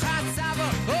menucha savo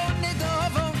on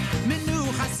nedovo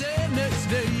menucha semes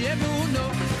ve'emuno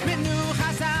menucha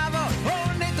savo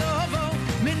on nedovo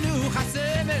menucha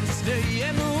semes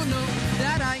ve'emuno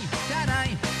darai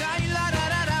darai dai la ra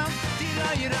ra ra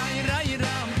dai rai rai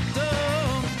ram to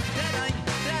darai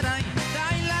darai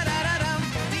dai la ra ra ra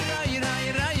dai rai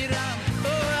rai ram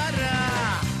oh ara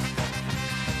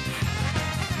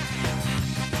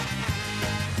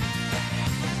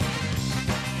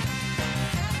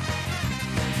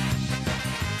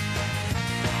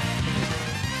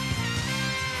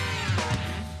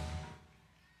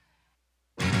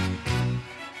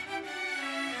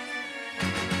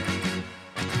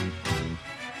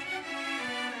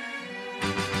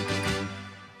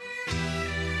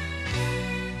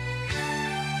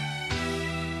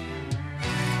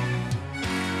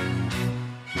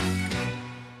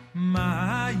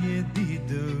My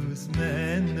yedidus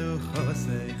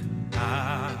menuchosech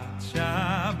at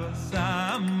Shabbos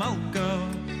amalko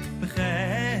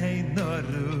b'chei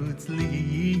norutz li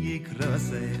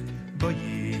yikrosech bo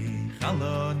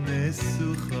yichalon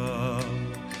nesucho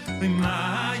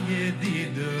My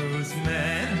yedidus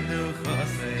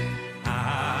menuchosech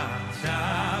at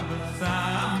Shabbos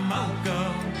amalko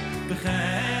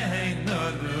b'chei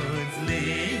norutz li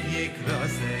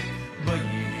yikrosech bo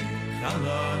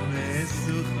Shalom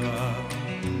Nesucha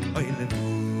Oy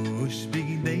levush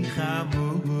b'gnei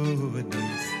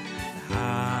chamudos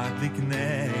Hadlik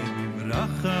nei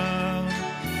bracha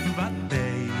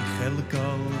Vateichel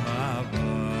kol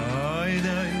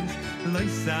havoidos Lo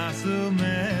yisasu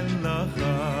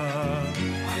melacha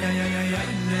Ay ay ay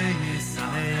ay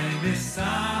Leisanei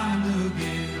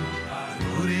v'samnugim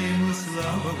Urim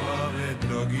uslova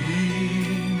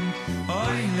v'drogim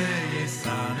Oy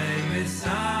leisanei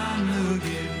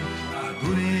v'samnugim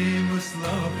Urim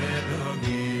uslova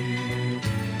v'drogim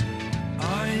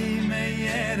Oy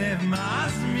meyerev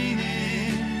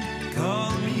mazminim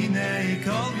Kol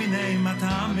minei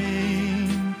matamim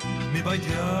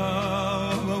Mibayjo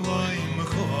oy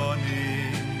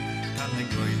mechonim Tane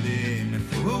goylim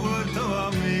Fuhur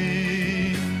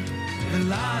toamim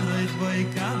V'ladoich boi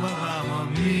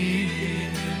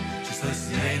kabavamamim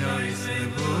Sosyeino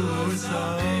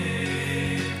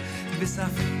islevusoim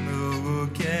V'safinu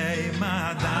kei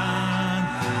madan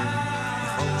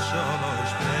B'chol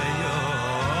sholosh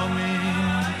beyomim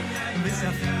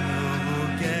V'safinu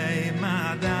kei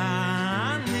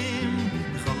madanim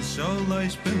B'chol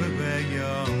sholosh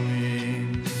beyomim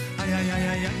Ay ay ay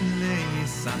ay ay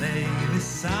leisanei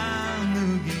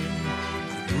v'sanugim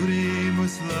Urim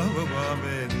uslova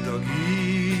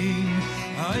v'dogim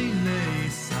Ay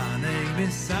leisanei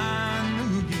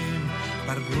v'sanugim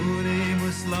Barburim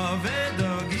uslova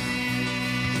v'dogim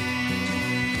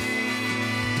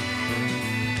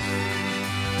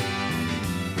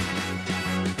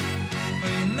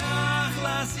Oy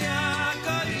nachlas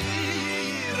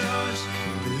yakarirosh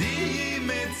Li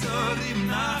metzorim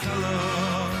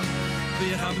nachalosh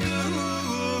V'yachavdu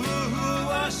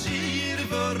ashir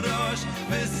v'rosh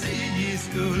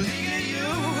V'siyizku li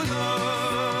yudo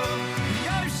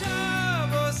Yom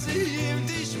Shabbosim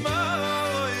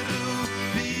tishmoiru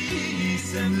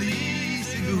V'yisem li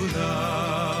sigula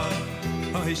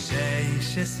Oy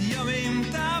sheishes yomim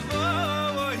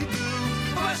tavoidu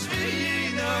V'ashviyi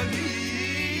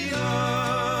nagido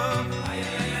Ay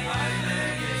ay ay ay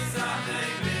ay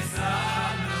Yisadei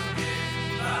v'sanugim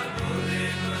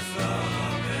Barburim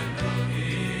uslova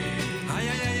Ay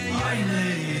ay ay ay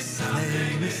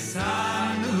leisanei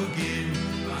v'sanugim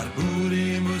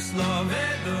Barburim uslova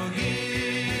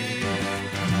v'dogim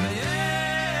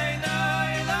Ve'yein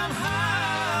oilam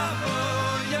havo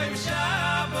Yom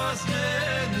Shabbos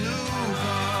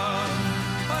menucha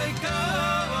Oy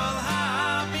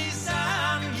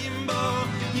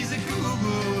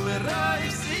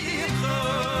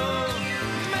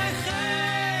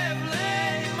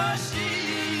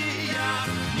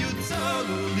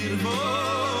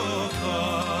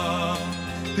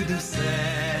du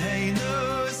sei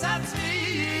nu satz mi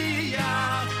ja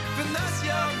wenn das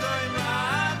ja goy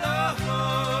man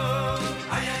oh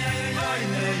ay ay ay ay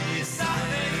ne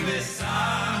sane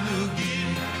besanu gin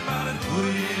par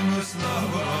tui mus no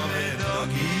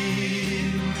vedogin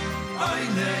ay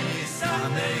ne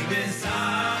sane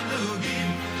besanu gin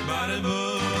par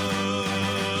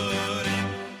burim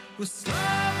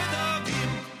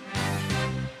usvedogin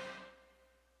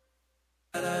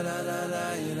la la la la la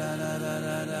la la la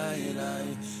la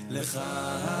לך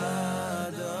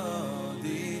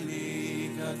דודי לי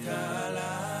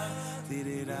כלכלה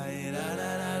תירי רי לה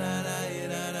לה לה לה לה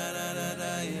לה לה לה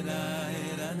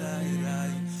לה לה לה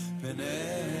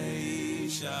פני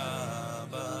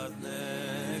שבת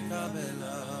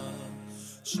נקבלה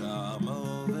שמו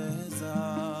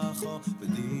וזכו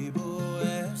בדיבור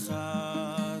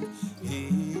אחד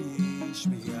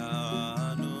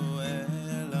השמיענו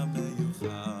אל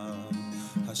המיוחד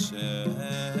השם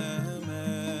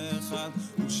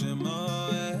ושמו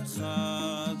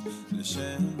אחד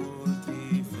לשם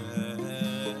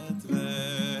ולתפארת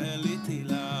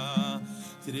ולתהילה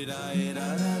תירי לה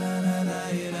לה לה לה לה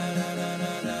לה לה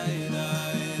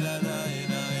לה לה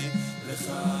לך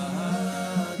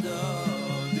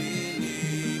דודי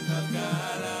לי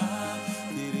כלכלה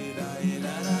תירי לה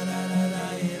לה לה לה לה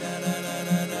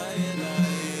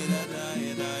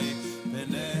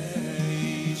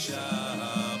פני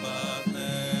שבת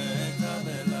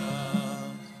נקבלה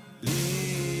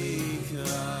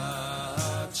לקראת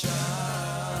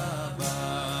שבת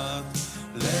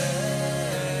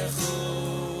לכו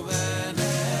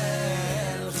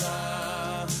ונלכה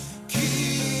כי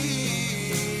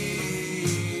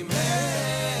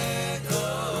מקום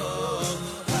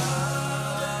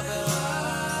הברכה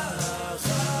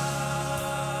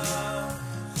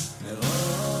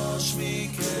לראש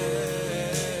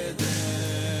מקדם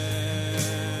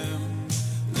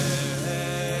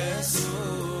לסוכה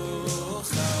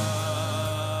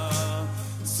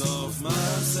סוף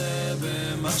מעשה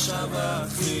במחשבה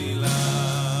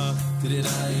תחילה תירי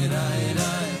רי רי רי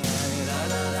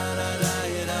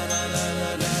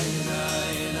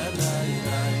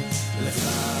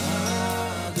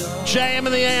JM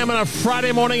in the AM on a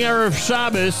Friday morning Erev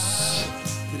Shabbos.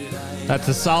 That's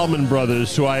the Solomon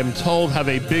Brothers, who I am told have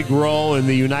a big role in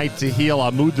the Unite to Heal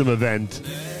Amudim event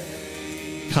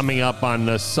coming up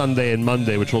on Sunday and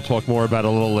Monday, which we'll talk more about a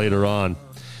little later on.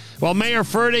 Well, Mayor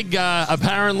Fertig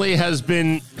apparently has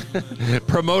been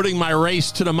promoting my race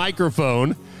to the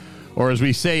microphone, or as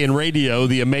we say in radio,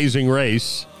 the amazing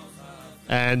race.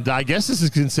 And I guess this is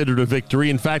considered a victory.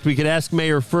 In fact, we could ask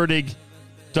Mayor Fertig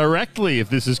directly if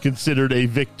this is considered a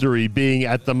victory, being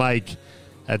at the mic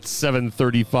at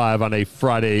 7:35 on a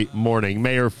Friday morning.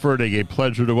 Mayor Fertig, a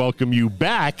pleasure to welcome you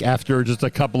back after just a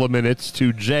couple of minutes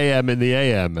to JM in the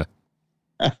AM.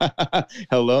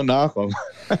 Hello, Nachum.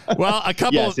 Well, a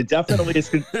couple. Yes, it definitely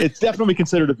is. It's definitely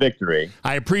considered a victory.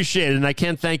 I appreciate it, and I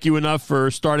can't thank you enough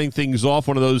for starting things off.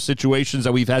 One of those situations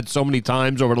that we've had so many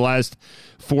times over the last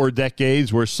 4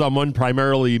 decades, where someone,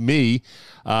 primarily me,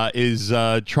 is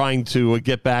trying to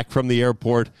get back from the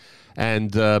airport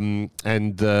and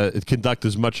conduct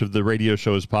as much of the radio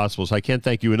show as possible. So I can't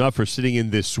thank you enough for sitting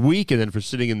in this week, and then for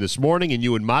sitting in this morning, and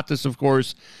you and Matis, of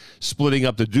course, splitting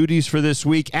up the duties for this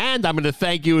week. And I'm going to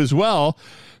thank you as well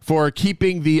for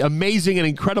keeping the amazing and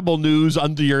incredible news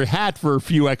under your hat for a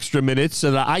few extra minutes so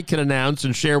that I can announce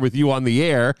and share with you on the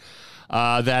air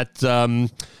that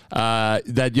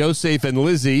Yosef and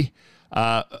Lizzie,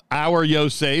 our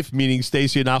Yosef, meaning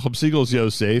Stacy and Nachum Siegel's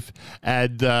Yosef,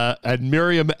 and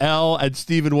Miriam L. and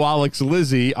Stephen Wallach's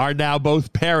Lizzie are now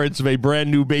both parents of a brand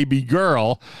new baby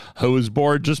girl who was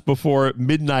born just before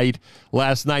midnight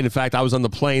last night. In fact, I was on the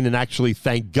plane and actually,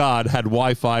 thank God, had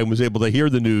Wi-Fi and was able to hear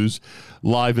the news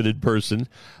live and in person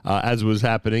as it was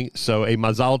happening. So a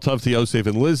mazal tov to Yosef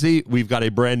and Lizzie. We've got a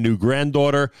brand new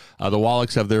granddaughter. The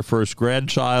Wallachs have their first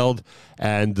grandchild,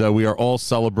 and we are all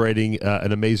celebrating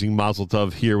an amazing mazel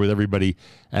tov here with everybody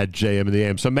at JM in the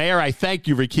AM. So, Mayor, I thank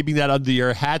you for keeping that under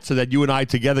your hat so that you and I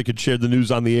together could share the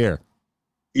news on the air.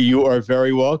 You are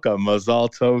very welcome. Mazal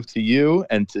tov to you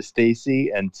and to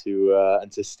Stacy and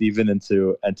to Stephen and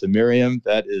to Miriam.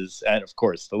 That is, and of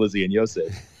course to Lizzie and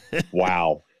Yosef.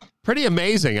 Wow. Pretty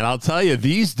amazing. And I'll tell you,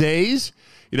 these days,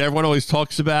 everyone always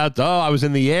talks about, I was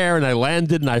in the air and I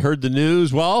landed and I heard the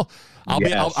news. Well,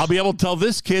 I'll be able to tell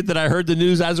this kid that I heard the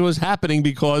news as it was happening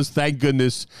because, thank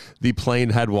goodness, the plane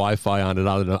had Wi-Fi on it.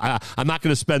 I don't know. I'm not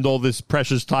going to spend all this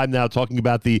precious time now talking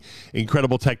about the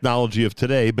incredible technology of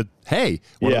today, but hey,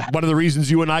 one of the reasons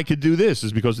you and I could do this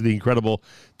is because of the incredible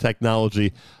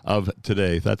technology of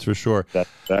today. That's for sure.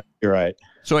 You're right.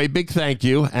 So a big thank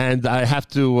you, and I have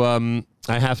to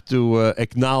I have to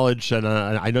acknowledge, and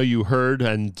I know you heard,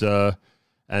 and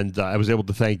I was able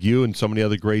to thank you and so many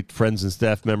other great friends and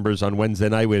staff members on Wednesday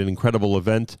night. We had an incredible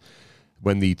event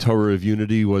when the Torah of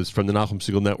Unity was from the Nachum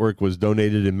Segal Network was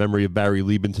donated in memory of Barry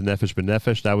Lieben to Nefesh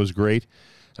B'Nefesh. That was great.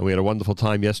 And we had a wonderful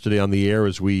time yesterday on the air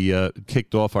as we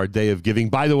kicked off our Day of Giving.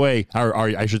 By the way,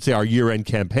 our year-end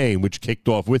campaign, which kicked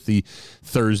off with the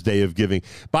Thursday of Giving.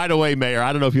 By the way, Mayor,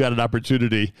 I don't know if you had an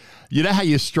opportunity. You know how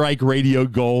you strike radio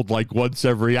gold like once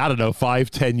every,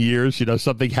 5-10 years?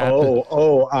 Something happens.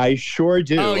 Oh, I sure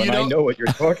do. I know what you're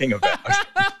talking about.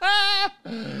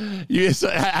 Yes,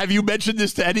 have you mentioned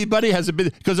this to anybody? Has it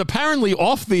been? Because apparently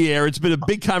off the air, it's been a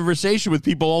big conversation with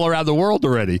people all around the world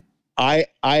already. I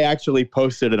actually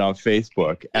posted it on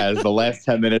Facebook as the last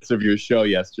 10 minutes of your show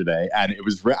yesterday, and it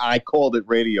was I called it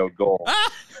Radio Gold.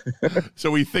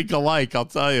 So we think alike, I'll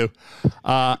tell you.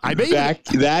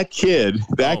 That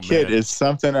kid is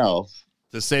something else,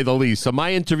 to say the least. So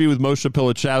my interview with Moshe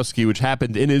Pilichowski, which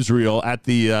happened in Israel at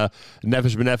the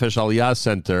Nefesh B'Nefesh Aliyah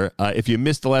Center. If you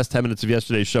missed the last 10 minutes of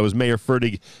yesterday's show, as Mayor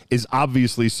Fertig is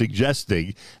obviously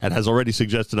suggesting and has already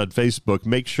suggested on Facebook,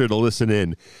 make sure to listen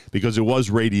in because it was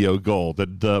radio gold.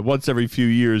 And once every few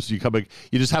years, you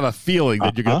just have a feeling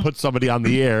that you're going to put somebody on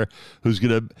the air who's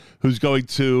going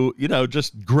to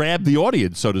just grab the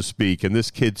audience, so to speak. And this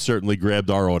kid certainly grabbed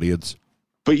our audience.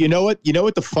 But you know what? You know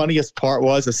what the funniest part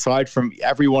was, aside from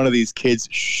every one of these kids'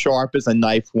 sharp as a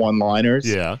knife one-liners?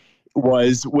 Yeah.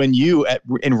 Was when you,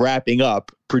 in wrapping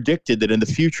up, predicted that in the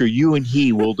future you and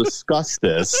he will discuss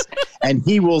this, and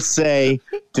he will say,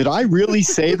 "Did I really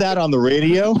say that on the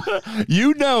radio?"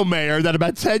 You know, Mayor, that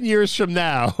about 10 years from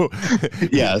now,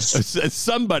 yes,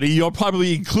 somebody you're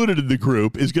probably included in the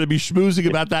group is going to be schmoozing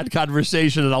about that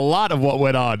conversation, and a lot of what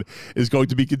went on is going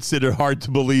to be considered hard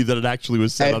to believe that it actually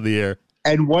was said on the air.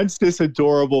 And once this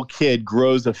adorable kid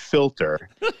grows a filter,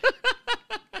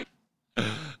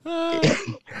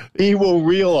 he will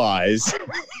realize.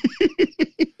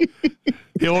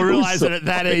 He'll realize that at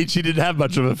that age he didn't have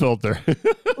much of a filter.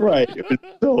 Right. It was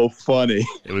so funny.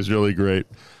 It was really great.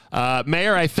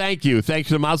 Mayor, I thank you. Thanks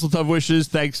to the Mazel Tov wishes.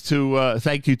 Thank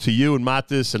you to you and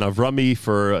Matis and Avrami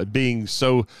for being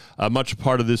so much a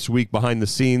part of this week behind the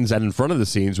scenes and in front of the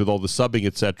scenes with all the subbing,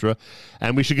 etc.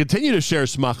 And we should continue to share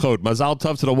smachot. Mazel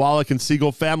Tov to the Wallach and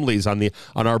Segal families on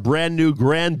our brand new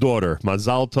granddaughter.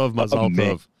 Mazel Tov, Mazel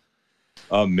Tov.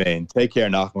 Amen. Take care,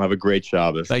 Nachum. Have a great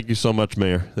Shabbos. Thank you so much,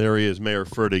 Mayor. There he is, Mayor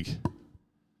Fertig.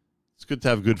 It's good to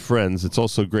have good friends. It's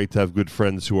also great to have good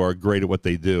friends who are great at what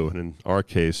they do. And in our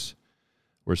case,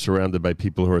 we're surrounded by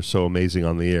people who are so amazing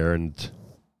on the air and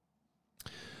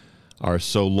are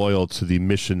so loyal to the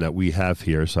mission that we have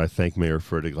here. So I thank Mayor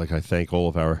Fertig, like I thank all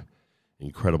of our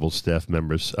incredible staff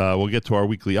members. We'll get to our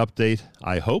weekly update,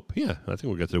 I hope. Yeah, I think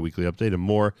we'll get to the weekly update and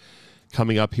more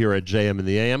coming up here at JM in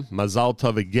the AM. Mazal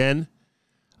Tov again.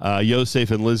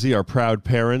 Yosef and Lizzie are proud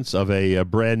parents of a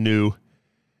brand new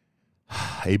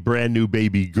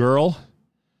baby girl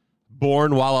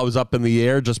born while I was up in the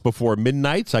air just before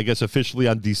midnight. So I guess officially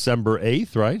on December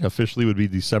 8th, right? Officially would be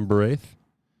December 8th.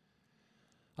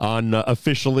 On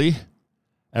officially,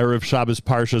 Erev Shabbos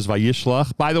Parshas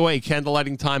Vayishlach. By the way,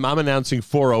 candlelighting time, I'm announcing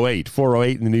 4:08.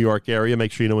 4:08 in the New York area.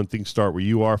 Make sure you know when things start where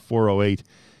you are. 4:08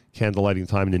 candlelighting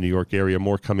time in the New York area.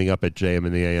 More coming up at JM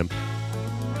in the AM.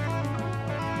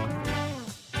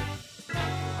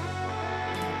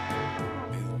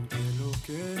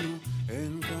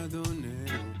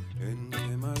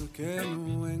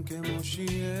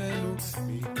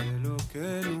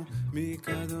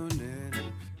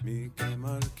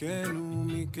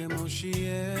 מי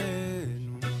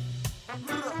כמושיענו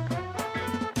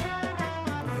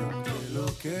אין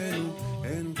כאלוקנו,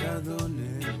 אין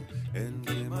כאדוננו, אין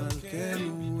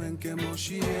כמלכנו, אין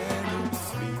כמושיענו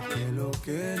מי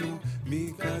כאלוקנו,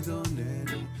 מי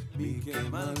כאדוננו, מי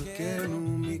כמלכנו,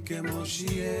 מי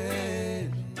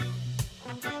כמושיענו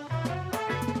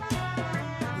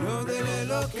לא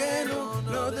דלאלוקנו,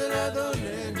 לא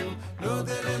דלאדוננו, לא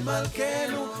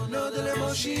דלמלכנו, לא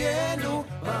דלמושיענו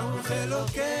ברוך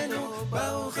אלוקנו,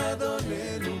 ברוך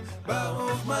אדוננו,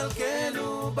 ברוך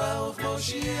מלכנו, ברוך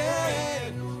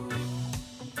מושיענו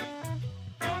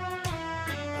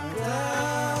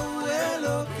אתה הוא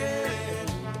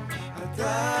אלוקנו,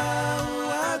 אתה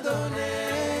הוא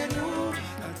אדוננו,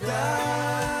 אתה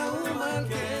הוא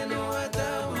מלכנו,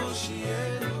 אתה הוא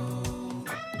מושיענו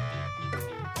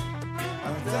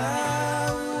אתה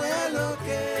הוא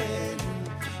אלוקנו,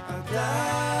 אתה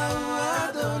הוא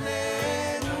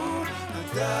אדוננו,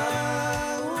 אתה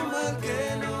הוא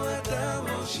מלכנו, אתה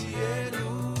מושיענו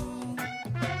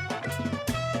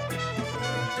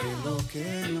אין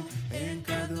כאלוקנו, אין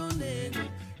כאדוננו,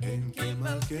 אין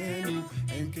כמלכנו,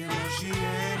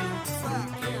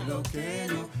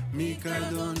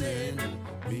 אדוננו,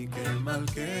 מי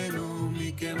כמלכנו,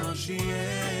 מי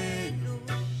כמושיענו.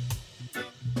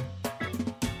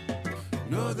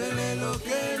 נודה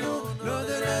לאלוקינו,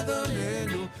 נודה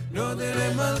לאדוננו, נודה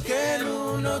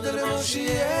למלכנו, נודה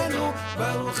למושיענו.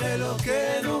 ברוך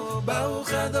אלוקינו,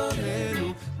 ברוך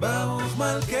אדוננו, ברוך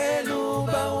מלכנו,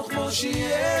 ברוך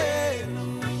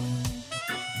מושיענו.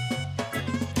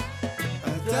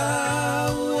 אתה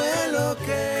הוא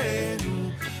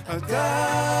אלוקינו,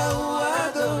 אתה הוא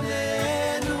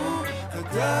אדוננו,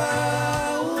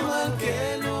 אתה הוא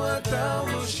מלכנו, אתה הוא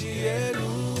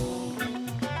מושיענו.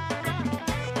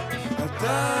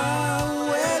 אתה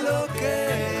הוא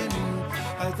אלוקינו,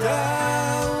 אתה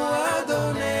הוא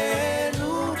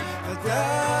אדוננו, אתה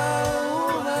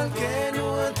הוא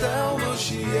מלכנו, אתה הוא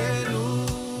מושיענו.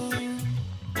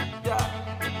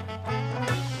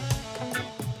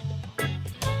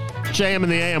 JM in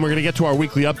the AM. We're going to get to our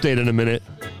weekly update in a minute.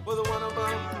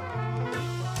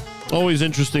 Always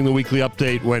interesting, the weekly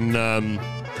update, when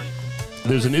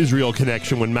there's an Israel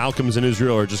connection, when Malcolm's in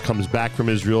Israel or just comes back from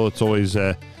Israel. It's always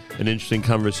an interesting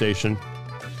conversation.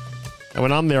 And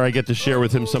when I'm there, I get to share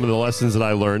with him some of the lessons that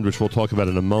I learned, which we'll talk about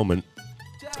in a moment.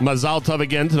 Mazal Tov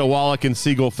again to the Wallach and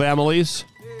Siegel families.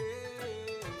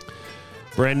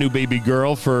 Brand new baby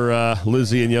girl for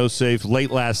Lizzie and Yosef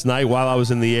late last night while I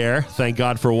was in the air. Thank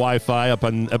God for Wi-Fi up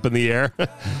in the air.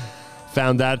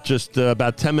 Found out just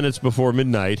about 10 minutes before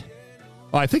midnight.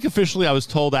 Oh, I think officially I was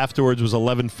told afterwards was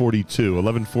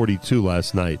 11:42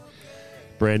 last night.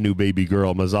 Brand new baby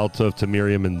girl. Mazal Tov to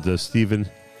Miriam and Stephen.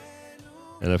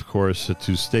 And, of course,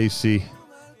 to Stacy,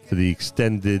 to the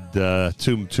extended,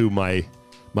 to my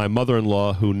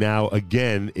mother-in-law, who now,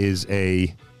 again, is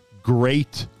a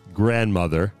great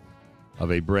grandmother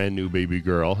of a brand new baby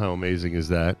girl. How amazing is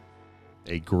that?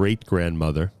 A great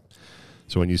grandmother.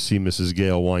 So when you see Mrs.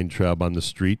 Gail Weintraub on the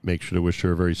street, make sure to wish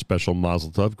her a very special mazel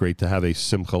tov. Great to have a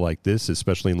simcha like this,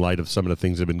 especially in light of some of the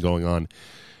things that have been going on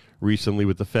recently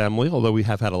with the family, although we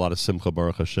have had a lot of simcha,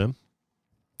 Baruch Hashem.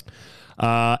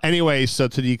 Anyway, so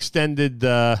to the extended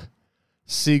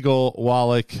Siegel,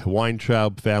 Wallach,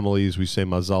 Weintraub families, we say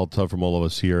mazal tov from all of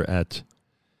us here at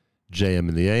JM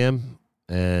in the AM.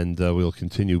 And we'll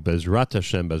continue, Bezrat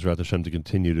Hashem, to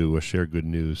continue to share good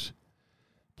news.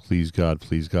 Please God,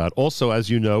 please God. Also, as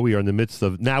you know, we are in the midst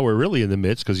of, now we're really in the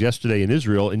midst, because yesterday in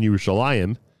Israel, in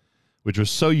Yerushalayim, which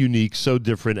was so unique, so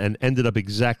different, and ended up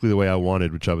exactly the way I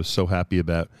wanted, which I was so happy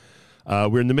about.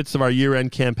 We're in the midst of our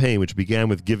year-end campaign, which began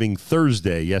with Giving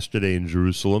Thursday yesterday in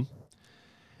Jerusalem.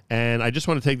 And I just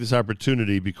want to take this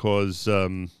opportunity because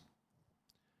there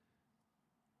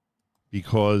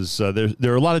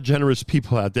are a lot of generous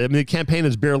people out there. I mean, the campaign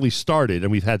has barely started,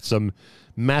 and we've had some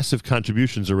massive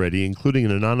contributions already, including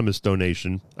an anonymous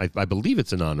donation. I believe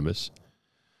it's anonymous.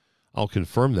 I'll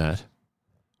confirm that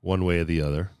one way or the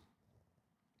other.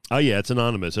 Oh, yeah, it's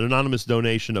anonymous. An anonymous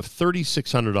donation of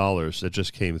 $3,600 that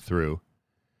just came through.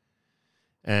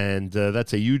 And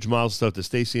that's a huge milestone to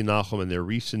Stacy and Nachum and their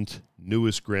recent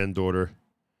newest granddaughter,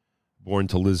 born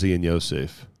to Lizzie and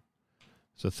Yosef.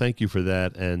 So thank you for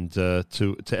that, and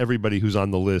to everybody who's on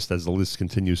the list as the list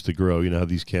continues to grow. You know how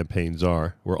these campaigns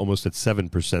are. We're almost at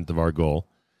 7% of our goal.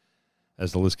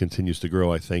 As the list continues to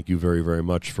grow, I thank you very, very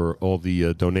much for all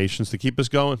the donations to keep us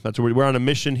going. That's what we're on a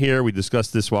mission here. We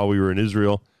discussed this while we were in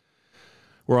Israel.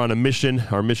 We're on a mission.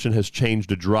 Our mission has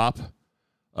changed a drop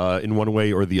in one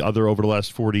way or the other over the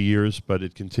last 40 years, but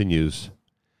it continues.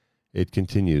 It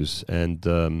continues,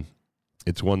 and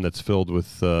it's one that's filled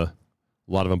with a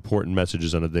lot of important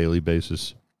messages on a daily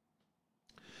basis.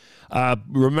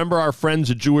 Remember our friends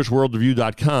at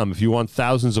JewishWorldReview.com. If you want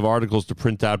thousands of articles to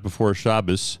print out before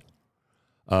Shabbos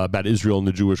about Israel and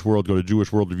the Jewish world, go to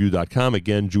JewishWorldReview.com.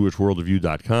 Again,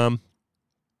 JewishWorldReview.com.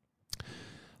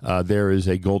 There is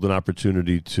a golden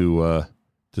opportunity to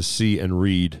see and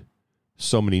read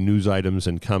so many news items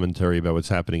and commentary about what's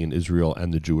happening in Israel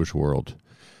and the Jewish world.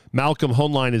 Malcolm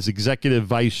Hoenlein is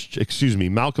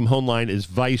Malcolm Hoenlein is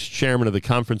vice chairman of the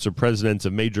Conference of Presidents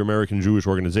of Major American Jewish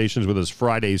Organizations, with us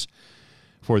Fridays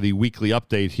for the weekly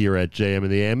update here at JM in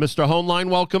the AM. Mr. Hoenlein,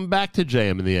 welcome back to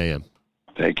JM in the AM.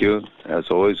 Thank you. As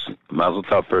always, mazel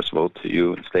tov, first of all, to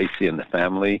you and Stacy and the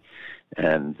family,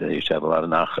 and you should have a lot of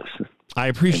nachas. I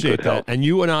appreciate that. And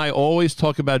you and I always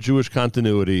talk about Jewish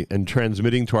continuity and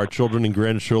transmitting to our children and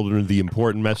grandchildren the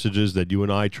important messages that you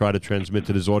and I try to transmit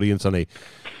to this audience on a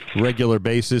regular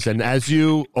basis. And as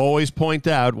you always point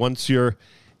out, once you're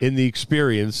in the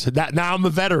experience. Now I'm a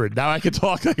veteran. Now I can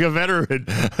talk like a veteran,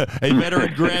 a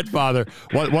veteran grandfather.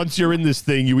 Once you're in this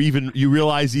thing, you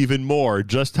realize even more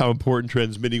just how important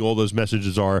transmitting all those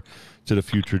messages are to the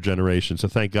future generation. So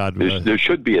thank God. There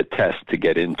should be a test to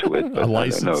get into it. But a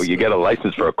license. No, you get a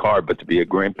license for a car, but to be a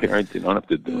grandparent, you don't have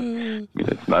to do it. I mean,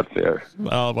 it's not fair.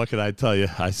 Well, what can I tell you?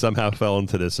 I somehow fell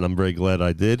into this, and I'm very glad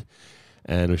I did.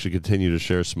 And we should continue to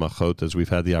share smachot as we've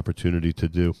had the opportunity to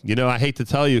do. You know, I hate to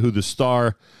tell you who the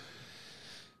star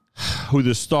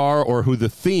or who the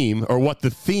theme or what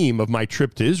the theme of my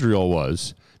trip to Israel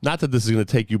was. Not that this is going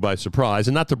to take you by surprise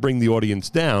and not to bring the audience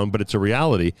down, but it's a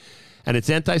reality. And it's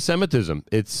anti-Semitism.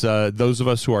 It's those of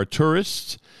us who are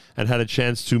tourists and had a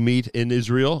chance to meet in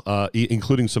Israel,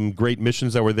 including some great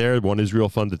missions that were there, One Israel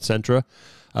Fund, etc.,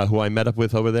 who I met up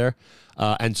with over there.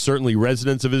 And certainly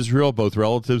residents of Israel, both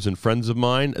relatives and friends of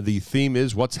mine. The theme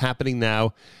is what's happening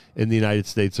now in the United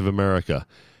States of America.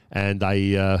 And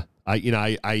I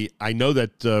know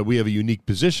that we have a unique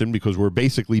position because we're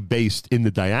basically based in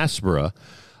the diaspora.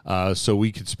 So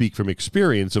we could speak from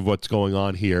experience of what's going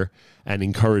on here and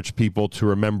encourage people to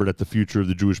remember that the future of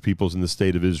the Jewish people is in the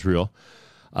state of Israel.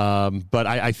 But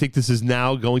I think this is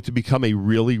now going to become a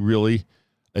really, really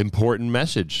important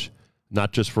message,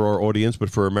 not just for our audience, but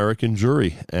for American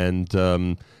Jewry.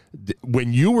 And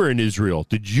when you were in Israel,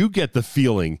 did you get the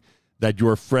feeling that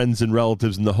your friends and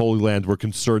relatives in the Holy Land were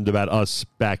concerned about us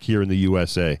back here in the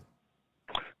USA?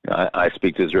 I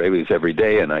speak to Israelis every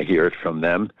day, and I hear it from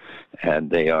them, and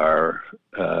they are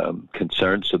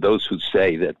concerned. So those who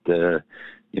say that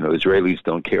Israelis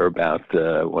don't care about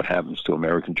what happens to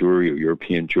American Jewry or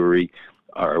European Jewry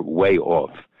are way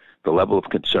off. The level of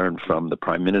concern from the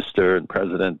Prime Minister and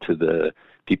President to the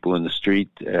people in the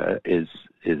street is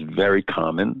very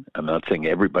common. I'm not saying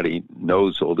everybody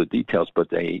knows all the details, but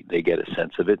they get a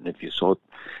sense of it. And if you saw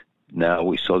now,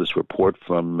 we saw this report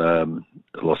from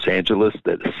Los Angeles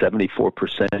that a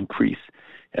 74% increase,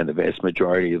 and the vast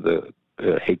majority of the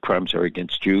hate crimes are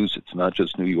against Jews. It's not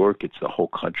just New York, it's the whole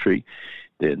country.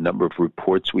 The number of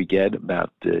reports we get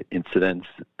about incidents.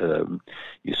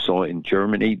 You saw in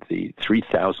Germany, the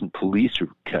 3,000 police who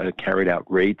carried out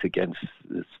raids against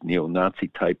this neo-Nazi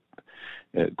type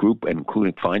group,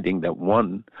 including finding that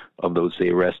one of those they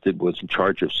arrested was in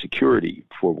charge of security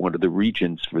for one of the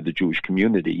regions for the Jewish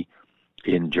community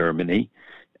in Germany,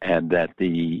 and that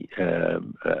the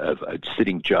a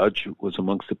sitting judge was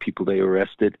amongst the people they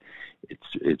arrested.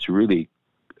 It's really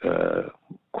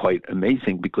quite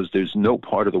amazing because there's no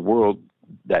part of the world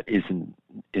that isn't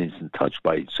touched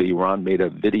by it. So Iran made a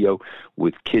video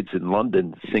with kids in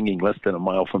London singing less than a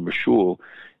mile from a shul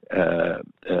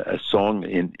a song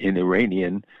in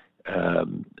Iranian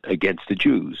against the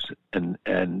Jews, and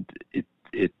I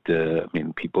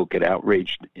mean, people get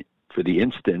outraged for the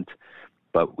instant,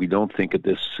 but we don't think of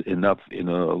this enough in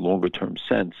a longer term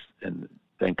sense. And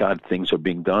thank God things are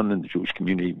being done, and the Jewish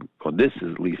community on this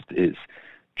at least is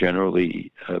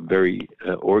generally very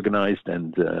organized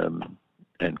and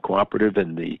cooperative,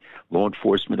 and the law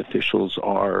enforcement officials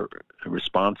are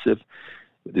responsive.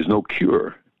 There's no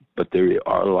cure, but there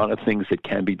are a lot of things that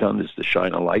can be done. There's the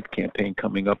Shine a Light campaign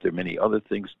coming up. There are many other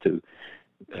things to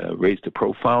raise the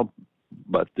profile,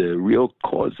 but the real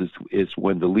cause is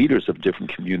when the leaders of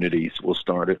different communities will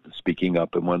start speaking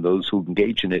up, and when those who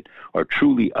engage in it are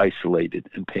truly isolated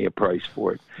and pay a price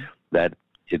for it, that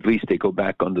at least they go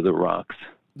back under the rocks.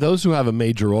 Those who have a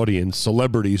major audience,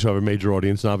 celebrities who have a major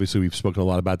audience, and obviously we've spoken a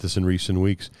lot about this in recent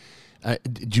weeks,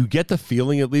 do you get the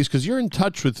feeling at least, because you're in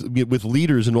touch with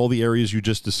leaders in all the areas you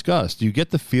just discussed, do you get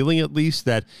the feeling at least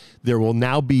that there will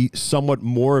now be somewhat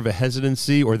more of a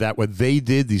hesitancy, or that what they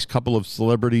did, these couple of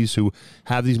celebrities who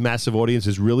have these massive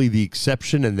audiences, is really the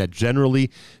exception, and that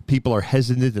generally people are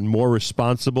hesitant and more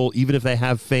responsible, even if they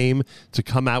have fame, to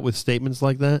come out with statements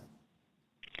like that?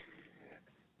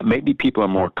 Maybe people are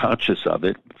more conscious of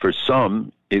it. For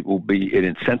some, it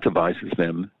incentivizes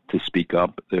them to speak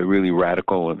up. They're really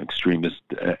radical and extremist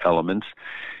elements.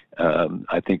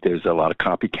 I think there's a lot of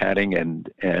copycatting,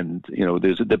 and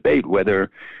there's a debate whether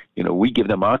we give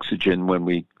them oxygen when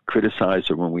we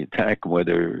criticize or when we attack,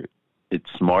 whether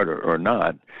it's smarter or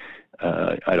not.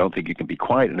 I don't think you can be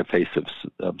quiet in the face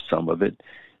of some of it.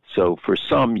 So for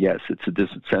some, yes, it's a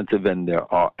disincentive,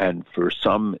 and for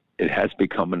some, it has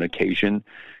become an occasion,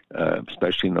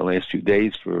 especially in the last few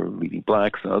days, for leading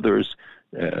blacks and others,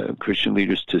 Christian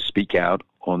leaders, to speak out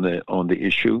on the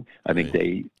issue. I think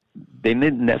they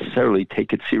didn't necessarily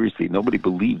take it seriously. Nobody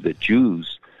believed that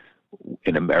Jews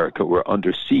in America were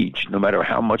under siege, no matter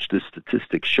how much the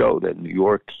statistics show that in New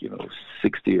York,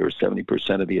 60 or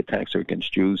 70% of the attacks are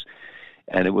against Jews.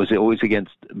 And it was always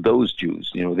against those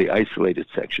Jews, the isolated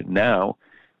section. Now,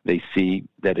 they see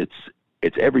that it's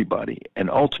everybody, and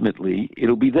ultimately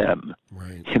it'll be them.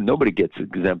 Right. And nobody gets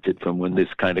exempted from when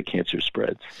this kind of cancer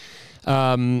spreads.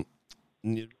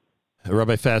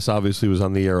 Rabbi Fass obviously was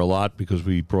on the air a lot because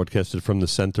we broadcasted from the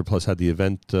center, plus had the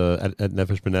event at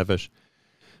Nefesh B'Nefesh.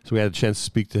 So we had a chance to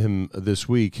speak to him this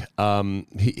week.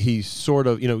 He's sort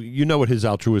of, you know what his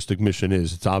altruistic mission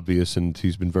is. It's obvious, and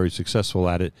he's been very successful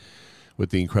at it with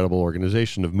the incredible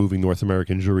organization of moving North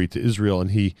American Jewry to Israel.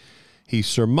 And he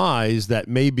surmised that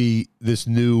maybe this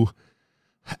new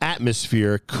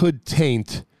atmosphere could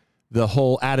taint the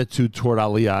whole attitude toward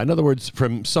Aliyah. In other words,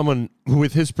 from someone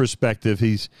with his perspective,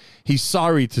 he's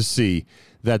sorry to see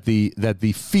that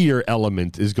the fear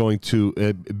element is going to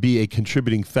be a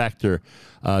contributing factor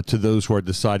to those who are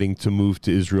deciding to move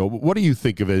to Israel. What do you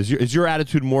think of it? Is your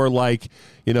attitude more like,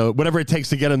 whatever it takes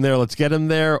to get him there, let's get him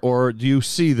there? Or do you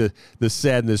see the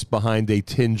sadness behind a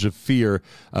tinge of fear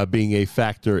being a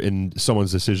factor in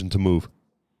someone's decision to move?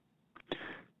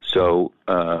 So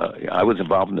I was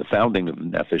involved in the founding of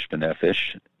Nefesh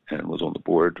B'Nefesh and was on the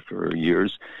board for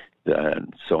years.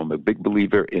 And so I'm a big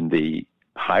believer in the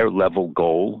higher level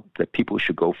goal that people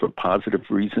should go for a positive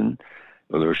reason,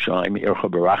 that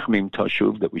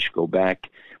we should go back,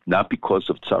 not because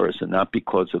of tsaras and not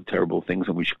because of terrible things,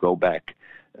 and we should go back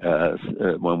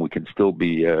when we can still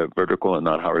be vertical and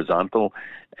not horizontal,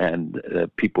 and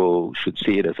people should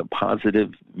see it as a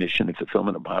positive mission and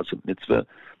fulfillment, a positive mitzvah,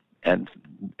 and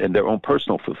their own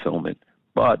personal fulfillment.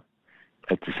 But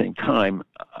at the same time,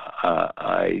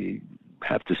 I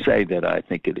have to say that I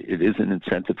think it is an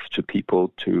incentive to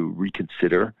people to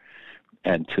reconsider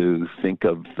and to think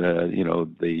of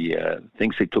the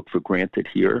things they took for granted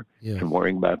here, and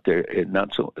worrying about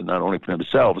not only for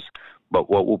themselves,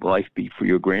 but what will life be for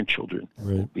your grandchildren,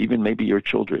 even maybe your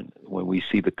children, when we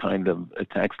see the kind of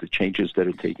attacks, the changes that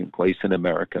are taking place in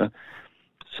America.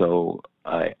 So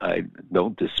I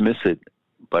don't dismiss it,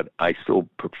 but I still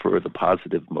prefer the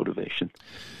positive motivation.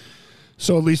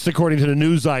 So at least according to the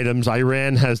news items,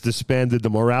 Iran has disbanded the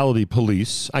morality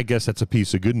police. I guess that's a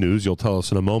piece of good news. You'll tell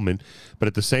us in a moment. But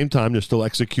at the same time, they're still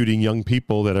executing young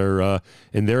people that are,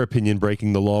 in their opinion,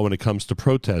 breaking the law when it comes to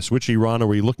protests. Which Iran are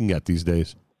we looking at these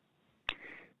days?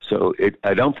 So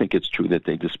I don't think it's true that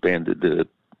they disbanded the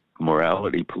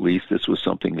morality police. This was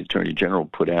something the Attorney General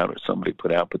put out or somebody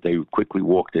put out, but they quickly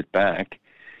walked it back.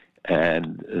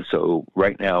 And so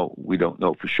right now, we don't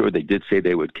know for sure. They did say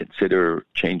they would consider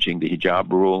changing the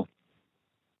hijab rule.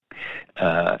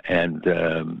 And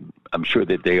I'm sure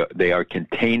that they are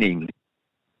containing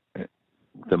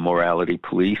the morality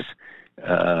police,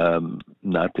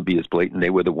 not to be as blatant. They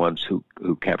were the ones who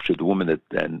captured the woman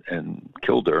and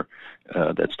killed her,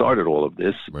 that started all of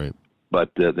this. Right.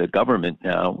 But the government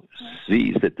now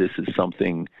sees that this is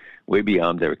something way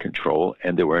beyond their control,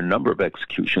 and there were a number of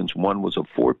executions. One was of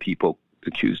 4 people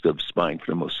accused of spying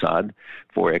for the Mossad,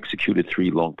 4 executed,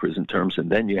 3 long prison terms,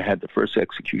 and then you had the first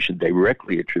execution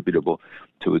directly attributable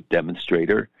to a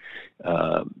demonstrator.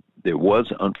 There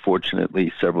was,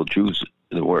 unfortunately, several Jews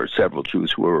who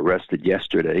were arrested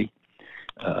yesterday,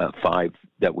 5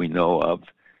 that we know of.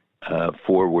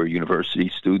 4 were university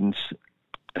students.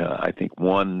 I think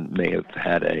one may have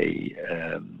had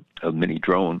a mini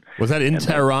drone. Was that in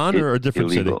Tehran or a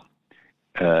different illegal.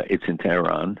 City? It's in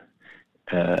Tehran,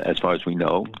 as far as we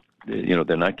know.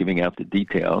 They're not giving out the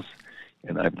details,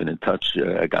 and I've been in touch.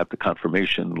 I got the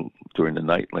confirmation during the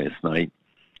night last night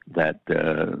that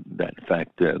in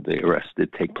fact the arrest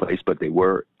did take place, but they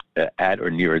were at or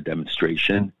near a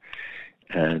demonstration,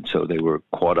 and so they were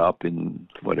caught up in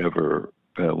whatever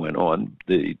went on.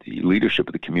 The leadership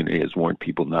of the community has warned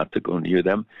people not to go near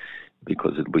them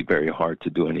because it'll be very hard to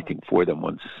do anything for them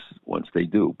once they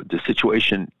do. But the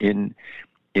situation in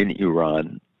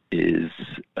Iran is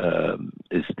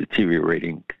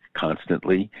deteriorating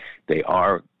constantly. They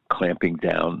are clamping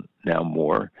down now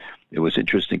more. It was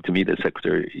interesting to me that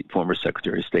former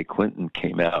Secretary of State Clinton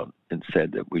came out and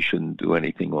said that we shouldn't do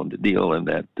anything on the deal, and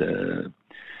that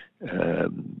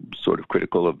sort of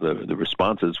critical of the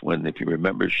responses when, if you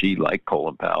remember, she, like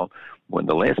Colin Powell, when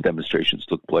the last demonstrations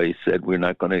took place, said we're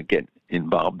not going to get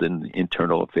involved in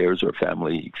internal affairs or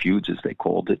family feuds, as they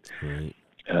called it. Right.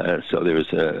 So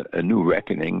there's a new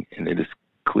reckoning, and it is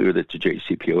clear that the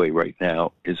JCPOA right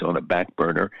now is on a back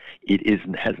burner. It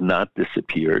has not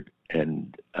disappeared,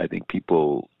 and I think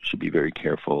people should be very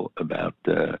careful about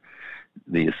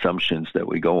the assumptions that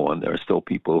we go on. There are still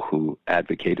people who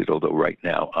advocate it, although right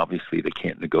now, obviously, they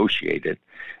can't negotiate it.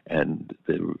 And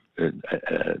the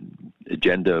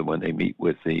agenda, when they meet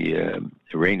with the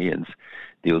Iranians,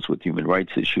 deals with human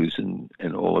rights issues and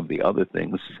all of the other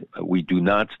things. We do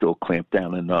not still clamp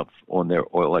down enough on their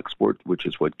oil export, which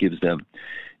is what gives them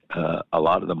a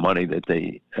lot of the money that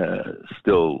they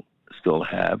still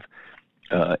have.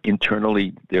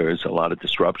 Internally, there is a lot of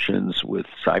disruptions with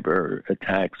cyber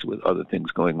attacks, with other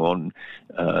things going on.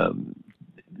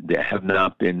 There have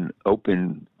not been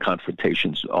open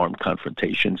confrontations, armed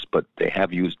confrontations, but they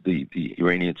have used the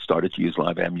Iranians started to use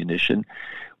live ammunition.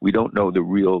 We don't know the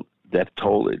real death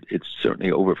toll. It's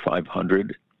certainly over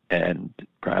 500 and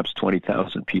perhaps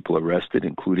 20,000 people arrested,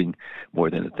 including more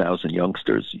than 1,000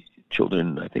 youngsters,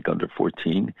 children, I think, under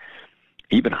 14.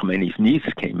 Even Khamenei's niece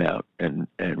came out and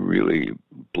really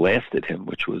blasted him,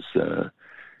 which was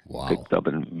picked up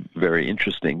and very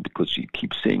interesting because you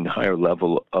keep seeing higher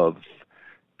level of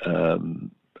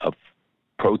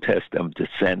protest and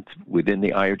dissent within the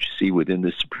IRGC, within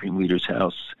the Supreme Leader's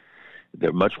house.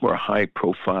 There are much more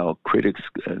high-profile critics,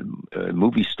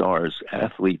 movie stars,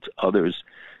 athletes, others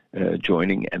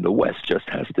joining, and the West just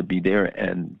has to be there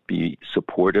and be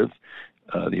supportive.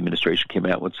 The administration came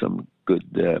out with some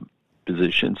good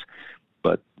positions,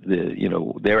 but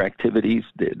their activities,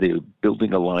 they're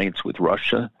building alliance with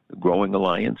Russia, a growing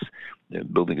alliance. They're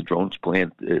building a drone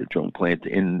plant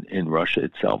in Russia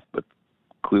itself, but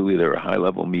clearly there are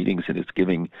high-level meetings, and it's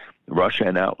giving Russia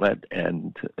an outlet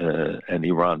and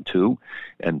Iran too,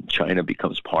 and China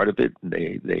becomes part of it.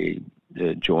 They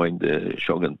joined the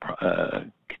Shogun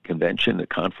Convention, the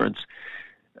conference.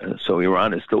 So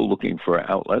Iran is still looking for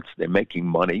outlets. They're making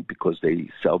money because they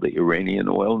sell the Iranian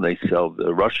oil and they sell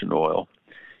the Russian oil.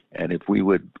 And if we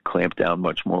would clamp down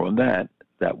much more on that,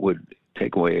 that would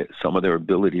take away some of their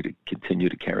ability to continue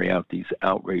to carry out these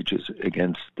outrages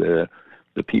against the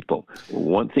people.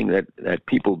 One thing that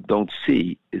people don't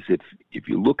see is if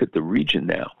you look at the region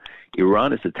now,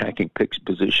 Iran is attacking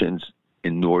positions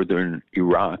in northern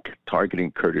Iraq,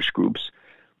 targeting Kurdish groups.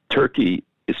 Turkey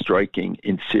is striking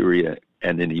in Syria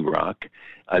and in Iraq.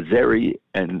 Azeri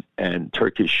and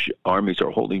Turkish armies are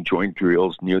holding joint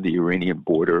drills near the Iranian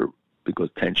border because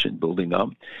tension building up.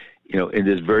 In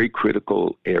this very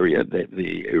critical area that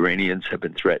the Iranians have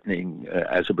been threatening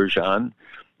Azerbaijan,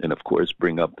 and of course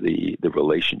bring up the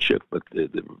relationship, but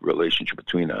the relationship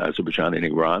between Azerbaijan and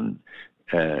Iran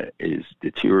is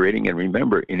deteriorating. And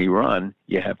remember, in Iran,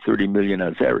 you have 30 million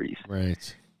Azeris.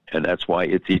 Right. And that's why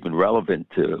it's even relevant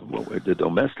to the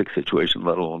domestic situation,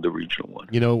 let alone the regional one.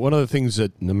 One of the things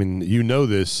that,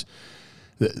 this,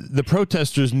 the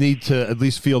protesters need to at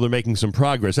least feel they're making some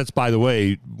progress. That's, by the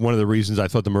way, one of the reasons I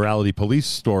thought the morality police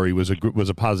story was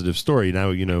a positive story. Now,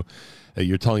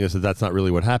 you're telling us that that's not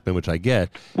really what happened, which I get.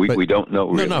 We don't know.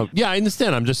 Really. No. Yeah, I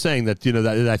understand. I'm just saying that,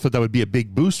 that I thought that would be a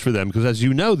big boost for them because, as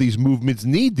you know, these movements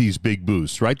need these big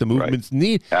boosts, right? The movements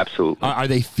need. Absolutely. Are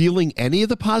they feeling any of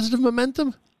the positive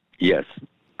momentum? Yes,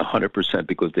 100%,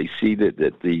 because they see that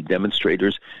the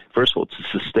demonstrators, first of all, to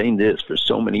sustain this for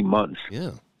so many months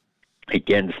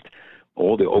against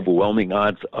all the overwhelming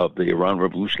odds of the Iran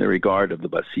Revolutionary Guard, of the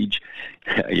Basij.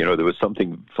 There was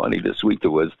something funny this week. There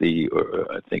was the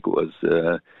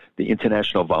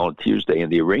International Volunteers Day,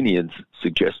 and the Iranians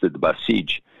suggested the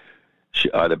Basij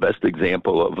are the best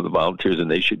example of the volunteers,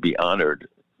 and they should be honored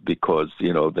because,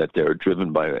 that they're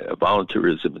driven by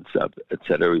volunteerism and stuff, et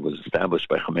cetera. It was established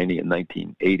by Khamenei in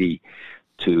 1980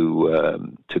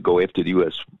 to go after the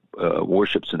U.S.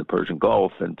 Warships in the Persian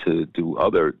Gulf and to do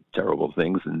other terrible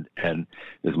things, and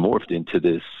is morphed into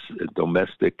this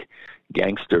domestic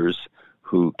gangsters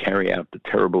who carry out the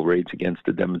terrible raids against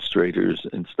the demonstrators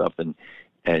and stuff.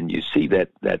 And you see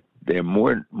that they're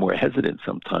more hesitant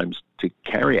sometimes to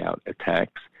carry out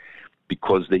attacks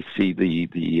because they see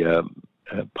the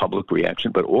public reaction,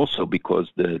 but also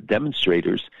because the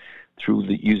demonstrators,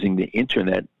 using the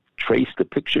internet, trace the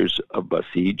pictures of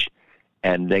Basij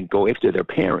and then go after their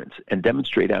parents and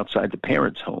demonstrate outside the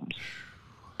parents' homes.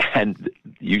 And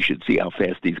you should see how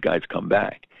fast these guys come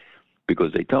back,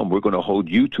 because they tell them, we're going to hold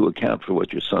you to account for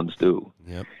what your sons do.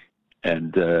 Yep.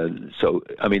 And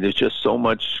there's just so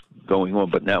much going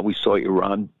on. But now we saw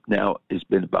Iran now has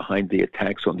been behind the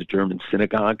attacks on the German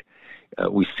synagogue.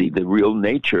 We see the real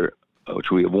nature, which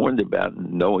we have warned about,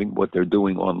 knowing what they're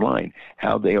doing online,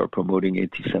 how they are promoting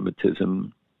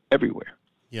anti-Semitism everywhere.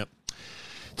 Yep.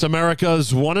 It's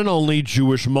America's one and only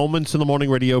Jewish Moments in the Morning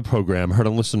radio program, heard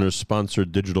on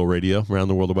listeners-sponsored digital radio around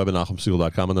the world, the web at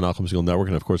NachumSegal.com and the Nachum Segal Network,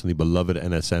 and, of course, on the beloved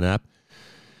NSN app.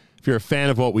 If you're a fan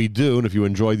of what we do, and if you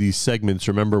enjoy these segments,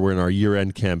 remember we're in our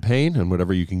year-end campaign, and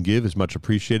whatever you can give is much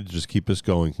appreciated. Just keep us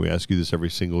going. We ask you this every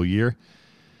single year.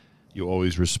 You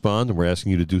always respond, and we're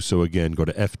asking you to do so again. Go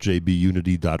to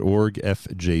fjbunity.org,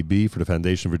 FJB for the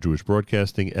Foundation for Jewish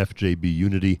Broadcasting,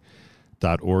 fjbunity.org,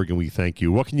 and we thank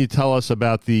you. What can you tell us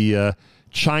about the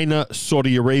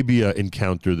China-Saudi Arabia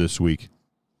encounter this week?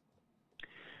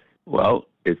 Well,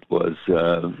 it was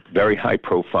very high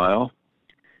profile.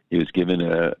 He was given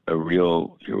a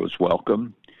real hero's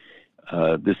welcome.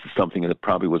 This is something that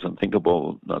probably was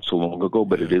unthinkable not so long ago,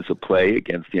 but it is a play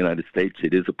against the United States.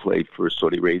 It is a play for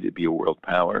Saudi Arabia to be a world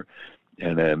power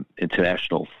and an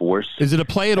international force. Is it a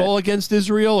play at all against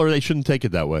Israel, or they shouldn't take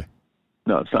it that way?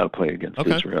 No, it's not a play against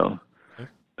Israel.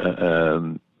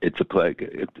 It's a play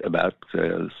about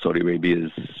Saudi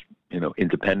Arabia's,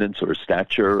 independence or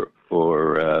stature,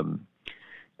 or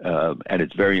and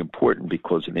it's very important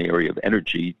because in the area of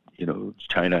energy,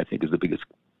 China, I think, is the biggest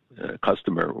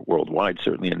customer worldwide,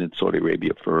 certainly, and in Saudi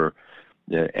Arabia for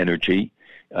energy.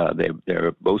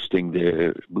 They're boosting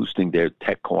their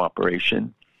tech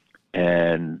cooperation,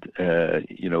 and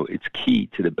it's key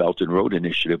to the Belt and Road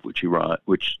Initiative,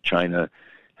 which China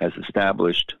has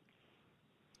established.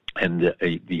 And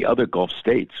the other Gulf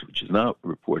states, which is not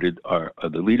reported,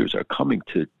 the leaders are coming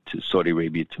to Saudi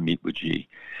Arabia to meet with Xi.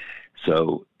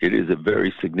 So it is a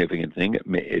very significant thing.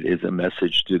 It is a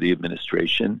message to the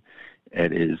administration.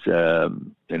 It is,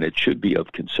 and it should be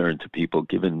of concern to people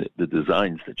given the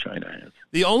designs that China has.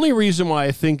 The only reason why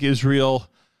I think Israel,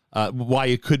 why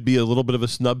it could be a little bit of a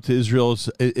snub to Israel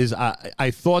is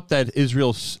I thought that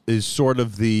Israel is sort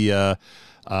of the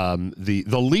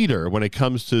leader when it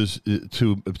comes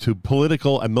to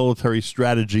political and military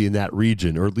strategy in that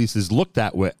region, or at least is looked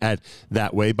that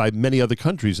way by many other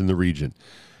countries in the region,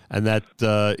 and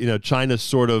that China's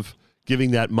sort of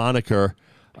giving that moniker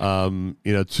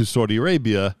to Saudi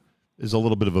Arabia is a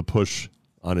little bit of a push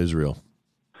on Israel.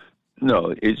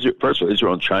 No, first of all,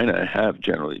 Israel and China have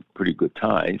generally pretty good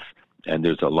ties, and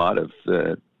there's a lot of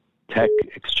tech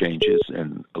exchanges,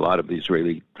 and a lot of the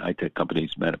Israeli high-tech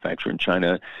companies manufacture in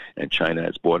China, and China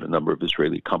has bought a number of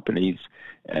Israeli companies,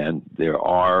 and there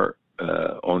are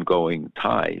ongoing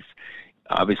ties.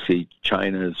 Obviously,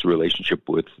 China's relationship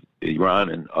with Iran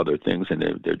and other things, and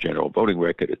their general voting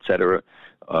record, et cetera,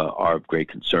 are of great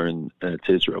concern to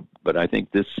Israel. But I think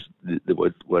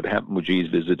what happened with Xi's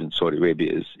visit in Saudi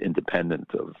Arabia is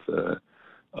independent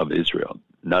of Israel.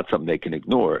 Not something they can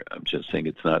ignore. I'm just saying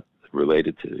it's not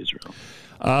related to Israel.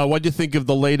 What do you think of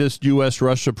the latest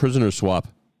U.S.-Russia prisoner swap?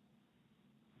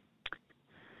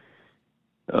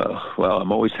 Well,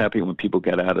 I'm always happy when people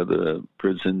get out of the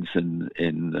prisons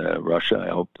in Russia. I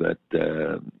hope that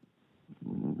the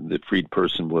freed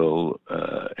person will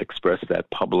express that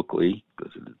publicly,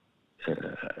 because it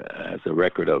has a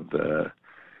record of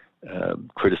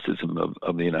criticism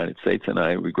of the United States, and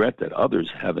I regret that others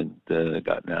haven't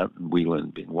gotten out, and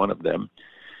Whelan being one of them.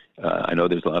 I know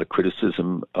there's a lot of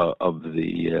criticism of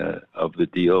the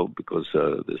deal because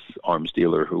this arms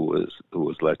dealer who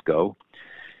was let go.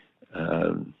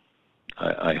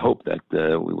 I hope that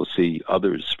we will see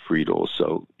others freed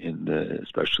also,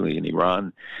 especially in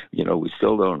Iran. We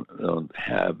still don't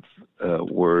have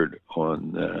word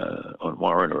on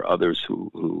Warren or others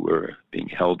who are being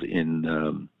held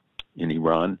in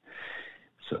Iran.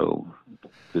 So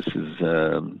this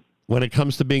is. When it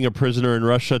comes to being a prisoner in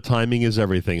Russia, timing is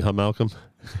everything, huh, Malcolm?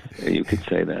 You could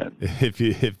say that.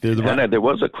 And there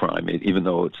was a crime, even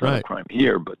though it's not a crime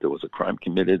here, but there was a crime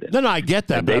committed. No, I get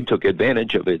that. And they took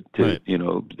advantage of it,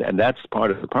 and that's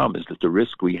part of the problem, is that the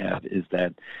risk we have is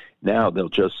that now they'll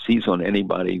just seize on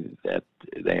anybody that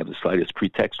they have the slightest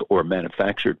pretext or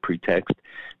manufactured pretext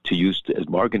to use as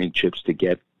bargaining chips to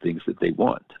get things that they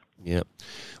want. Yeah.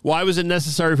 Why was it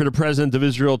necessary for the president of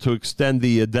Israel to extend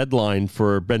the deadline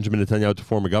for Benjamin Netanyahu to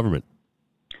form a government?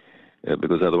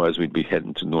 Because otherwise we'd be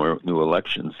heading to new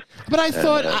elections. But I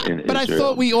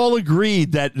thought we all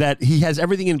agreed that he has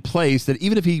everything in place, that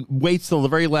even if he waits till the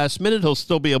very last minute, he'll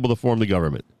still be able to form the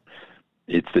government.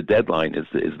 It's the deadline is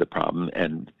the problem,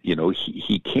 and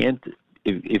he can't.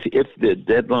 If the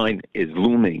deadline is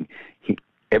looming,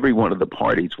 every one of the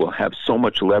parties will have so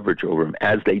much leverage over him,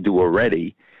 as they do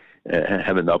already.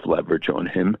 Have enough leverage on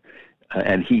him,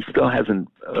 and he still hasn't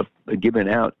given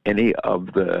out any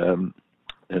of the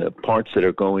parts that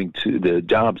are going to the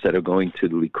jobs that are going to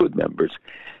the Likud members.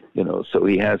 So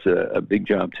he has a big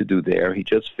job to do there. He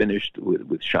just finished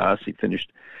with Shas. He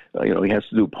finished, he has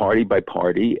to do party by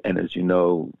party, and as you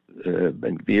know,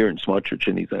 Ben-Gvir and Smotrich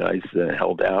and these guys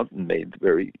held out and made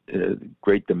very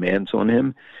great demands on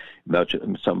him, about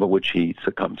some of which he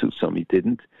succumbed to, some he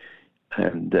didn't.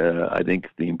 And I think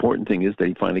the important thing is that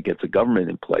he finally gets a government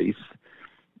in place,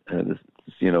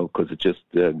 because it's just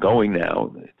going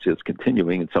now. It's just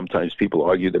continuing, and sometimes people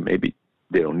argue that maybe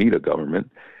they don't need a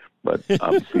government, but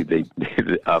obviously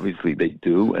they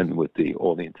do. And with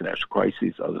all the international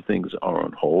crises, other things are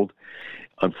on hold.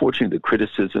 Unfortunately, the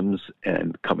criticisms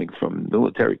and coming from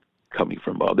military, coming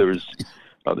from other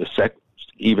sects,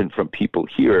 even from people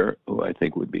here who I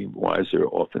think would be wiser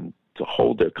often to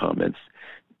hold their comments,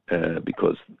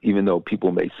 because even though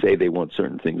people may say they want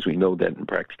certain things, we know that in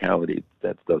practicality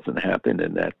that doesn't happen,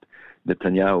 and that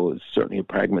Netanyahu is certainly a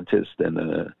pragmatist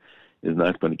and is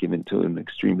not going to give into an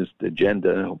extremist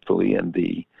agenda, hopefully, and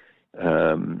we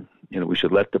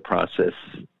should let the process,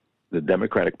 the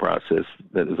democratic process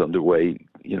that is underway,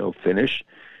 finish.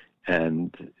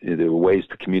 And there are ways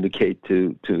to communicate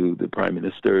to the prime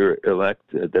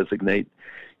minister-elect, designate,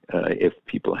 if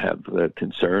people have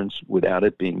concerns, without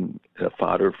it being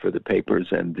fodder for the papers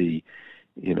and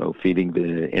feeding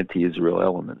the anti-Israel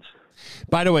elements.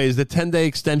 By the way, is the 10-day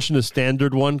extension a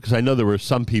standard one? Because I know there were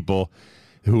some people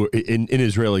who in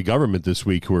Israeli government this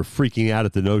week who were freaking out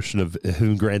at the notion of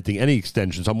him granting any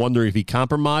extensions. I'm wondering if he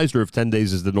compromised or if 10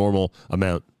 days is the normal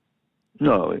amount.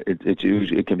 No, it's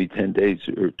usually, it can be 10 days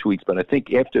or 2 weeks, but I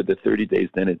think after the 30 days,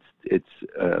 then it's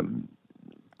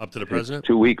up to the president.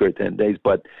 2 weeks or 10 days,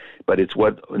 but it's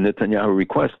what Netanyahu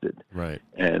requested, right?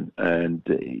 And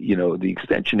the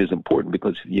extension is important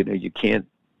because you can't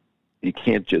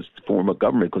just form a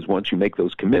government, because once you make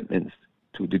those commitments,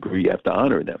 to a degree, you have to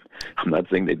honor them. I'm not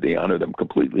saying that they honor them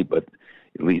completely, but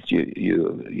at least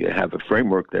you have a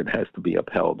framework that has to be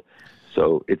upheld.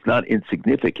 So it's not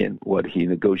insignificant what he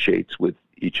negotiates with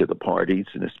each of the parties,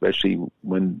 and especially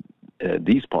when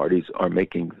these parties are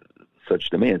making such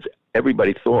demands.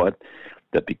 Everybody thought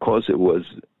that because it was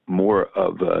more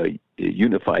of a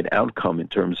unified outcome in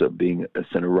terms of being a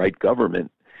center-right government,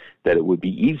 that it would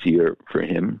be easier for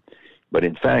him. But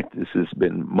in fact, this has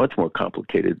been much more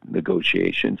complicated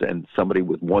negotiations, and somebody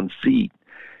with one seat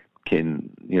can,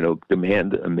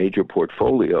 demand a major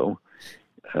portfolio.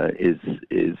 Is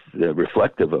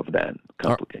reflective of that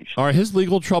complication. Are his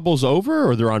legal troubles over,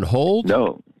 or they're on hold?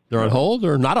 No. They're on hold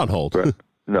or not on hold?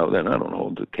 No, they're not on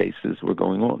hold. The cases were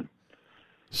going on.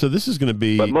 So this is going to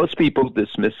be... But most people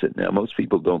dismiss it now. Most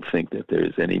people don't think that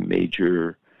there's any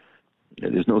major...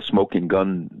 There's no smoking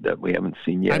gun that we haven't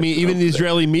seen yet. I mean, even the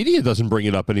Israeli media doesn't bring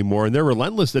it up anymore, and they're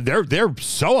relentless. They're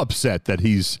so upset that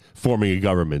he's forming a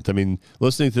government. I mean,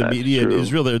 listening to the media in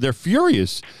Israel, they're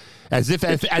furious. As if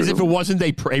it wasn't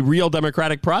a real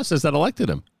democratic process that elected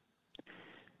him.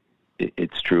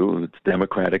 It's true. It's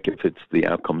democratic if it's the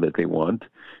outcome that they want.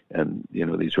 And, the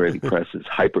Israeli press is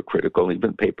hypercritical.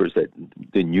 Even papers that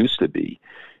didn't used to be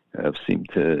have seemed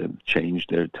to change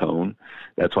their tone.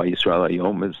 That's why Yisrael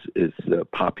Hayom is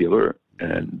popular.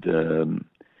 And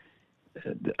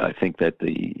I think that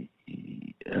the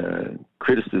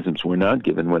criticisms were not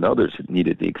given when others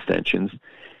needed the extensions.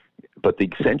 But the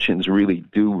extensions really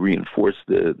do reinforce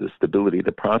the stability of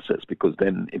the process, because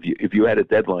then if you had a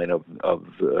deadline of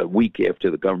a week after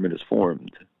the government is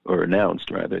formed, or announced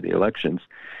rather, the elections,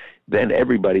 then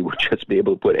everybody would just be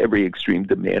able to put every extreme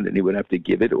demand, and he would have to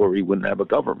give it, or he wouldn't have a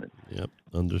government. Yep,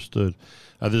 understood.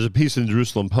 There's a piece in the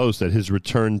Jerusalem Post that his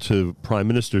return to prime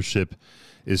ministership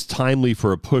is timely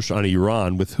for a push on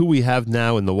Iran. With who we have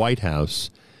now in the White House,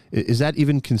 is that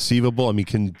even conceivable? I mean,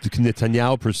 can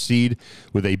Netanyahu proceed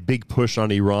with a big push on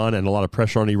Iran and a lot of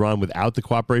pressure on Iran without the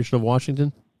cooperation of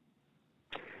Washington?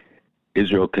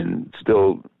 Israel can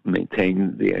still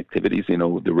maintain the activities.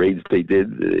 The raids they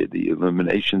did, the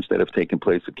eliminations that have taken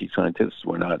place of key scientists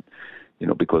were not,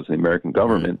 because of the American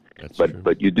government. Right.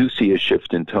 But you do see a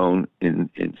shift in tone in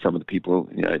some of the people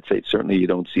in the United States. Certainly you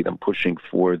don't see them pushing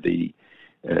for the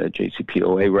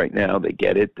JCPOA right now. They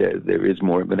get it. There is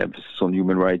more of an emphasis on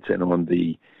human rights and on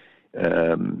the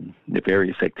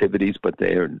nefarious activities, but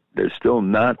they're still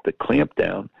not the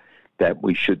clampdown that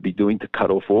we should be doing to cut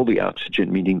off all the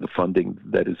oxygen, meaning the funding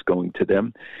that is going to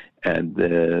them. And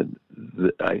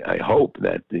I hope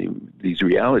that these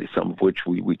realities, some of which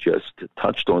we just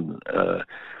touched on,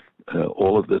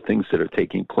 all of the things that are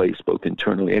taking place, both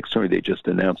internally and externally. They just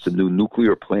announced a new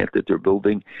nuclear plant that they're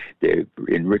building. They're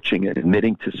enriching and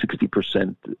admitting to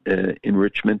 60%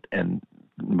 enrichment, and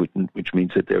which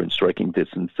means that they're in striking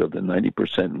distance of the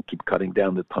 90% and keep cutting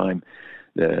down the time,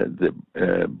 the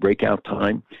breakout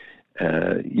time.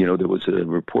 There was a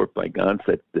report by Gantz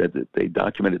that they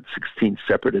documented 16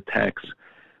 separate attacks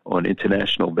on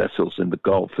international vessels in the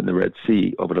Gulf and the Red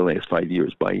Sea over the last 5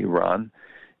 years by Iran,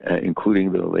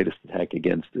 including the latest attack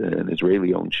against an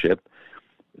Israeli-owned ship.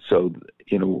 So,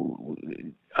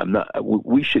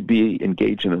 we should be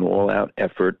engaged in an all-out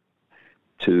effort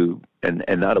and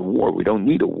not a war. We don't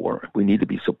need a war. We need to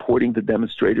be supporting the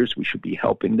demonstrators. We should be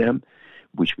helping them.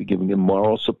 We should be giving them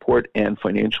moral support and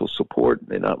financial support.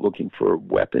 They're not looking for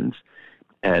weapons.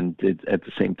 And at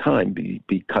the same time,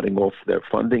 be cutting off their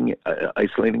funding,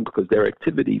 isolating, because their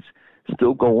activities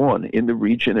still go on in the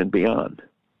region and beyond.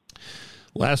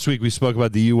 Last week we spoke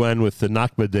about the UN with the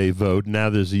Nakba Day vote. Now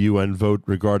there's a UN vote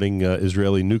regarding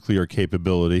Israeli nuclear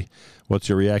capability. What's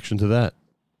your reaction to that?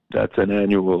 That's an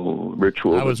annual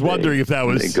ritual. I was wondering if that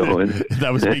was that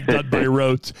was being done by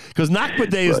rote, because Nakba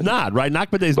Day is not, right?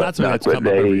 Nakba Day is not something that's come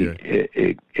up every year.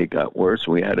 It got worse.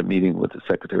 We had a meeting with the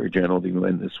Secretary General of the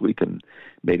UN this week and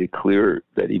made it clear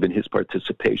that even his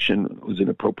participation was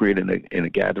inappropriate in a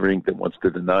gathering that wants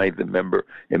to deny a member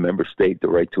state the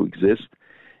right to exist.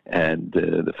 And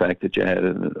the fact that you had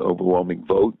an overwhelming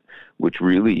vote, which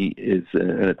really is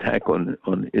an attack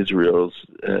on Israel's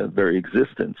very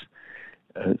existence.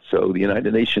 So the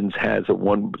United Nations has a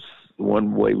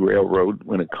one-way railroad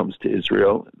when it comes to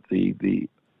Israel. The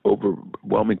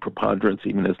overwhelming preponderance,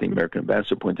 even as the American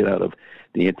ambassador pointed out, of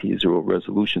the anti-Israel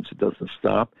resolutions, it doesn't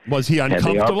stop. Was he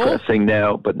uncomfortable? And they are pressing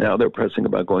now, but now they're pressing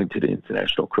about going to the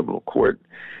International Criminal Court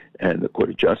and the Court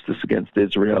of Justice against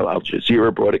Israel. Al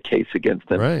Jazeera brought a case against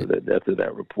them for the death of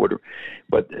that reporter.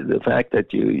 But the fact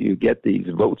that you get these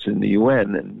votes in the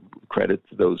UN, and credit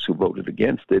to those who voted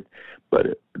against it,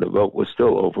 but the vote was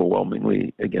still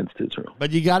overwhelmingly against Israel.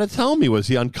 But you got to tell me, was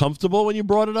he uncomfortable when you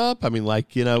brought it up? I mean,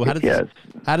 like, you know, how does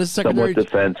Secretary... Somewhat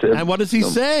defensive. And what does he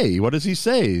say? What does he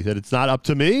say? That it's not up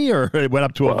to me, or it went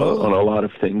up to a vote? On a lot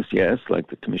of things, yes. Like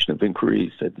the Commission of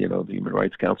Inquiry said, you know, the Human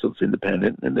Rights Council is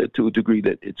independent, and to a degree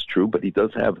that it's true, but he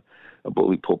does have a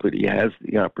bully pulpit. He has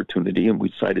the opportunity, and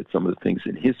we cited some of the things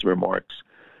in his remarks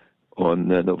on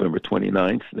November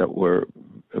 29th that were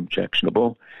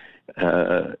objectionable.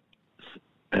 But,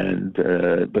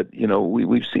 you know,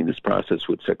 we've seen this process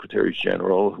with Secretaries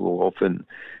General who often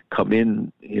come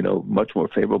in, you know, much more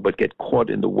favorable, but get caught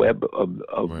in the web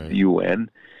of the UN.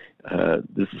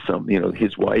 This is something, you know,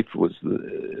 his wife was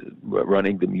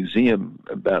running the museum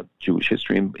about Jewish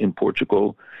history in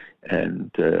Portugal, and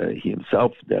he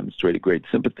himself demonstrated great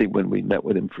sympathy when we met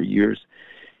with him for years.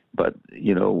 But,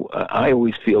 you know, I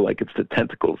always feel like it's the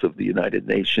tentacles of the United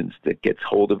Nations that gets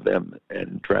hold of them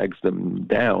and drags them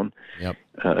down. Yep.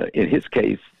 In his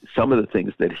case, some of the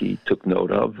things that he took note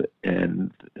of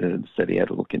and said he had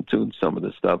to look into, some of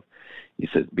the stuff he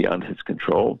said beyond his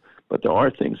control. But there are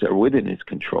things that are within his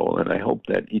control, and I hope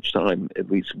that each time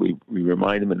at least we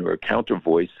remind him, and we're a counter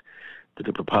voice to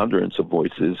the preponderance of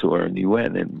voices who are in the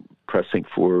UN and pressing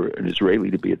for an Israeli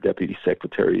to be a deputy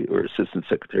secretary or assistant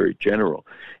secretary general,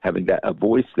 having a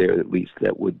voice there at least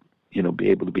that would, you know, be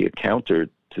able to be a counter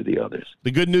to the others.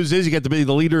 The good news is you get to be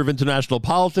the leader of international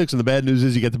politics, and the bad news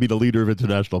is you get to be the leader of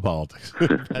international politics.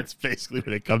 That's basically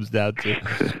what it comes down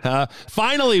to.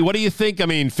 Finally, what do you think? I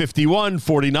mean,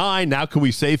 51-49, now can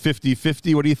we say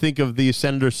 50-50? What do you think of the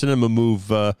Senator Sinema move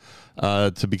to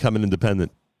become an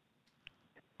independent?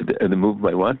 The move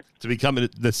by what? To become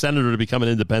the senator to become an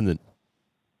independent,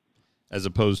 as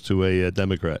opposed to a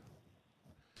Democrat.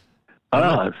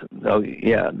 Oh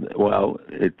yeah. Well,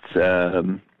 it's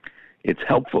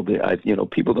helpful. You know,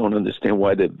 people don't understand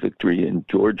why the victory in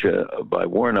Georgia by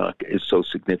Warnock is so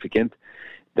significant.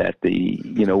 That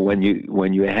you know, when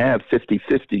you have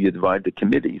 50-50, you divide the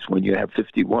committees. When you have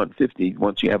 51-50,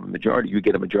 once you have a majority, you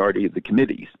get a majority of the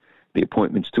committees, the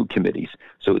appointments to committees.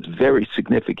 So it's very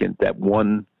significant that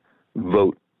one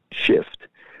vote shift.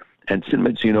 And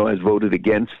Sinema, you know, has voted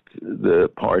against the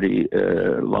party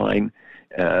line,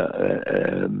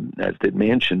 as did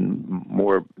Manchin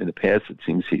more in the past. It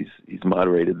seems he's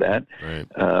moderated that. Right.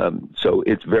 So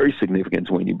it's very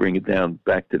significant when you bring it down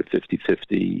back to the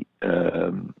 50-50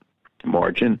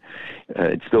 margin.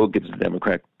 It still gives the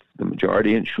Democrats the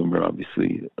majority, and Schumer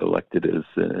obviously elected as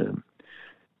the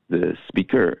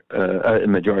speaker,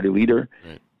 majority leader.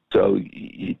 Right. So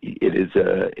it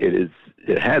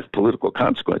has political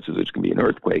consequences, which can be an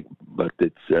earthquake, but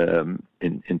it's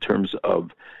in terms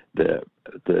of the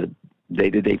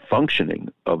day-to-day functioning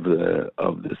of the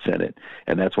Senate,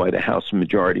 and that's why the House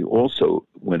majority also,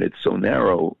 when it's so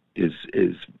narrow, is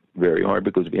very hard,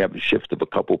 because if you have a shift of a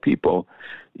couple people,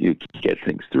 you can get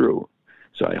things through.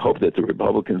 So I hope that the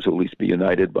Republicans will at least be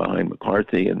united behind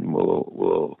McCarthy and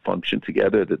will function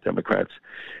together. The Democrats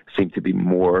seem to be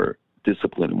more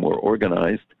disciplined and more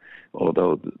organized,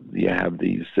 although you have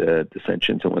these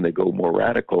dissensions, and when they go more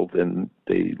radical, then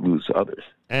they lose others.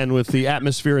 And with the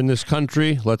atmosphere in this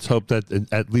country, let's hope that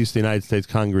at least the United States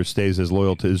Congress stays as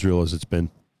loyal to Israel as it's been.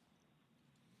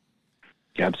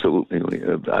 Absolutely.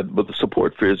 But the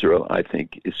support for Israel, I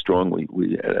think, is strong.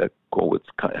 We had a call with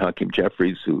Hakeem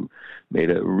Jeffries, who made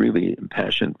a really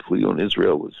impassioned plea on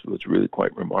Israel, was really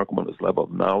quite remarkable in his level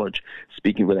of knowledge,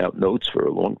 speaking without notes for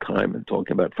a long time and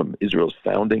talking about from Israel's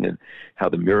founding and how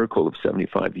the miracle of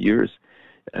 75 years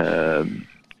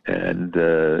And,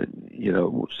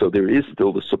 so there is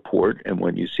still the support. And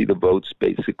when you see the votes,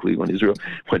 basically, when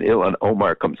Ilhan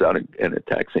Omar comes out and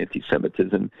attacks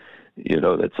anti-Semitism,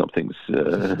 that something's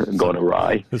gone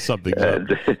awry. Something's up.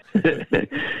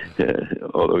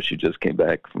 Although she just came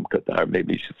back from Qatar,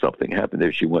 maybe something happened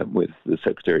there. She went with the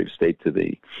Secretary of State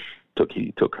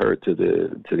he took her to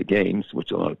the games,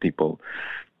 which a lot of people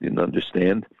didn't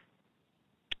understand.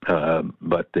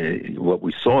 But what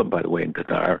we saw, by the way, in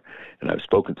Qatar, and I've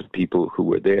spoken to people who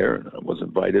were there, and I was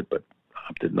invited but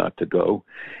opted not to go,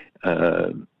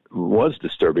 was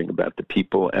disturbing about the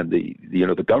people. And the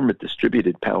government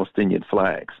distributed Palestinian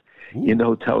flags. In the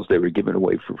hotels, they were given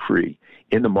away for free.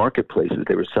 In the marketplaces,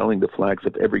 they were selling the flags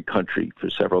of every country for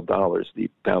several dollars. The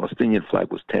Palestinian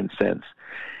flag was 10 cents.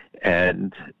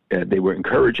 And they were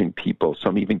encouraging people.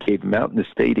 Some even gave them out in the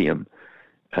stadium.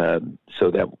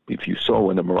 So that if you saw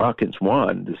when the Moroccans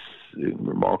won this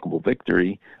remarkable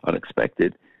victory,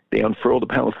 unexpected, they unfurled the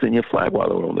Palestinian flag while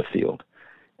they were on the field.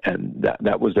 And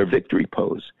that was their victory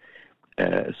pose.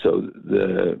 So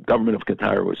the government of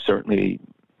Qatar was certainly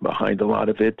behind a lot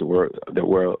of it.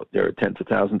 There are tens of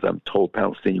thousands, I'm told,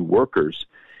 Palestinian workers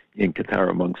in Qatar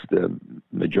amongst the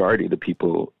majority of the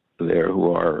people there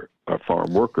who are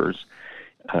foreign workers.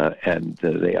 And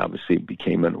they obviously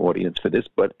became an audience for this,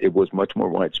 but it was much more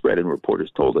widespread. And reporters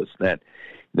told us that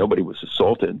nobody was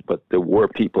assaulted, but there were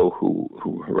people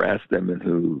who harassed them and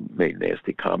who made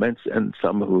nasty comments, and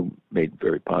some who made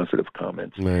very positive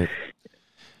comments. Right.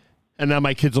 And now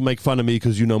my kids will make fun of me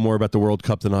because you know more about the World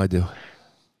Cup than I do.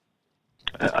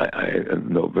 I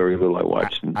know very little. I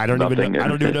watched. I don't even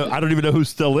know who's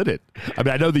still in it. I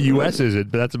mean, I know the U.S.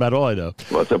 isn't, but that's about all I know.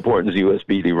 Well, it's important as U.S.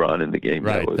 beat Iran in the game.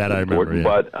 Right, that I remember. Yeah.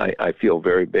 But I feel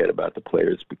very bad about the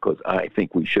players because I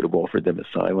think we should have offered them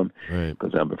asylum. Right.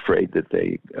 Because I'm afraid that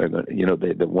they are going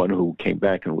to, the one who came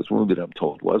back and was wounded, I'm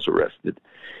told, was arrested.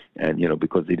 And,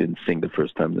 because he didn't sing the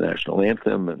first time the national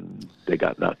anthem and they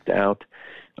got knocked out.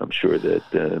 I'm sure that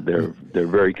they're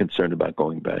very concerned about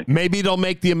going back. Maybe it'll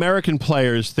make the American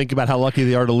players think about how lucky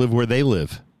they are to live where they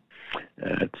live.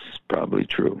 That's probably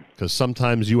true. Because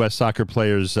sometimes U.S. soccer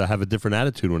players have a different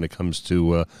attitude when it comes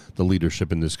to the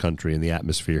leadership in this country and the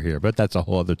atmosphere here. But that's a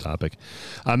whole other topic.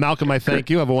 Malcolm, I thank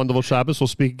you. Have a wonderful Shabbos. We'll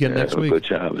speak again next week. Good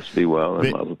Shabbos. Be well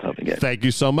and mazel tov again. Thank you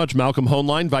so much. Malcolm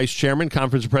Hoenlein, Vice Chairman,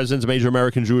 Conference of Presidents of Major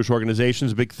American Jewish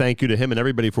Organizations. Big thank you to him and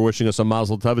everybody for wishing us a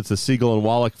mazel tov. It's the Siegel and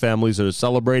Wallach families that are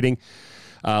celebrating.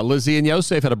 Lizzie and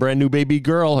Yosef had a brand new baby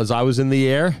girl as I was in the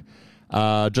air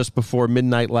just before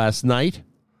midnight last night.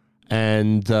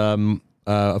 And,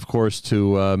 of course,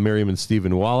 to Miriam and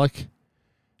Stephen Wallach,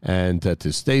 and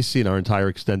to Stacy and our entire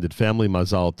extended family,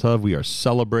 Mazal Tov. We are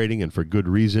celebrating, and for good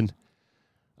reason.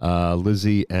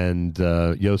 Lizzie and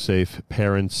Yosef,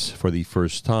 parents for the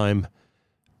first time.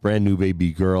 Brand new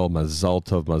baby girl, Mazal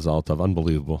Tov, Mazal Tov.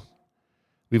 Unbelievable.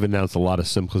 We've announced a lot of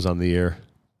simchas on the air.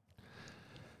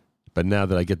 But now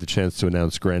that I get the chance to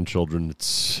announce grandchildren,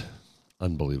 it's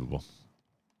unbelievable.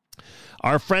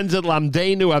 Our friends at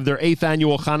Lamdeinu have their 8th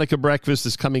annual Hanukkah breakfast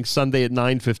this coming Sunday at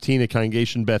 9:15 at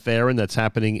Congregation Beth Aaron. That's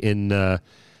happening in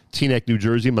Teaneck, New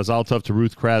Jersey. Mazal tov to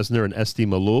Ruth Krasner and Esti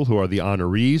Malul, who are the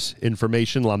honorees.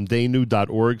 Information,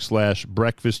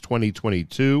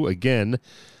 lamdeinu.org/breakfast2022. Again,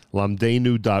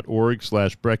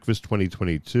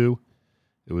 lamdeinu.org/breakfast2022.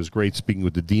 It was great speaking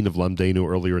with the dean of Lamdeinu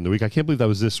earlier in the week. I can't believe that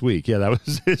was this week. Yeah, that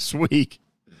was this week.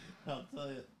 I'll tell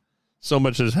you. So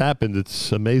much has happened.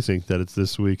 It's amazing that it's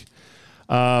this week.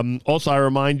 Also, I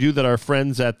remind you that our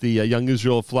friends at the Young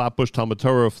Israel of Flatbush, Talmud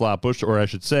Torah of Flatbush, or I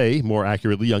should say, more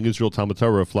accurately, Young Israel Talmud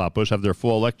Torah of Flatbush, have their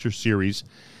fall lecture series.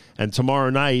 And tomorrow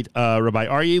night, Rabbi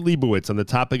Aryeh Leibowitz on the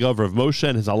topic of Rav Moshe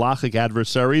and his halachic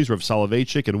adversaries, Rav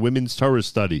Soloveitchik, and women's Torah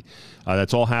study.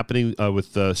 That's all happening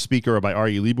with speaker Rabbi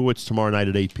Aryeh Leibowitz tomorrow night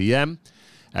at 8 p.m.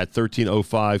 at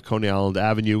 1305 Coney Island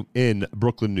Avenue in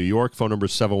Brooklyn, New York. Phone number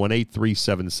is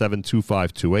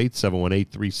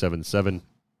 718-377-2528,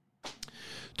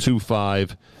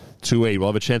 718-377-2528. We'll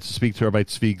have a chance to speak to Rabbi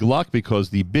Tzvi Gluck because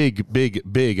the big,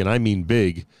 and I mean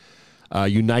big,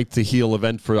 Unite to Heal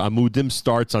event for Amudim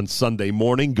starts on Sunday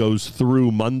morning, goes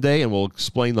through Monday, and we'll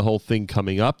explain the whole thing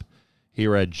coming up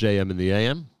here at JM in the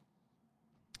AM.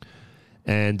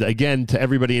 And again, to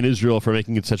everybody in Israel for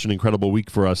making it such an incredible week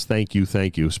for us, thank you,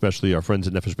 especially our friends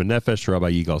at Nefesh B'Nefesh,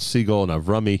 Rabbi Yigal Siegel and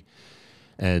Avrami,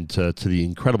 and to the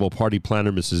incredible party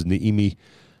planner, Mrs.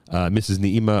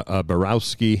 Neima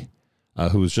Borowski,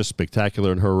 who was just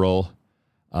spectacular in her role,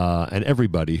 and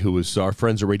everybody who was our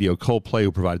friends at Radio Coldplay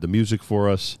who provided the music for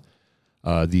us,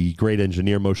 the great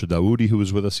engineer Moshe Dawoudi who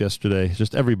was with us yesterday,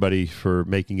 just everybody for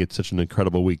making it such an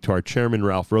incredible week. To our chairman,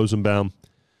 Ralph Rosenbaum,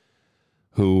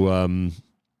 who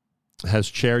has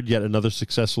chaired yet another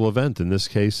successful event. In this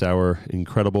case, our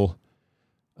incredible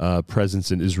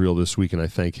presence in Israel this week, and I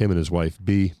thank him and his wife,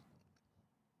 Bee,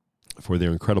 for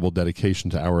their incredible dedication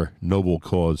to our noble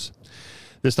cause.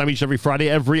 This time each and every Friday,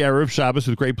 every Erev Shabbos,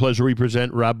 with great pleasure, we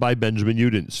present Rabbi Benjamin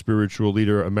Yudin, spiritual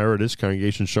leader emeritus,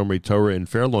 Congregation Shomrei Torah in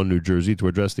Fair Lawn, New Jersey, to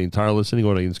address the entire listening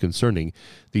audience concerning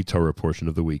the Torah portion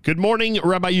of the week. Good morning,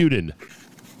 Rabbi Yudin.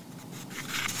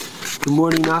 Good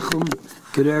morning, Nachum.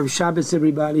 Good Erev Shabbos,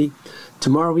 everybody.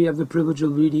 Tomorrow we have the privilege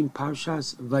of reading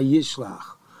Parshas Vayishlach.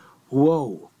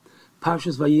 Whoa.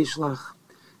 Parshas Vayishlach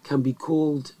can be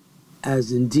called,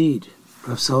 as indeed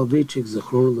Rav Soloveitchik,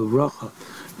 Zechron Levracha,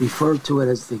 referred to it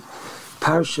as the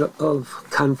Parsha of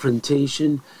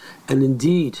confrontation. And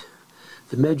indeed,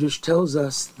 the Medrash tells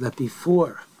us that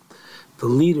before the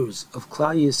leaders of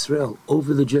Klal Yisrael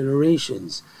over the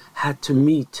generations had to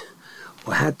meet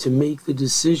or had to make the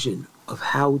decision of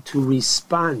how to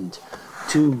respond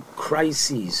to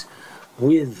crises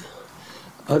with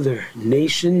other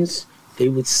nations, they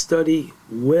would study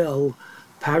well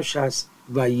Parshas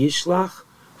Vayishlach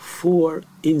for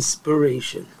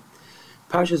inspiration.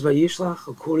 Parshas Vayishlach,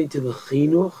 according to the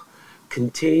Chinuch,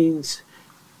 contains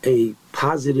a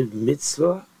positive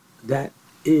mitzvah that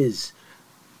is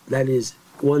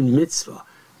one mitzvah,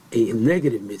 a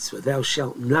negative mitzvah. Thou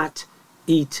shalt not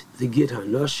eat the Gid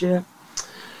HaNosher,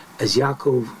 as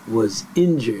Yaakov was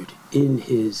injured in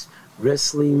his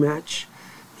wrestling match.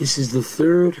 This is the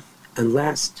third and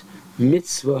last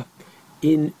mitzvah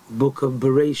in Book of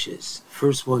Bereshis.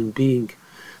 First one being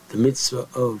the mitzvah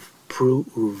of Pru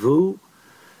Uvu,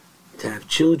 to have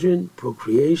children,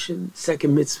 procreation.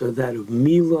 Second mitzvah, that of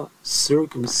Milah,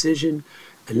 circumcision.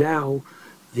 And now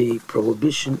the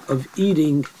prohibition of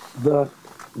eating the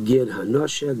Gid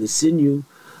HaNosher, the sinew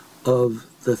of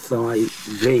the thigh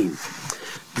vein.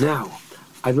 Now,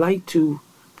 I'd like to,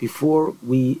 before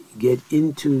we get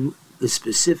into the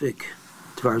specific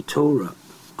Dvar Torah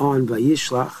on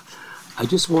Vayishlach, I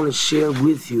just want to share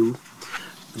with you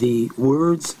the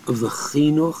words of the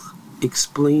Chinuch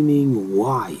explaining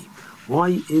why.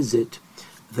 Why is it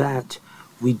that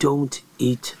we don't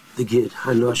eat the Gid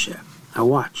HaNosher? Now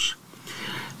watch.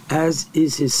 As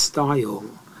is his style,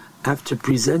 after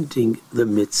presenting the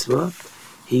mitzvah,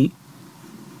 he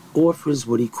offers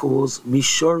what he calls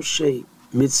Mishorshe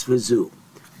Mitzvazu,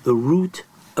 the root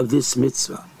of this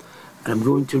mitzvah. And I'm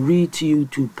going to read to you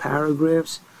 2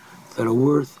 paragraphs that are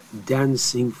worth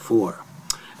dancing for.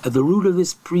 At the root of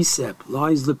this precept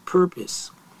lies the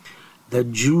purpose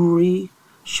that Jewry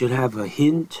should have a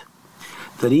hint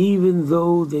that even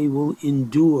though they will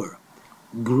endure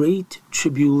great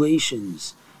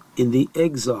tribulations in the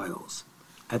exiles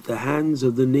at the hands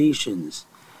of the nations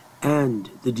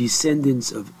and the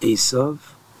descendants of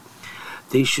Esav,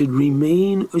 they should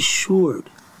remain assured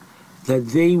that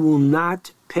they will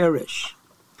not perish,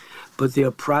 but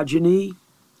their progeny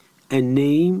and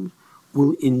name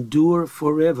will endure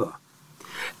forever,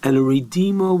 and a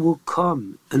Redeemer will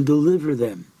come and deliver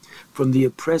them from the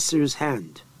oppressor's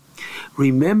hand.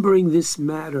 Remembering this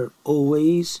matter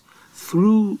always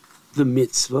through the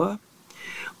mitzvah,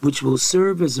 which will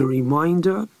serve as a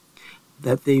reminder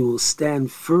that they will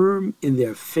stand firm in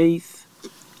their faith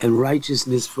and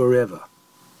righteousness forever.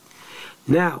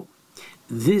 Now,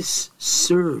 this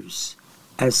serves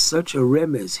as such a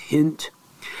remez, hint,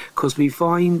 because we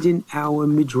find in our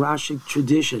midrashic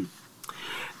tradition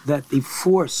that the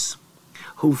force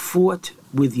who fought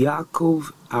with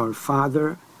Yaakov, our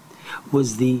father,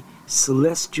 was the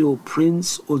celestial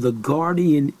prince or the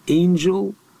guardian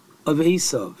angel of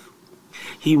Esav.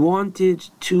 He wanted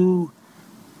to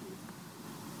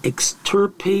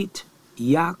extirpate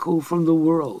Yaakov from the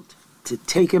world, to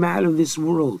take him out of this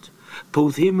world,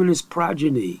 both him and his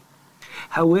progeny.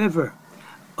 However,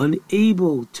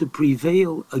 unable to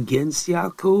prevail against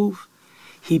Yaakov,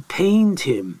 he pained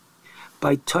him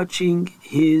by touching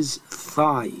his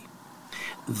thigh.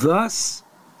 Thus,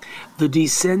 the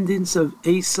descendants of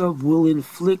Esav will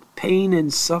inflict pain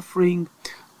and suffering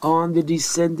on the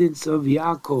descendants of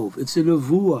Yaakov. It's a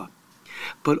nevuah.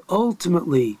 But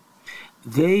ultimately,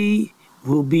 they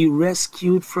will be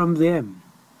rescued from them,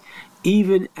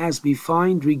 even as we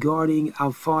find regarding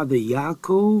our father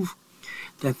Yaakov,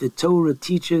 that the Torah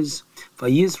teaches,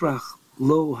 Vayizrach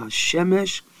lo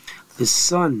hashemesh, the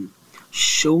sun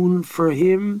shone for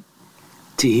him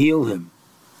to heal him,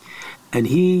 and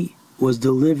he was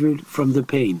delivered from the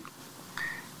pain.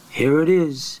 Here it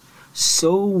is.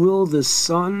 So will the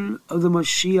Son of the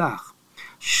Mashiach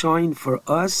shine for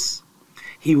us.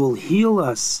 He will heal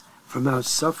us from our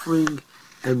suffering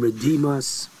and redeem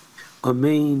us.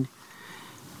 Amen.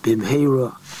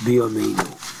 Bimheira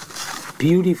biyameinu.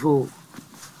 Beautiful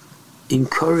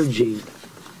encouraging,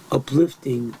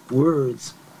 uplifting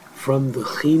words from the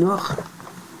Chinuch,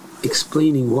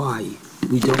 explaining why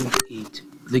we don't eat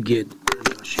the Gid.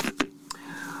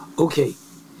 Okay,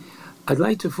 I'd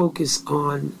like to focus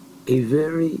on a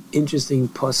very interesting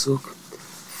pasuk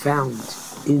found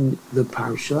in the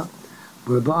Parsha,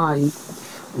 whereby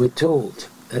we're told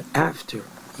that after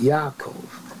Yaakov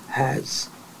has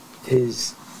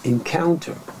his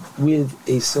encounter with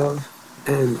Esav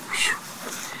and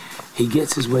he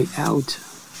gets his way out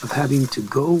of having to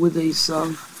go with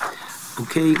Esav,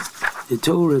 okay, the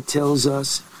Torah tells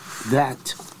us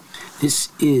that this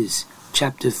is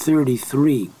chapter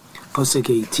 33, pasuk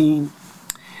 18.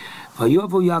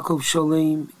 Vayovo Yaakov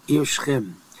Shalem ir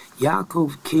Shechem.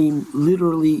 Yaakov came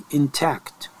literally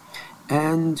intact,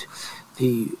 and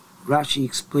the Rashi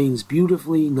explains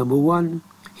beautifully. Number one,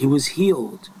 he was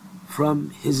healed from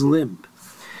his limb.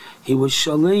 He was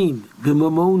Shalem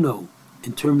b'mamono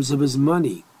in terms of his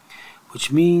money,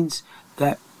 which means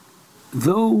that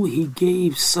though he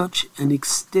gave such an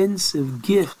extensive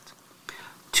gift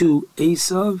to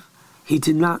Esav, he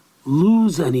did not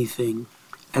lose anything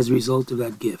as a result of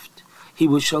that gift. He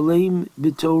was Shalem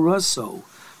b'toraso,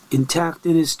 intact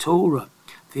in his Torah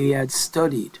that he had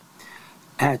studied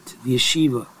at the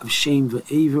yeshiva of Shem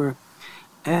V'Aver,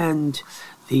 and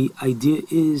the idea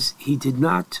is he did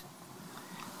not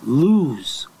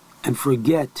lose and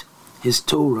forget his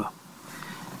Torah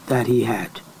that he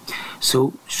had.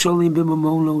 So Shalem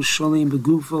b'mamono, Shalem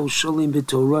b'gufo, Shalem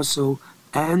b'toraso,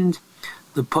 and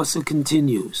the pasuk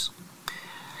continues.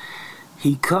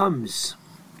 He comes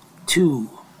to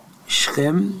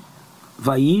Shechem,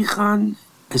 Vayichan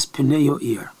es Pnei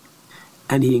Yo'ir,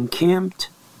 and he encamped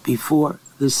before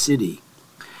the city.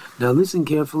 Now listen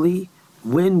carefully.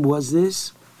 When was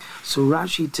this? So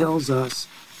Rashi tells us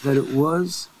that it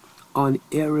was on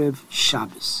Erev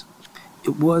Shabbos.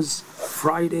 It was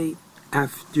Friday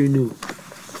afternoon.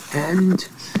 And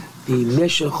the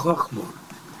Meshech Chochmah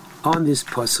on this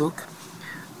pasuk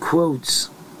quotes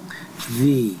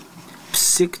the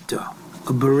Psikta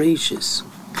of Bereshis,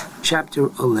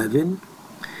 chapter 11,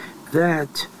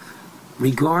 that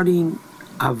regarding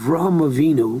Avraham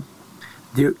Avinu,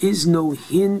 there is no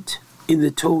hint in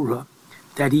the Torah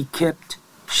that he kept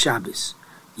Shabbos.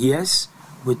 Yes,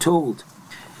 we're told,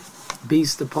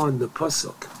 based upon the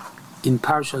pasuk in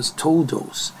Parshas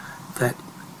Toldos, that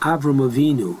Avram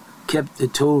Avinu kept the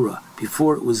Torah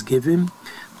before it was given,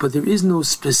 but there is no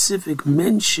specific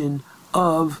mention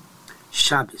of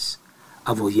Shabbos.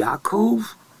 Avo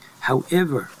Yaakov,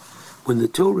 however, when the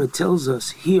Torah tells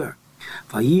us here,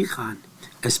 Vayichan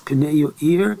es Pnei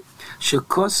Yo'ir,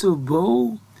 shekosav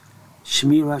bo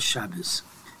Shmira Shabbos.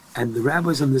 And the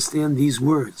rabbis understand these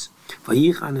words.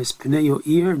 Vayichan es Pnei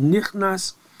Yo'ir,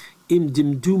 nichnas im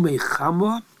dimdume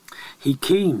chama. He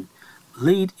came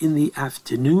late in the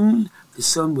afternoon, the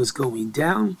sun was going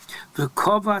down, the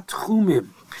kovat chumim,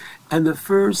 and the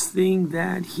first thing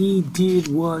that he did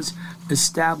was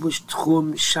establish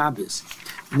Tchum Shabbos,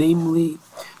 namely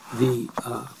the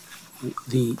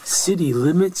city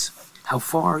limits, how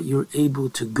far you're able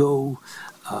to go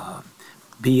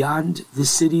beyond the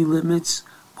city limits,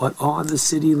 what are the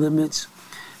city limits,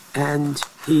 and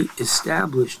he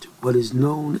established what is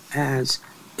known as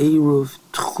Eruv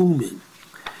Tchumin.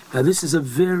 Now this is a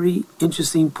very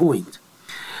interesting point.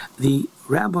 The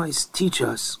rabbis teach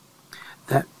us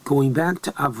that going back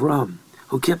to Avram,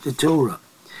 who kept the Torah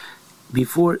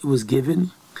before it was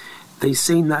given, they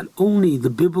say not only the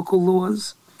biblical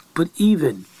laws, but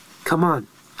even,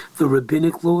 the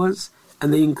rabbinic laws,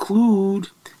 and they include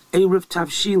Erev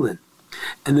Tavshilin.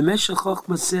 And the Meshech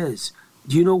Chochmah says,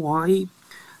 do you know why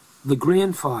the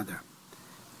grandfather,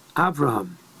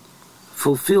 Avraham,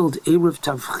 fulfilled Erev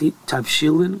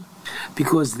Tavshilin?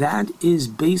 Because that is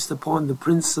based upon the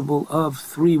principle of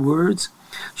three words,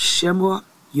 Shema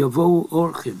Yavo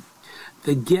Orchim.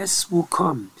 The guests will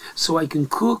come, so I can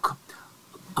cook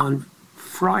on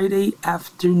Friday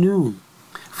afternoon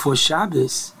for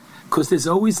Shabbos, because there's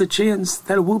always a chance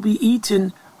that it will be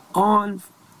eaten on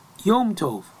Yom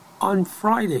Tov, on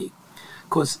Friday,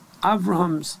 because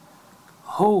Avraham's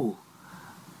whole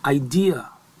idea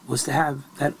was to have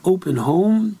that open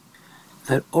home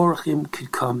that Orchim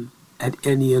could come at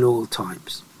any and all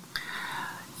times.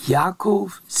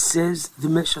 Yaakov, says the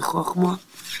Meshech Chochmah,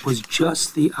 was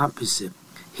just the opposite.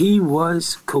 He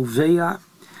was Koveya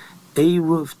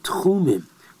Eruv Tchumim,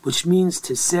 which means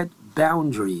to set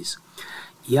boundaries.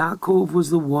 Yaakov was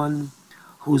the one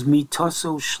whose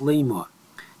mitaso shlema,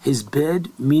 his bed,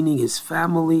 meaning his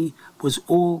family, was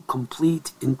all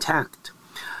complete, intact.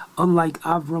 Unlike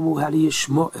Avram who had a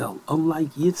Yishmael,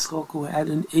 unlike Yitzchak who had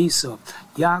an Esau,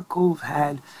 Yaakov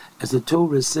had, as the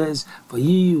Torah says,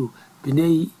 Vayiyu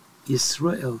b'nei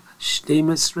Yisrael Shtei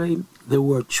Mesrei, there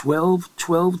were 12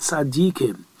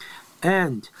 tzaddikim.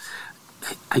 And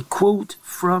I quote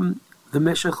from the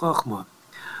Meshech Chochmah,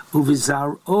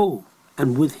 Uvizaro,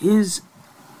 and with his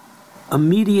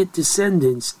immediate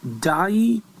descendants,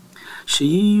 Dai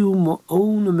Sheyiyu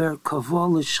Ma'on Merkava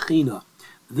L'Shechina.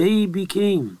 They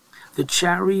became the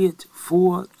chariot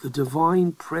for the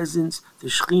divine presence, the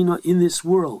Shechina in this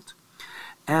world.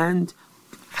 And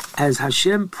as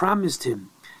Hashem promised him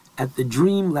at the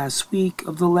dream last week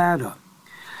of the ladder,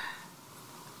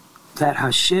 that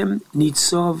Hashem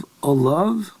Nitzav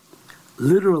Olav,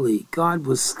 literally God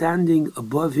was standing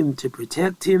above him to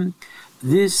protect him.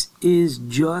 This is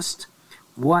just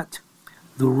what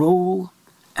the role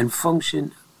and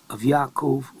function of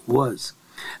Yaakov was.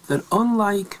 That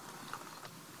unlike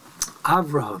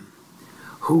Avraham,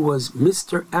 who was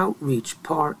Mr. Outreach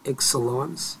par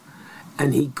excellence,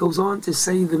 and he goes on to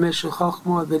say, the Meshech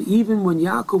Chochmah, that even when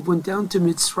Yaakov went down to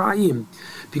Mitzrayim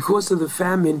because of the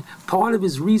famine, part of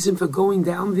his reason for going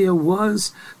down there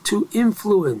was to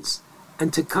influence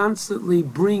and to constantly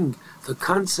bring the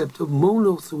concept of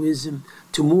monotheism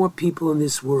to more people in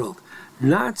this world.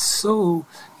 Not so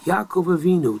Yaakov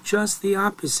Avinu, just the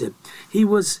opposite. He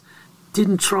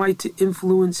didn't try to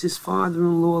influence his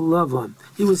father-in-law Lavan.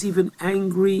 He was even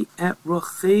angry at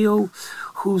Rachel,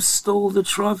 who stole the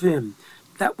Trovim.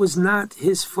 That was not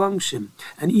his function.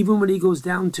 And even when he goes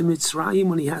down to Mitzrayim,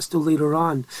 when he has to later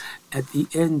on, at the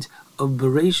end of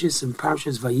Bereshis and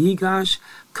Parshas Vayigash,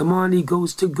 come on, he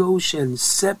goes to Goshen,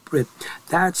 separate.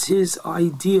 That's his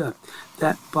idea,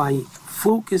 that by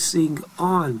focusing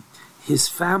on his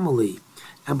family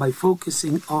and by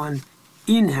focusing on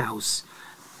in-house,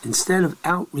 instead of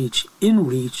outreach,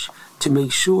 in-reach, to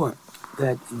make sure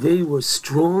that they were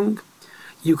strong.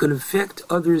 You can affect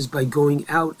others by going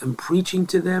out and preaching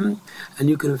to them, and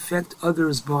you can affect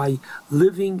others by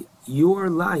living your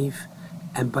life,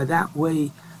 and by that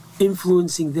way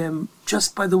influencing them.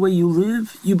 Just by the way you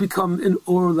live, you become an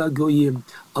Or LaGoyim,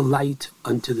 a light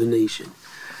unto the nation.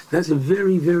 That's a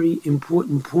very, very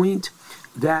important point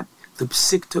that the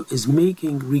Psikta is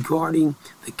making regarding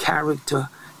the character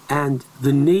and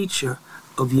the nature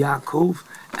of Yaakov,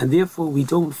 and therefore we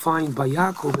don't find by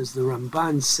Yaakov, as the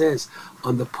Ramban says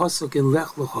on the Pasuk in Lech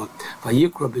Lecha,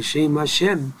 Vayikra b'Shem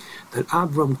Hashem, that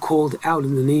Avram called out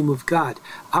in the name of God.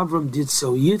 Avram did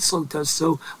so, Yitzchak does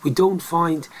so. We don't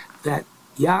find that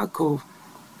Yaakov,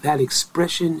 that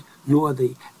expression, nor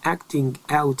the acting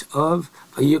out of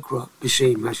Vayikra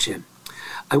b'Shem Hashem.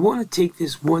 I want to take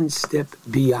this one step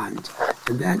beyond,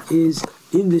 and that is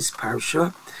in this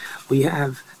parsha we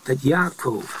have that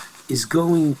Yaakov is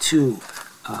going to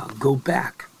go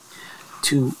back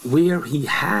to where he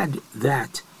had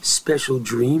that special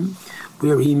dream,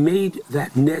 where he made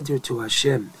that neder to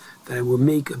Hashem, that I will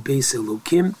make a Beis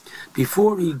Elokim.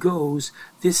 Before he goes,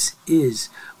 this is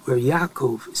where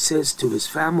Yaakov says to his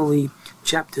family,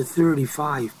 chapter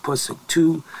 35, Pasuk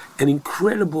 2, an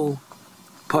incredible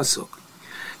Pasuk.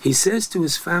 He says to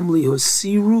his family,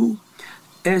 Hosiru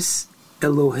es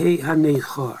Elohei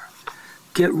Hanechar,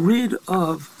 get rid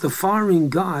of the foreign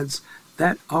gods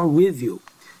that are with you.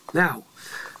 Now,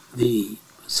 the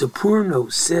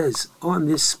Sapurno says on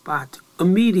this spot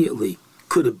immediately,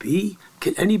 could it be?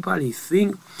 Can anybody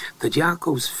think that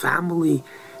Yaakov's family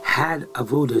had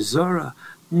Avodah Zarah?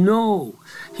 No.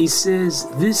 He says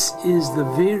this is the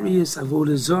various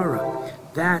Avodah Zarah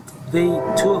that they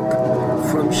took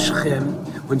from Shechem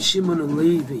when Shimon and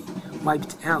Levi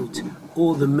wiped out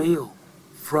all the male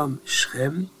from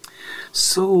Shechem.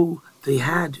 So they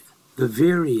had the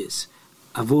various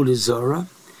Avodah Zarah,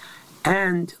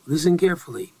 and listen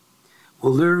carefully,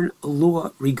 we'll learn a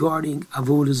law regarding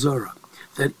Avodah Zarah,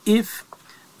 that if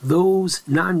those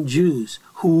non-Jews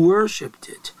who worshipped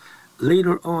it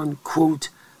later on, quote,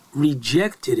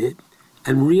 rejected it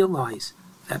and realized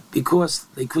that because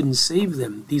they couldn't save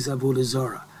them, these Avodah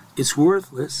Zarah, it's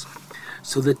worthless,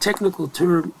 so the technical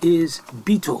term is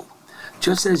bittul.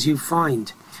 Just as you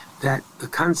find that the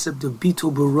concept of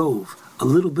bittul barov, a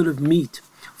little bit of meat,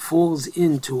 falls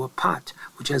into a pot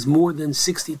which has more than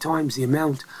 60 times the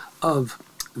amount of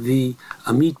the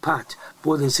meat pot,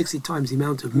 more than 60 times the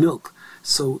amount of milk.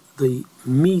 So the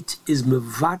meat is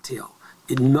mevatel,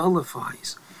 it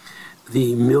nullifies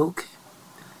the milk.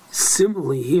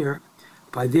 Similarly here,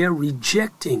 by their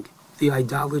rejecting the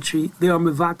idolatry, they are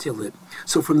mevatel it.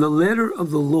 So from the letter of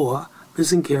the law,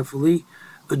 listen carefully,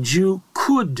 a Jew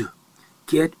could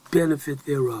get benefit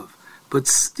thereof. But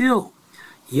still,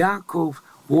 Yaakov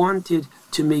wanted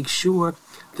to make sure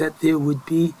that there would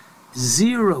be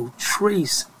zero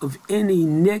trace of any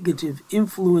negative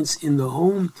influence in the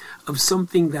home of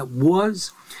something that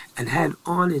was and had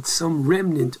on it some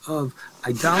remnant of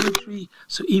idolatry.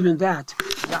 So even that,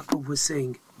 Yaakov was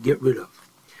saying, get rid of.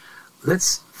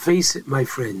 Let's face it, my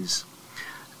friends.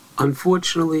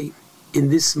 Unfortunately, in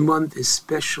this month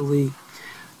especially,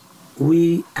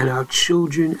 we and our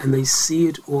children, and they see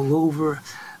it all over,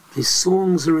 the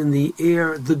songs are in the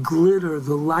air, the glitter,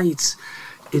 the lights.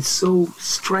 It's so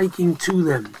striking to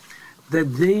them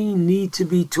that they need to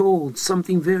be told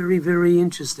something very, very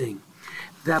interesting.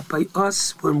 That by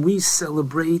us, when we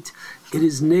celebrate, it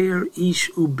is Ner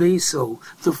Ish Ubeso.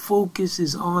 The focus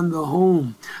is on the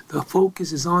home. The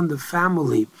focus is on the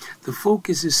family. The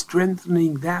focus is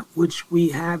strengthening that which we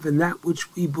have and that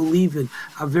which we believe in,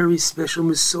 a very special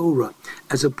Masorah,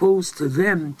 as opposed to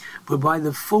them, whereby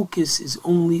the focus is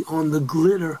only on the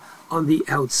glitter on the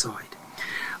outside.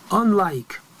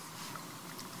 Unlike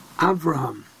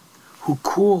Avraham, who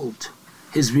called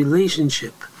his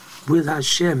relationship with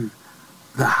Hashem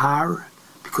the Har,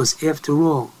 because after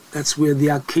all, that's where the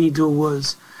Akedah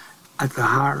was, at the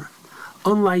Har.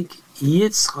 Unlike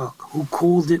Yitzchak, who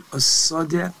called it a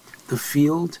Sadeh, the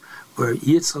field, where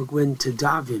Yitzchak went to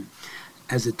Davin,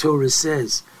 as the Torah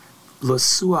says,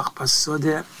 Losuach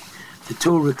Pasodeh. The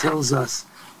Torah tells us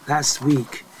last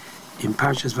week in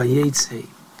Parshas Vayetze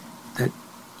that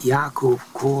Yaakov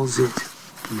calls it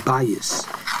bias,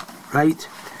 right?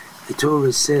 The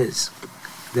Torah says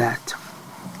that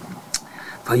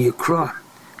Vayikra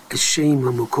Hashem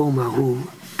HaMakom Ahu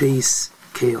Beis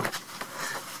Kale.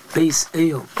 Beis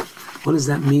El. What does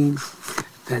that mean?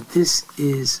 That this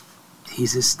is,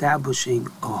 he's establishing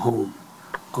a home.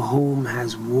 A home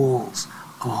has walls.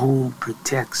 A home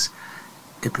protects.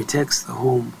 It protects the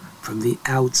home from the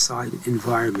outside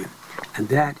environment. And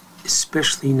that,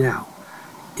 especially now,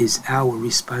 is our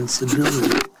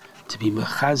responsibility to be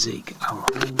mechazik our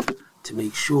home, to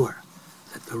make sure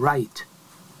that the right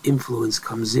influence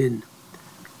comes in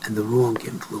and the wrong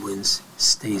influence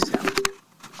stays out.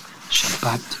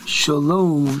 Shabbat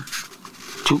Shalom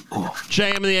to all.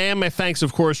 JM in the AM, my thanks,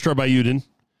 of course, to Rabbi Yudin.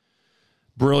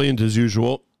 Brilliant as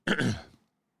usual.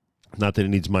 Not that it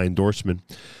needs my endorsement.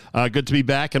 Good to be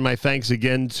back, and my thanks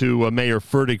again to Mayor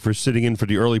Fertig for sitting in for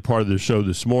the early part of the show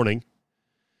this morning.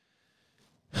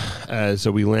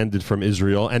 So we landed from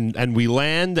Israel, and we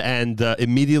land and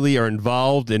immediately are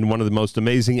involved in one of the most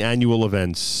amazing annual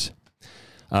events.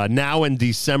 Now when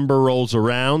December rolls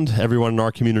around, everyone in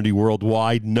our community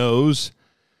worldwide knows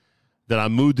that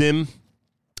Amudim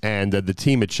and the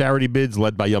team at Charity Bids,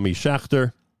 led by Yami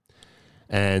Shachter,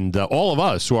 and all of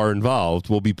us who are involved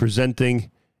will be presenting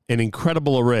an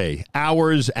incredible array,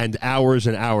 hours and hours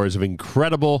and hours of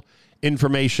incredible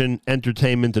information,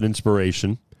 entertainment, and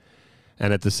inspiration.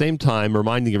 And at the same time,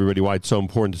 reminding everybody why it's so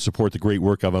important to support the great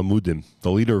work of Amudim. The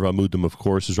leader of Amudim, of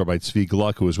course, is Rabbi Tzvi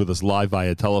Gluck, who is with us live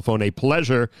via telephone. A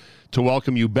pleasure to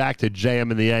welcome you back to JM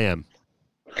in the AM.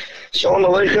 Shalom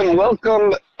Aleichem.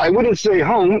 Welcome. I wouldn't say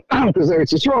home, because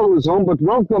Eretz Yisrael is home, but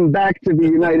welcome back to the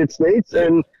United States.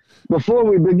 And before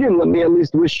we begin, let me at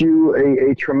least wish you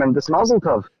a tremendous mazel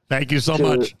tov. Thank you so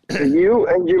much. To you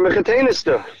and your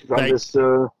mechatenista on this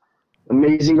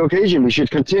amazing occasion. We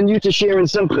should continue to share in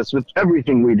simchas with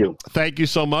everything we do. Thank you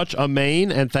so much,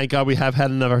 Amen, and thank God we have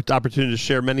had another opportunity to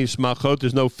share many smachot.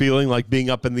 There's no feeling like being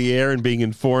up in the air and being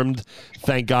informed.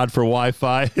 Thank God for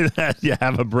Wi-Fi that you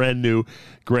have a brand new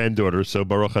granddaughter. So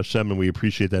Baruch Hashem, and we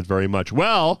appreciate that very much.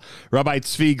 Well, Rabbi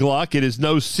Tzvi Gluck, it is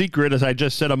no secret, as I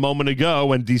just said a moment ago,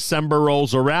 when December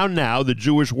rolls around now, the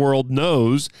Jewish world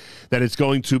knows that it's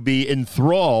going to be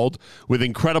enthralled with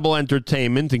incredible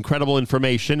entertainment, incredible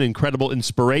information, incredible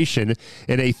inspiration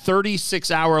in a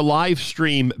 36-hour live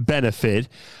stream benefit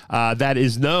that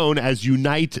is known as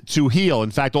Unite to Heal. In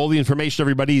fact, all the information,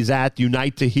 everybody, is at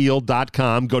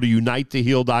unitetoheal.com. Go to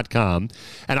unitetoheal.com.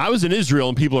 And I was in Israel,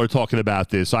 and people are talking about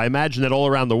this. I imagine that all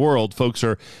around the world, folks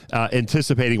are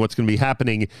anticipating what's going to be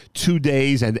happening 2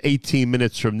 days and 18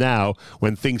 minutes from now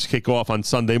when things kick off on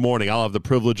Sunday morning. I'll have the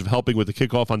privilege of helping with the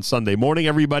kickoff on Sunday morning,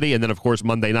 everybody. And then, of course,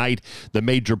 Monday night, the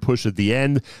major push at the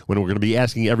end, when we're going to be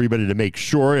asking everybody to make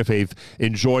sure if they've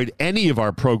enjoyed any of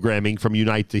our programming from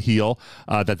Unite to Heal,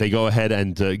 that they go ahead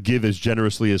and give as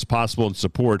generously as possible and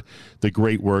support the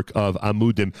great work of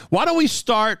Amudim. Why don't we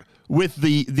start with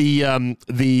the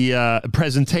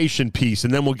presentation piece,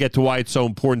 and then we'll get to why it's so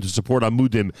important to support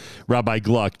Amudim, Rabbi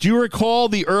Gluck. Do you recall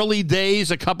the early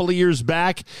days a couple of years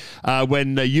back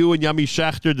when you and Yami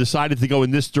Shachter decided to go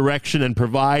in this direction and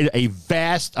provide a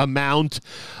vast amount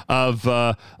of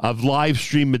live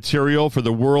stream material for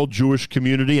the world Jewish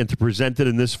community and to present it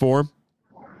in this form?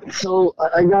 So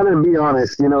I gotta be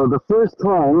honest, the first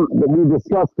time that we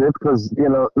discussed it, because,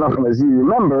 Nachum, as you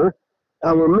remember,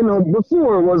 our minhag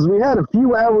before was we had a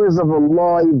few hours of a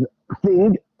live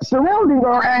thing surrounding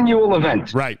our annual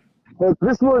event. Right. But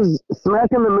this was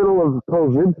smack in the middle of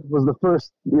COVID, was the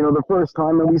first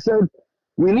time, and we said,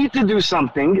 we need to do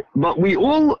something, but we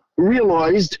all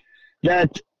realized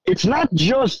that it's not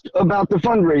just about the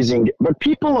fundraising, but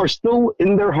people are still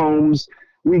in their homes.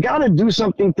 We got to do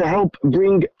something to help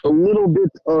bring a little bit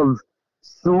of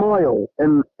smile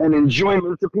and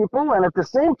enjoyment to people. And at the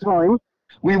same time,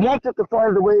 we wanted to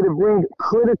find a way to bring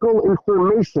critical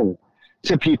information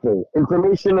to people.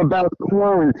 Information about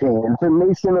quarantine,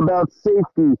 information about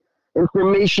safety,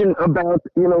 information about,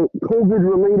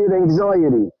 COVID-related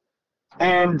anxiety.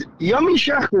 And Yami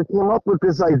Schechter came up with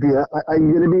this idea.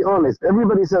 I'm going to be honest.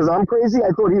 Everybody says I'm crazy. I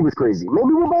thought he was crazy.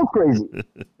 Maybe we're both crazy.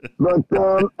 But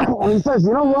and he says,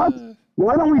 you know what?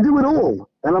 Why don't we do it all?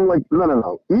 And I'm like,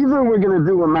 no. Either we're going to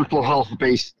do a mental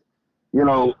health-based,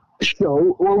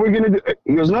 show, or we're going to do.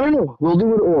 He goes, no. We'll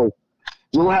do it all.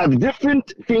 We'll have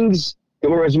different things,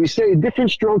 or as we say,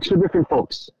 different strokes for different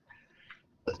folks.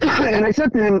 And I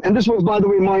said to him, and this was, by the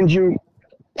way, mind you,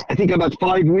 I think about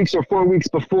 5 weeks or 4 weeks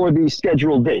before the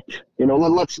scheduled date.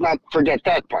 Let's not forget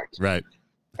that part. Right.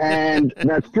 And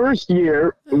that first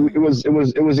year, it was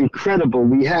incredible.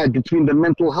 We had between the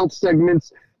mental health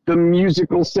segments, the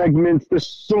musical segments, the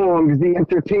songs, the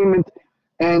entertainment,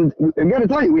 and I got to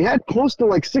tell you, we had close to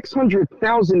like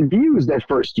 600,000 views that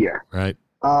first year. Right.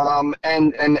 And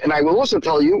I will also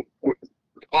tell you,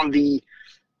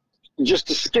 just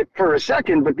to skip for a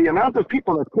second, but the amount of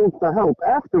people that called for help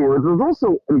afterwards was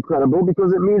also incredible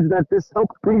because it means that this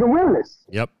helped bring awareness.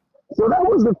 Yep. So that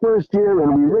was the first year,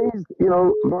 and we raised,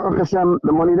 Baruch Hashem,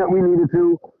 the money that we needed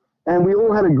to, and we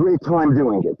all had a great time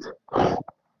doing it.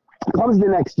 Comes the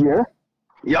next year,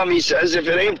 Yami says, if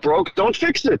it ain't broke, don't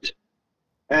fix it.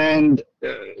 And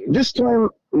this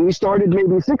time, we started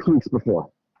maybe 6 weeks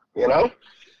before,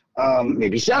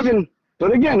 maybe 7.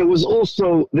 But again, it was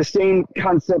also the same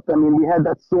concept. I mean, we had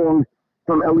that song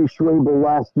from Eli Schwebel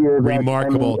last year.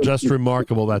 Remarkable,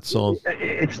 remarkable, that song.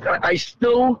 I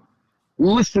still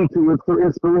listen to it for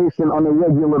inspiration on a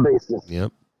regular basis.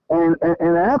 Yep. And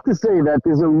I have to say that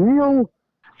there's a real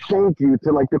thank you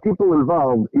to like the people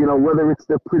involved, whether it's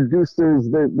the producers,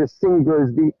 the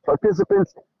singers, the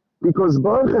participants, because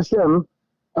Baruch Hashem,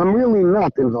 I'm really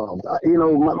not involved.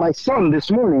 My son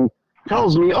this morning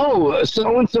tells me,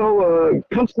 so-and-so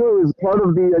Kunstler is part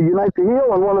of the Unite to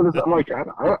Heal on one of the... I'm like, I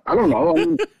don't know. I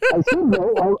mean, I should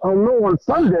know. I'll know on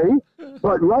Sunday.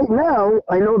 But right now,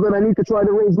 I know that I need to try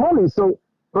to raise money. So,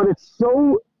 but it's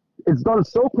done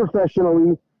so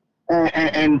professionally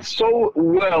and so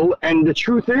well. And the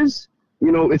truth is,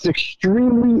 it's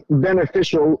extremely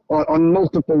beneficial on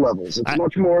multiple levels. It's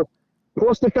much more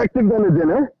cost-effective than a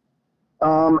dinner.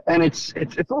 And it's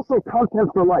also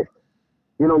content for life.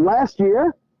 Last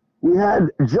year, we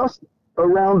had just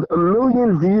around 1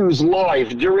 million views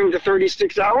live during the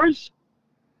 36 hours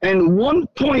and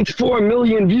 1.4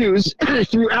 million views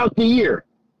throughout the year.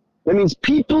 That means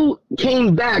people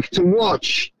came back to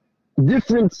watch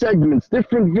different segments,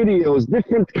 different videos,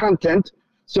 different content.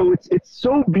 So it's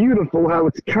so beautiful how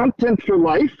it's content for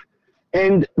life.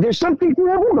 And there's something for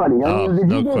everybody. Did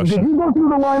you go through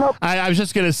the lineup? I was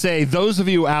just going to say, those of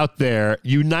you out there,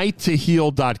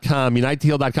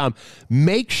 unitetoheal.com,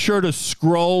 make sure to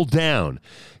scroll down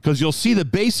because you'll see the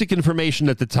basic information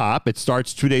at the top. It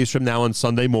starts 2 days from now on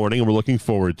Sunday morning, and we're looking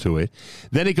forward to it.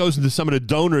 Then it goes into some of the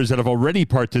donors that have already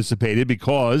participated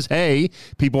because, hey,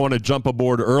 people want to jump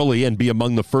aboard early and be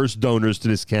among the first donors to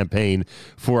this campaign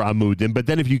for Amudim. But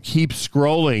then if you keep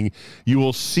scrolling, you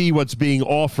will see what's being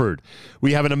offered.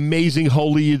 We have an amazing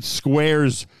Holy Yid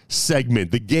Squares segment,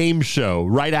 the game show,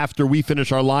 right after we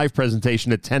finish our live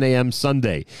presentation at 10 a.m.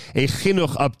 Sunday. A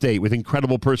Chinuch update with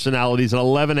incredible personalities at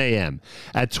 11 a.m.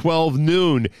 At 12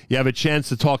 noon, you have a chance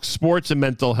to talk sports and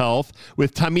mental health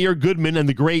with Tamir Goodman and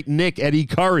the great Nick Eddie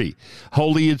Curry.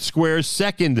 Holy Yid Square's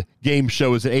second game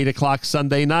show is at 8 o'clock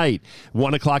Sunday night.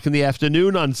 1 o'clock in the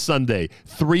afternoon on Sunday.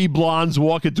 3 blondes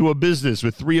walk into a business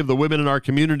with 3 of the women in our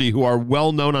community who are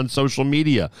well known on social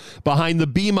media. Behind the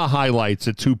Bima highlights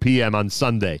at 2 p.m. on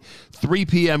Sunday. 3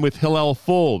 p.m. with Hillel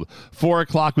Fuld. 4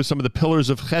 o'clock with some of the Pillars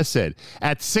of Chesed.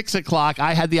 At 6 o'clock,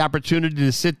 I had the opportunity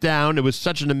to sit down. It was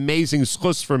such an amazing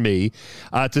schus chance for me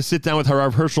to sit down with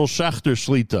Harav Herschel Schachter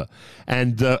Shlita,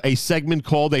 and a segment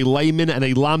called A Layman and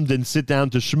a Lamdan Sit Down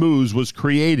to Schmooze was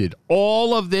created.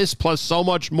 All of this plus so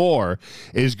much more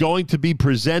is going to be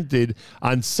presented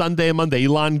on Sunday and Monday.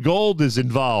 Elon Gold is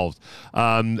involved.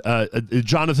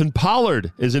 Jonathan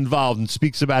Pollard is involved and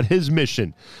speaks about his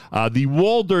mission. The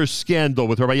Walder scandal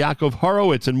with Rabbi Yaakov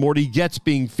Horowitz and Morty Getz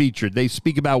being featured. They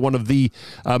speak about one of the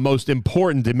most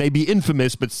important, it may be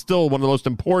infamous, but still one of the most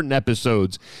important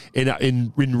episodes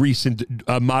in recent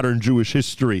modern Jewish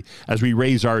history as we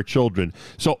raise our children.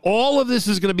 So all of this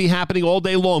is going to be happening all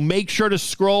day long. Make sure to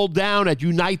scroll down at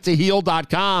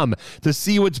unitetoheal.com to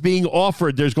see what's being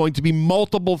offered. There's going to be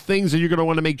multiple things that you're going to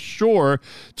want to make sure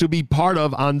to be part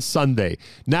of on Sunday.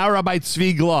 Now, Rabbi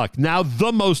Tzvi Gluck, now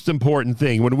the most important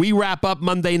thing. When we wrap up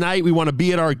Monday night, we want to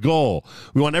be at our goal.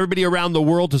 We want everybody around the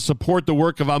world to support the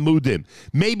work of Amudim.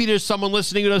 Maybe there's someone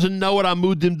listening who doesn't know what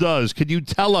Amudim does. Could you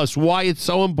tell us why it's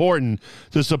so important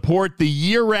to support the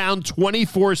year-round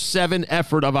 24/7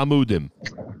 effort of Amudim?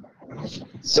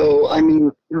 So, I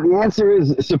mean, the answer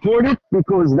is support it,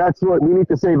 because that's what we need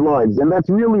to save lives, and that's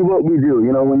really what we do.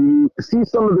 You know, when you see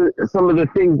some of the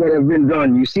things that have been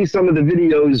done, you see some of the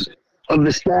videos of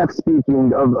the staff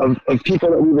speaking, of people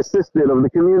that we've assisted, of the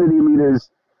community leaders.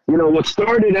 You know, what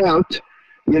started out,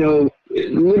 you know,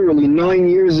 literally 9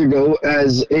 years ago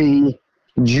as a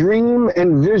dream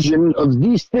and vision of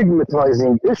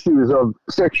destigmatizing issues of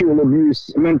sexual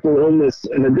abuse, mental illness,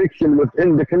 and addiction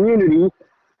within the community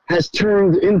has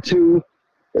turned into,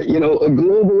 you know, a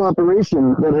global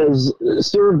operation that has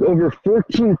served over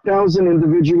 14,000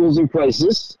 individuals in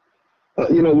crisis,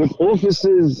 you know, with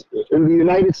offices in the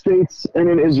United States and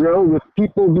in Israel, with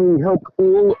people being helped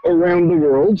all around the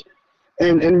world.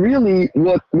 And really,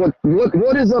 what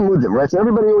is Amudim, right? So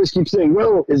everybody always keeps saying,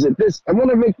 well, is it this? I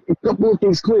want to make a couple of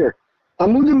things clear.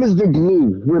 Amudim is the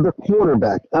glue. We're the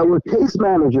quarterback. Our case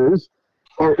managers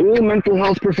are all mental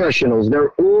health professionals.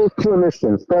 They're all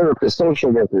clinicians, therapists,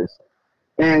 social workers.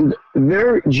 And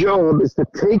their job is to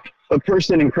take a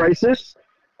person in crisis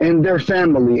and their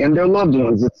family and their loved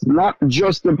ones. It's not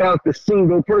just about the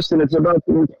single person. It's about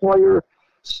the entire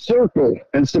circle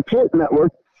and support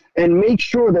network, and make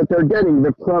sure that they're getting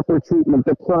the proper treatment,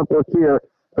 the proper care,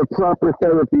 the proper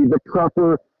therapy, the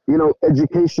proper, you know,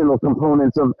 educational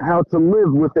components of how to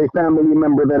live with a family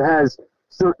member that has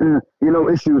certain, you know,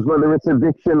 issues, whether it's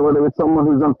addiction, whether it's someone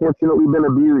who's unfortunately been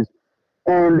abused.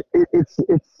 And it's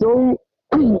so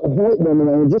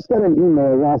heartwarming. I just got an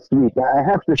email last week. I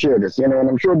have to share this, you know, and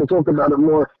I'm sure we'll talk about it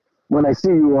more when I see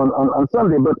you on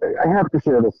Sunday, but I have to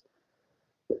share this.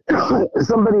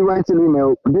 Somebody writes an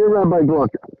email, Dear Rabbi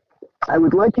Gluck, I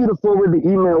would like you to forward the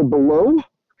email below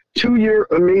to your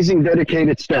amazing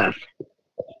dedicated staff.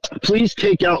 Please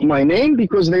take out my name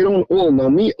because they don't all know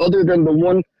me other than the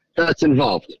one that's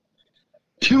involved.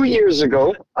 2 years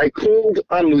ago, I called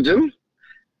Amudim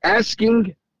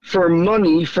asking for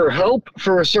money for help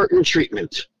for a certain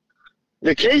treatment.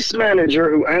 The case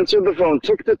manager who answered the phone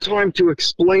took the time to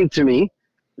explain to me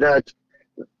that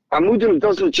Amudim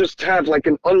doesn't just have like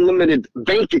an unlimited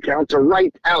bank account to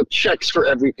write out checks for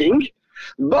everything,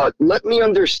 but let me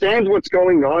understand what's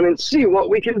going on and see what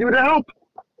we can do to help.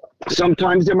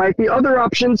 Sometimes there might be other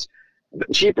options,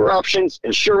 cheaper options,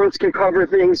 insurance can cover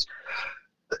things.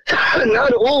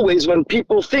 Not always when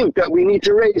people think that we need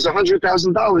to raise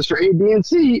 $100,000 for A, B, and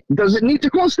C, does it need to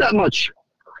cost that much?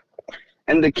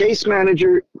 And the case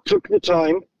manager took the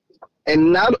time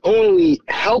and not only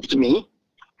helped me,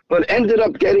 but ended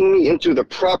up getting me into the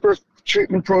proper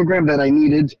treatment program that I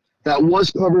needed, that was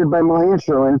covered by my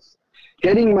insurance,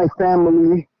 getting my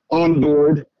family on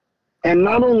board. And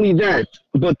not only that,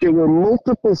 but there were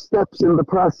multiple steps in the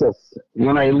process.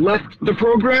 When I left the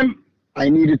program, I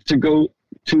needed to go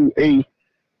to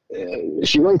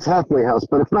she writes halfway house,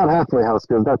 but it's not halfway house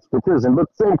because that's the prison, but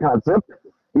same concept,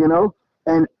 you know,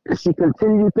 and she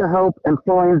continued to help and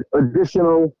find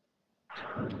additional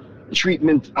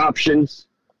treatment options.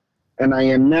 And I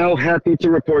am now happy to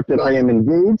report that I am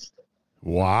engaged.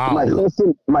 Wow.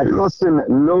 My husband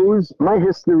knows my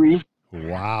history.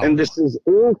 Wow. And this is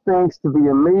all thanks to the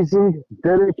amazing,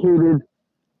 dedicated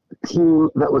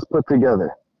team that was put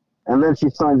together. And then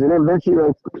she signs it in. Then she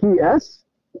writes, P.S.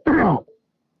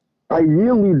 I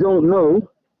really don't know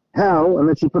how, and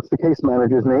then she puts the case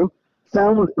manager's name,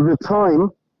 found the time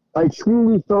I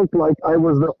truly felt like I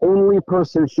was the only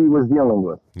person she was dealing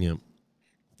with. Yeah.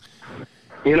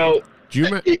 You know, do you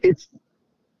remember?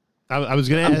 I was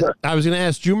going to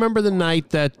ask. Do you remember the night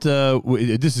that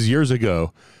this is years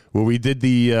ago, where we did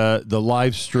the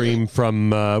live stream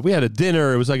from? We had a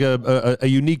dinner. It was like a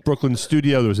unique Brooklyn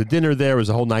studio. There was a dinner there. It was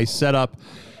a whole nice setup,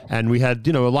 and we had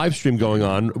a live stream going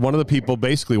on. One of the people,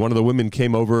 basically, one of the women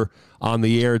came over on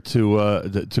the air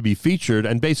to be featured,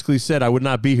 and basically said, "I would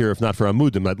not be here if not for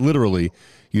Amudim." That literally,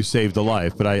 you saved a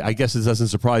life. But I guess it doesn't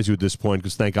surprise you at this point,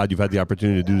 because thank God you've had the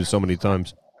opportunity to do this so many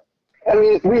times. I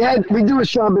mean, we do a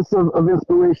Shabbos of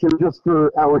inspiration just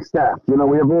for our staff.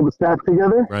 We have all the staff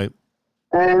together. Right.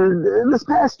 And this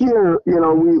past year,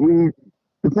 we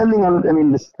depending on,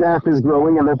 the staff is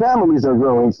growing and their families are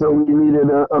growing, so we needed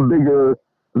a bigger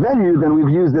venue than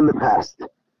we've used in the past.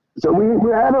 So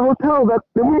we had a hotel that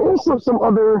there were also some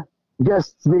other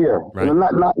guests there. Right.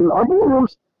 Not in our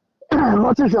ballrooms.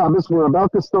 Motzei Shabbos, we're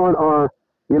about to start our,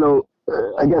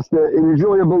 I guess the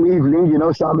enjoyable evening.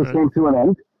 Shabbos came to an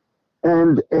end.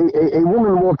 And a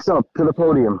woman walks up to the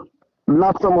podium,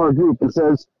 not from our group, and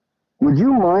says, "Would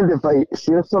you mind if I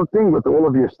share something with all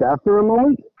of your staff for a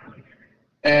moment?"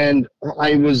 And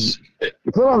I was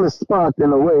put on the spot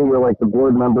in a way where, the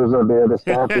board members are there, the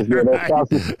staff is there, their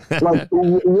spouses.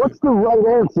 What's the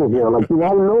right answer here? Do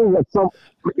I know that some...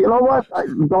 You know what?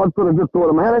 God put a good thought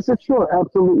in my head. I said, "Sure,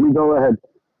 absolutely, go ahead."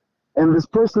 And this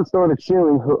person started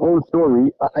sharing her own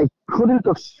story. I couldn't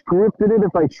have scripted it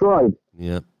if I tried.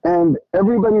 Yeah. And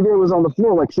everybody there was on the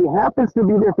floor. She happens to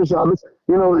be there for Shabbos.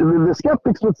 The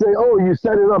skeptics would say, "Oh, you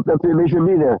set it up that they should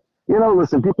be there."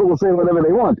 Listen, people will say whatever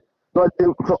they want. But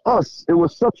for us, it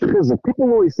was such a chizuk.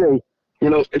 People always say,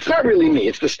 it's not really me,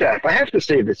 it's the staff. I have to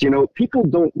say this, people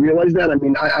don't realize that.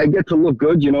 I get to look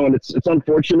good, and it's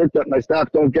unfortunate that my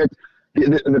staff don't get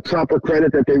the proper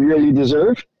credit that they really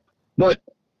deserve. But,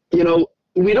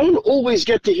 we don't always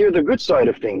get to hear the good side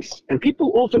of things. And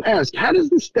people often ask, how does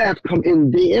the staff come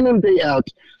in and day out,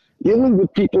 dealing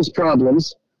with people's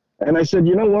problems? And I said,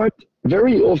 you know what?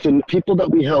 Very often, people that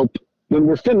we help, when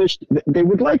we're finished, they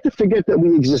would like to forget that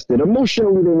we existed.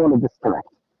 Emotionally, they want to disconnect,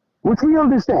 which we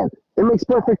understand. It makes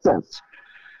perfect sense.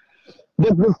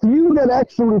 But the few that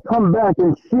actually come back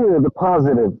and share the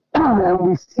positive, and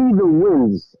we see the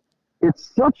wins,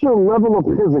 it's such a level of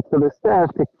physics for the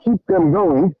staff to keep them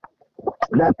going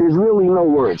that there's really no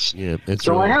words. Yeah,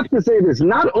 so I have to say this,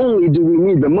 not only do we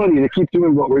need the money to keep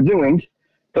doing what we're doing,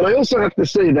 but I also have to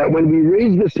say that when we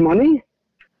raise this money,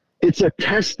 it's a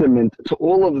testament to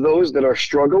all of those that are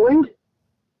struggling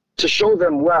to show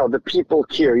them, wow, the people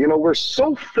care. We're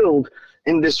so filled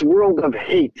in this world of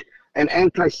hate and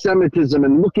anti-Semitism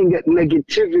and looking at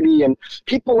negativity, and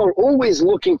people are always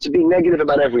looking to be negative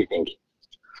about everything.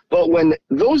 But when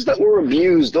those that were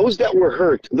abused, those that were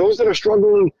hurt, those that are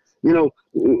struggling,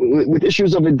 with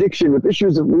issues of addiction, with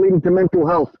issues of relating to mental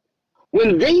health,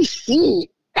 when they see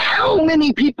how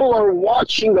many people are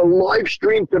watching a live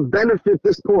stream to benefit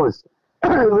this cause,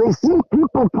 they see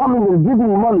people coming and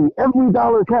giving money, every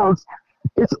dollar counts,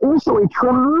 it's also a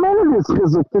tremendous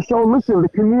chizuk to show, listen, the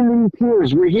community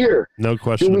cares, we're here. No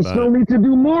question about it. Do we still need to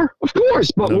do more? Of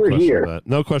course, but we're here.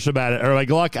 No question about it. Rabbi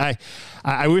Gluck,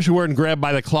 I wish we weren't grabbed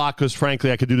by the clock, because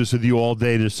frankly, I could do this with you all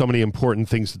day. There's so many important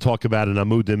things to talk about, and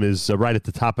Amudim is right at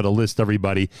the top of the list,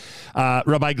 everybody.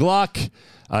 Rabbi Gluck,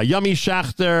 Yummy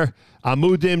Schachter,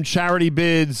 Amudim, Charity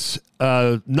Bids,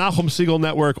 Nachum Segal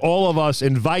Network, all of us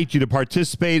invite you to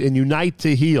participate in Unite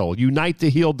to Heal.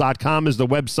 UniteToHeal.com is the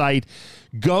website.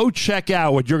 Go check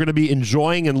out what you're going to be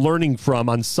enjoying and learning from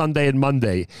on Sunday and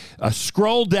Monday.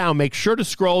 Scroll down. Make sure to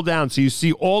scroll down so you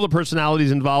see all the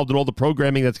personalities involved and all the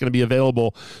programming that's going to be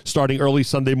available starting early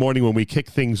Sunday morning when we kick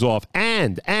things off.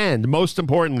 And most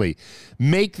importantly,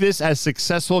 make this as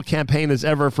successful a campaign as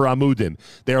ever for Amudim.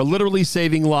 They are literally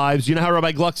saving lives. You know how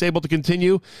Rabbi Gluck's able to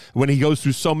continue when he goes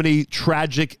through so many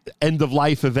tragic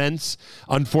end-of-life events,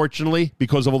 unfortunately,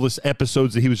 because of all these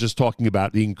episodes that he was just talking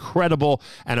about, the incredible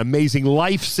and amazing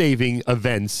life-saving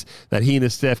events that he and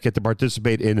his staff get to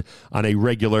participate in on a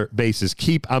regular basis.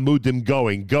 Keep Amudim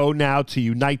going. Go now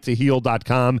to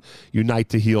UniteToHeal.com,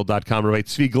 UniteToHeal.com. Rabbi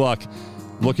Tzvi Gluck,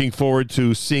 looking forward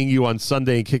to seeing you on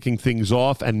Sunday and kicking things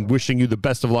off, and wishing you the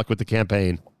best of luck with the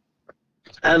campaign.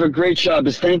 Have a great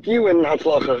Shabbos. Thank you, and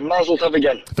Hatzlacha. Mazel tov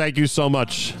again. Thank you so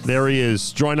much. There he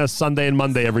is. Join us Sunday and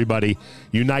Monday, everybody.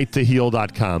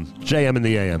 UniteToHeal.com. JM in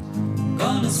the AM.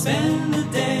 Gonna spend the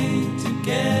day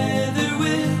together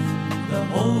with the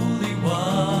Holy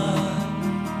One.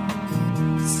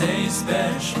 Say a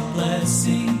special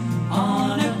blessing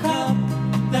on a cup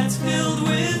that's filled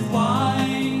with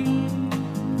wine.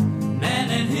 Man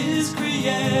and his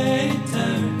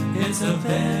creator, it's a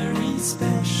very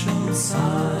special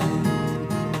sign.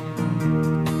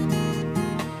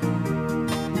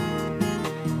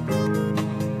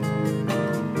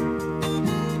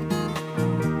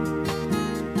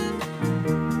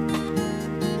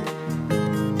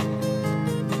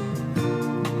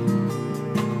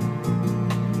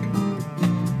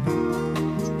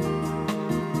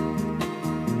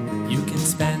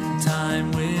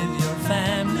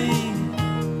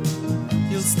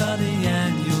 you'll study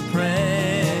and you'll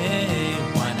pray.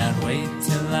 Why not wait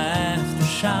till after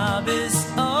Shabbos?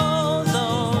 All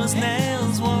those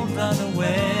nails won't run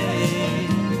away.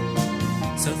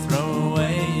 So throw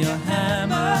away your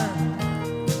hammer,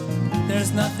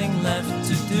 there's nothing left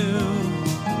to do.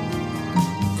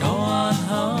 Go on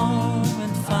home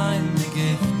and find the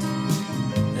gift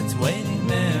that's waiting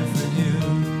there for you.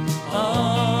 Oh,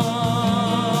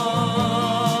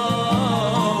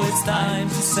 it's time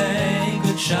to say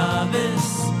good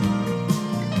Shabbos,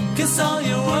 'cause all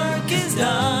your work is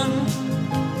done.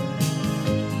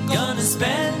 Gonna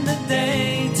spend the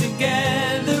day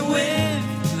together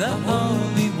with the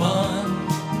Holy One.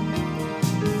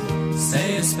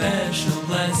 Say a special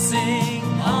blessing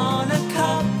on a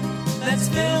cup that's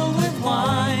filled with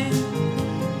wine.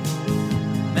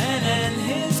 Man and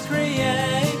his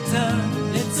creator,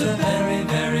 it's a very,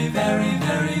 very, very,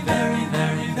 very, very,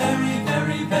 very, very,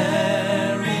 very,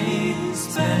 very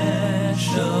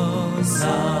special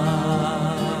sign.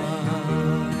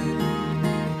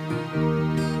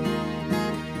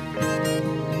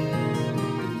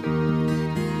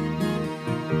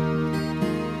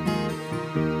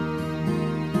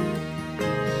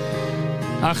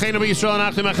 Achenu b'Yisrael and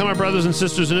Achim Achem, our brothers and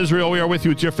sisters in Israel, we are with you.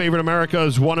 It's your favorite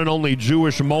America's one and only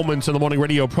Jewish Moments in the Morning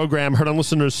radio program, heard on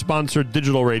listeners-sponsored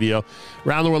digital radio,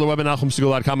 around the world, the web at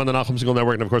NachumSegal.com, on the Nachum Segal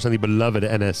Network, and of course on the beloved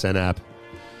NSN app.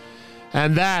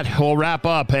 And that will wrap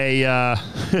up an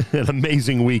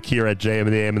amazing week here at JM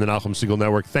and the AM and the Nachum Segal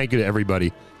Network. Thank you to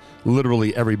everybody,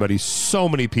 literally everybody. So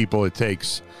many people it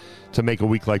takes to make a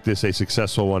week like this a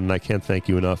successful one, and I can't thank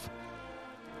you enough.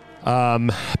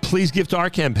 Please give to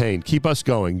our campaign. Keep us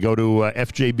going. Go to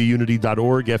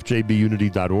fjbunity.org,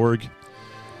 fjbunity.org.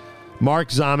 Mark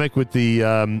Zamek with the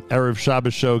Erev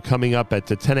Shabbos show coming up at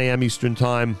 10 a.m. Eastern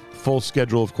Time. Full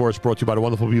schedule, of course, brought to you by the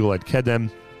wonderful people at Kedem.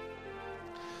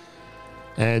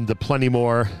 And plenty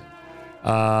more.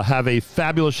 Have a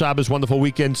fabulous Shabbos, wonderful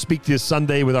weekend. Speak to you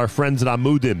Sunday with our friends at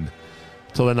Amudim.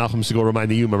 Till then, Nachum Segal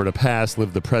reminding you, remember the past,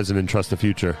 live the present, and trust the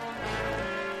future.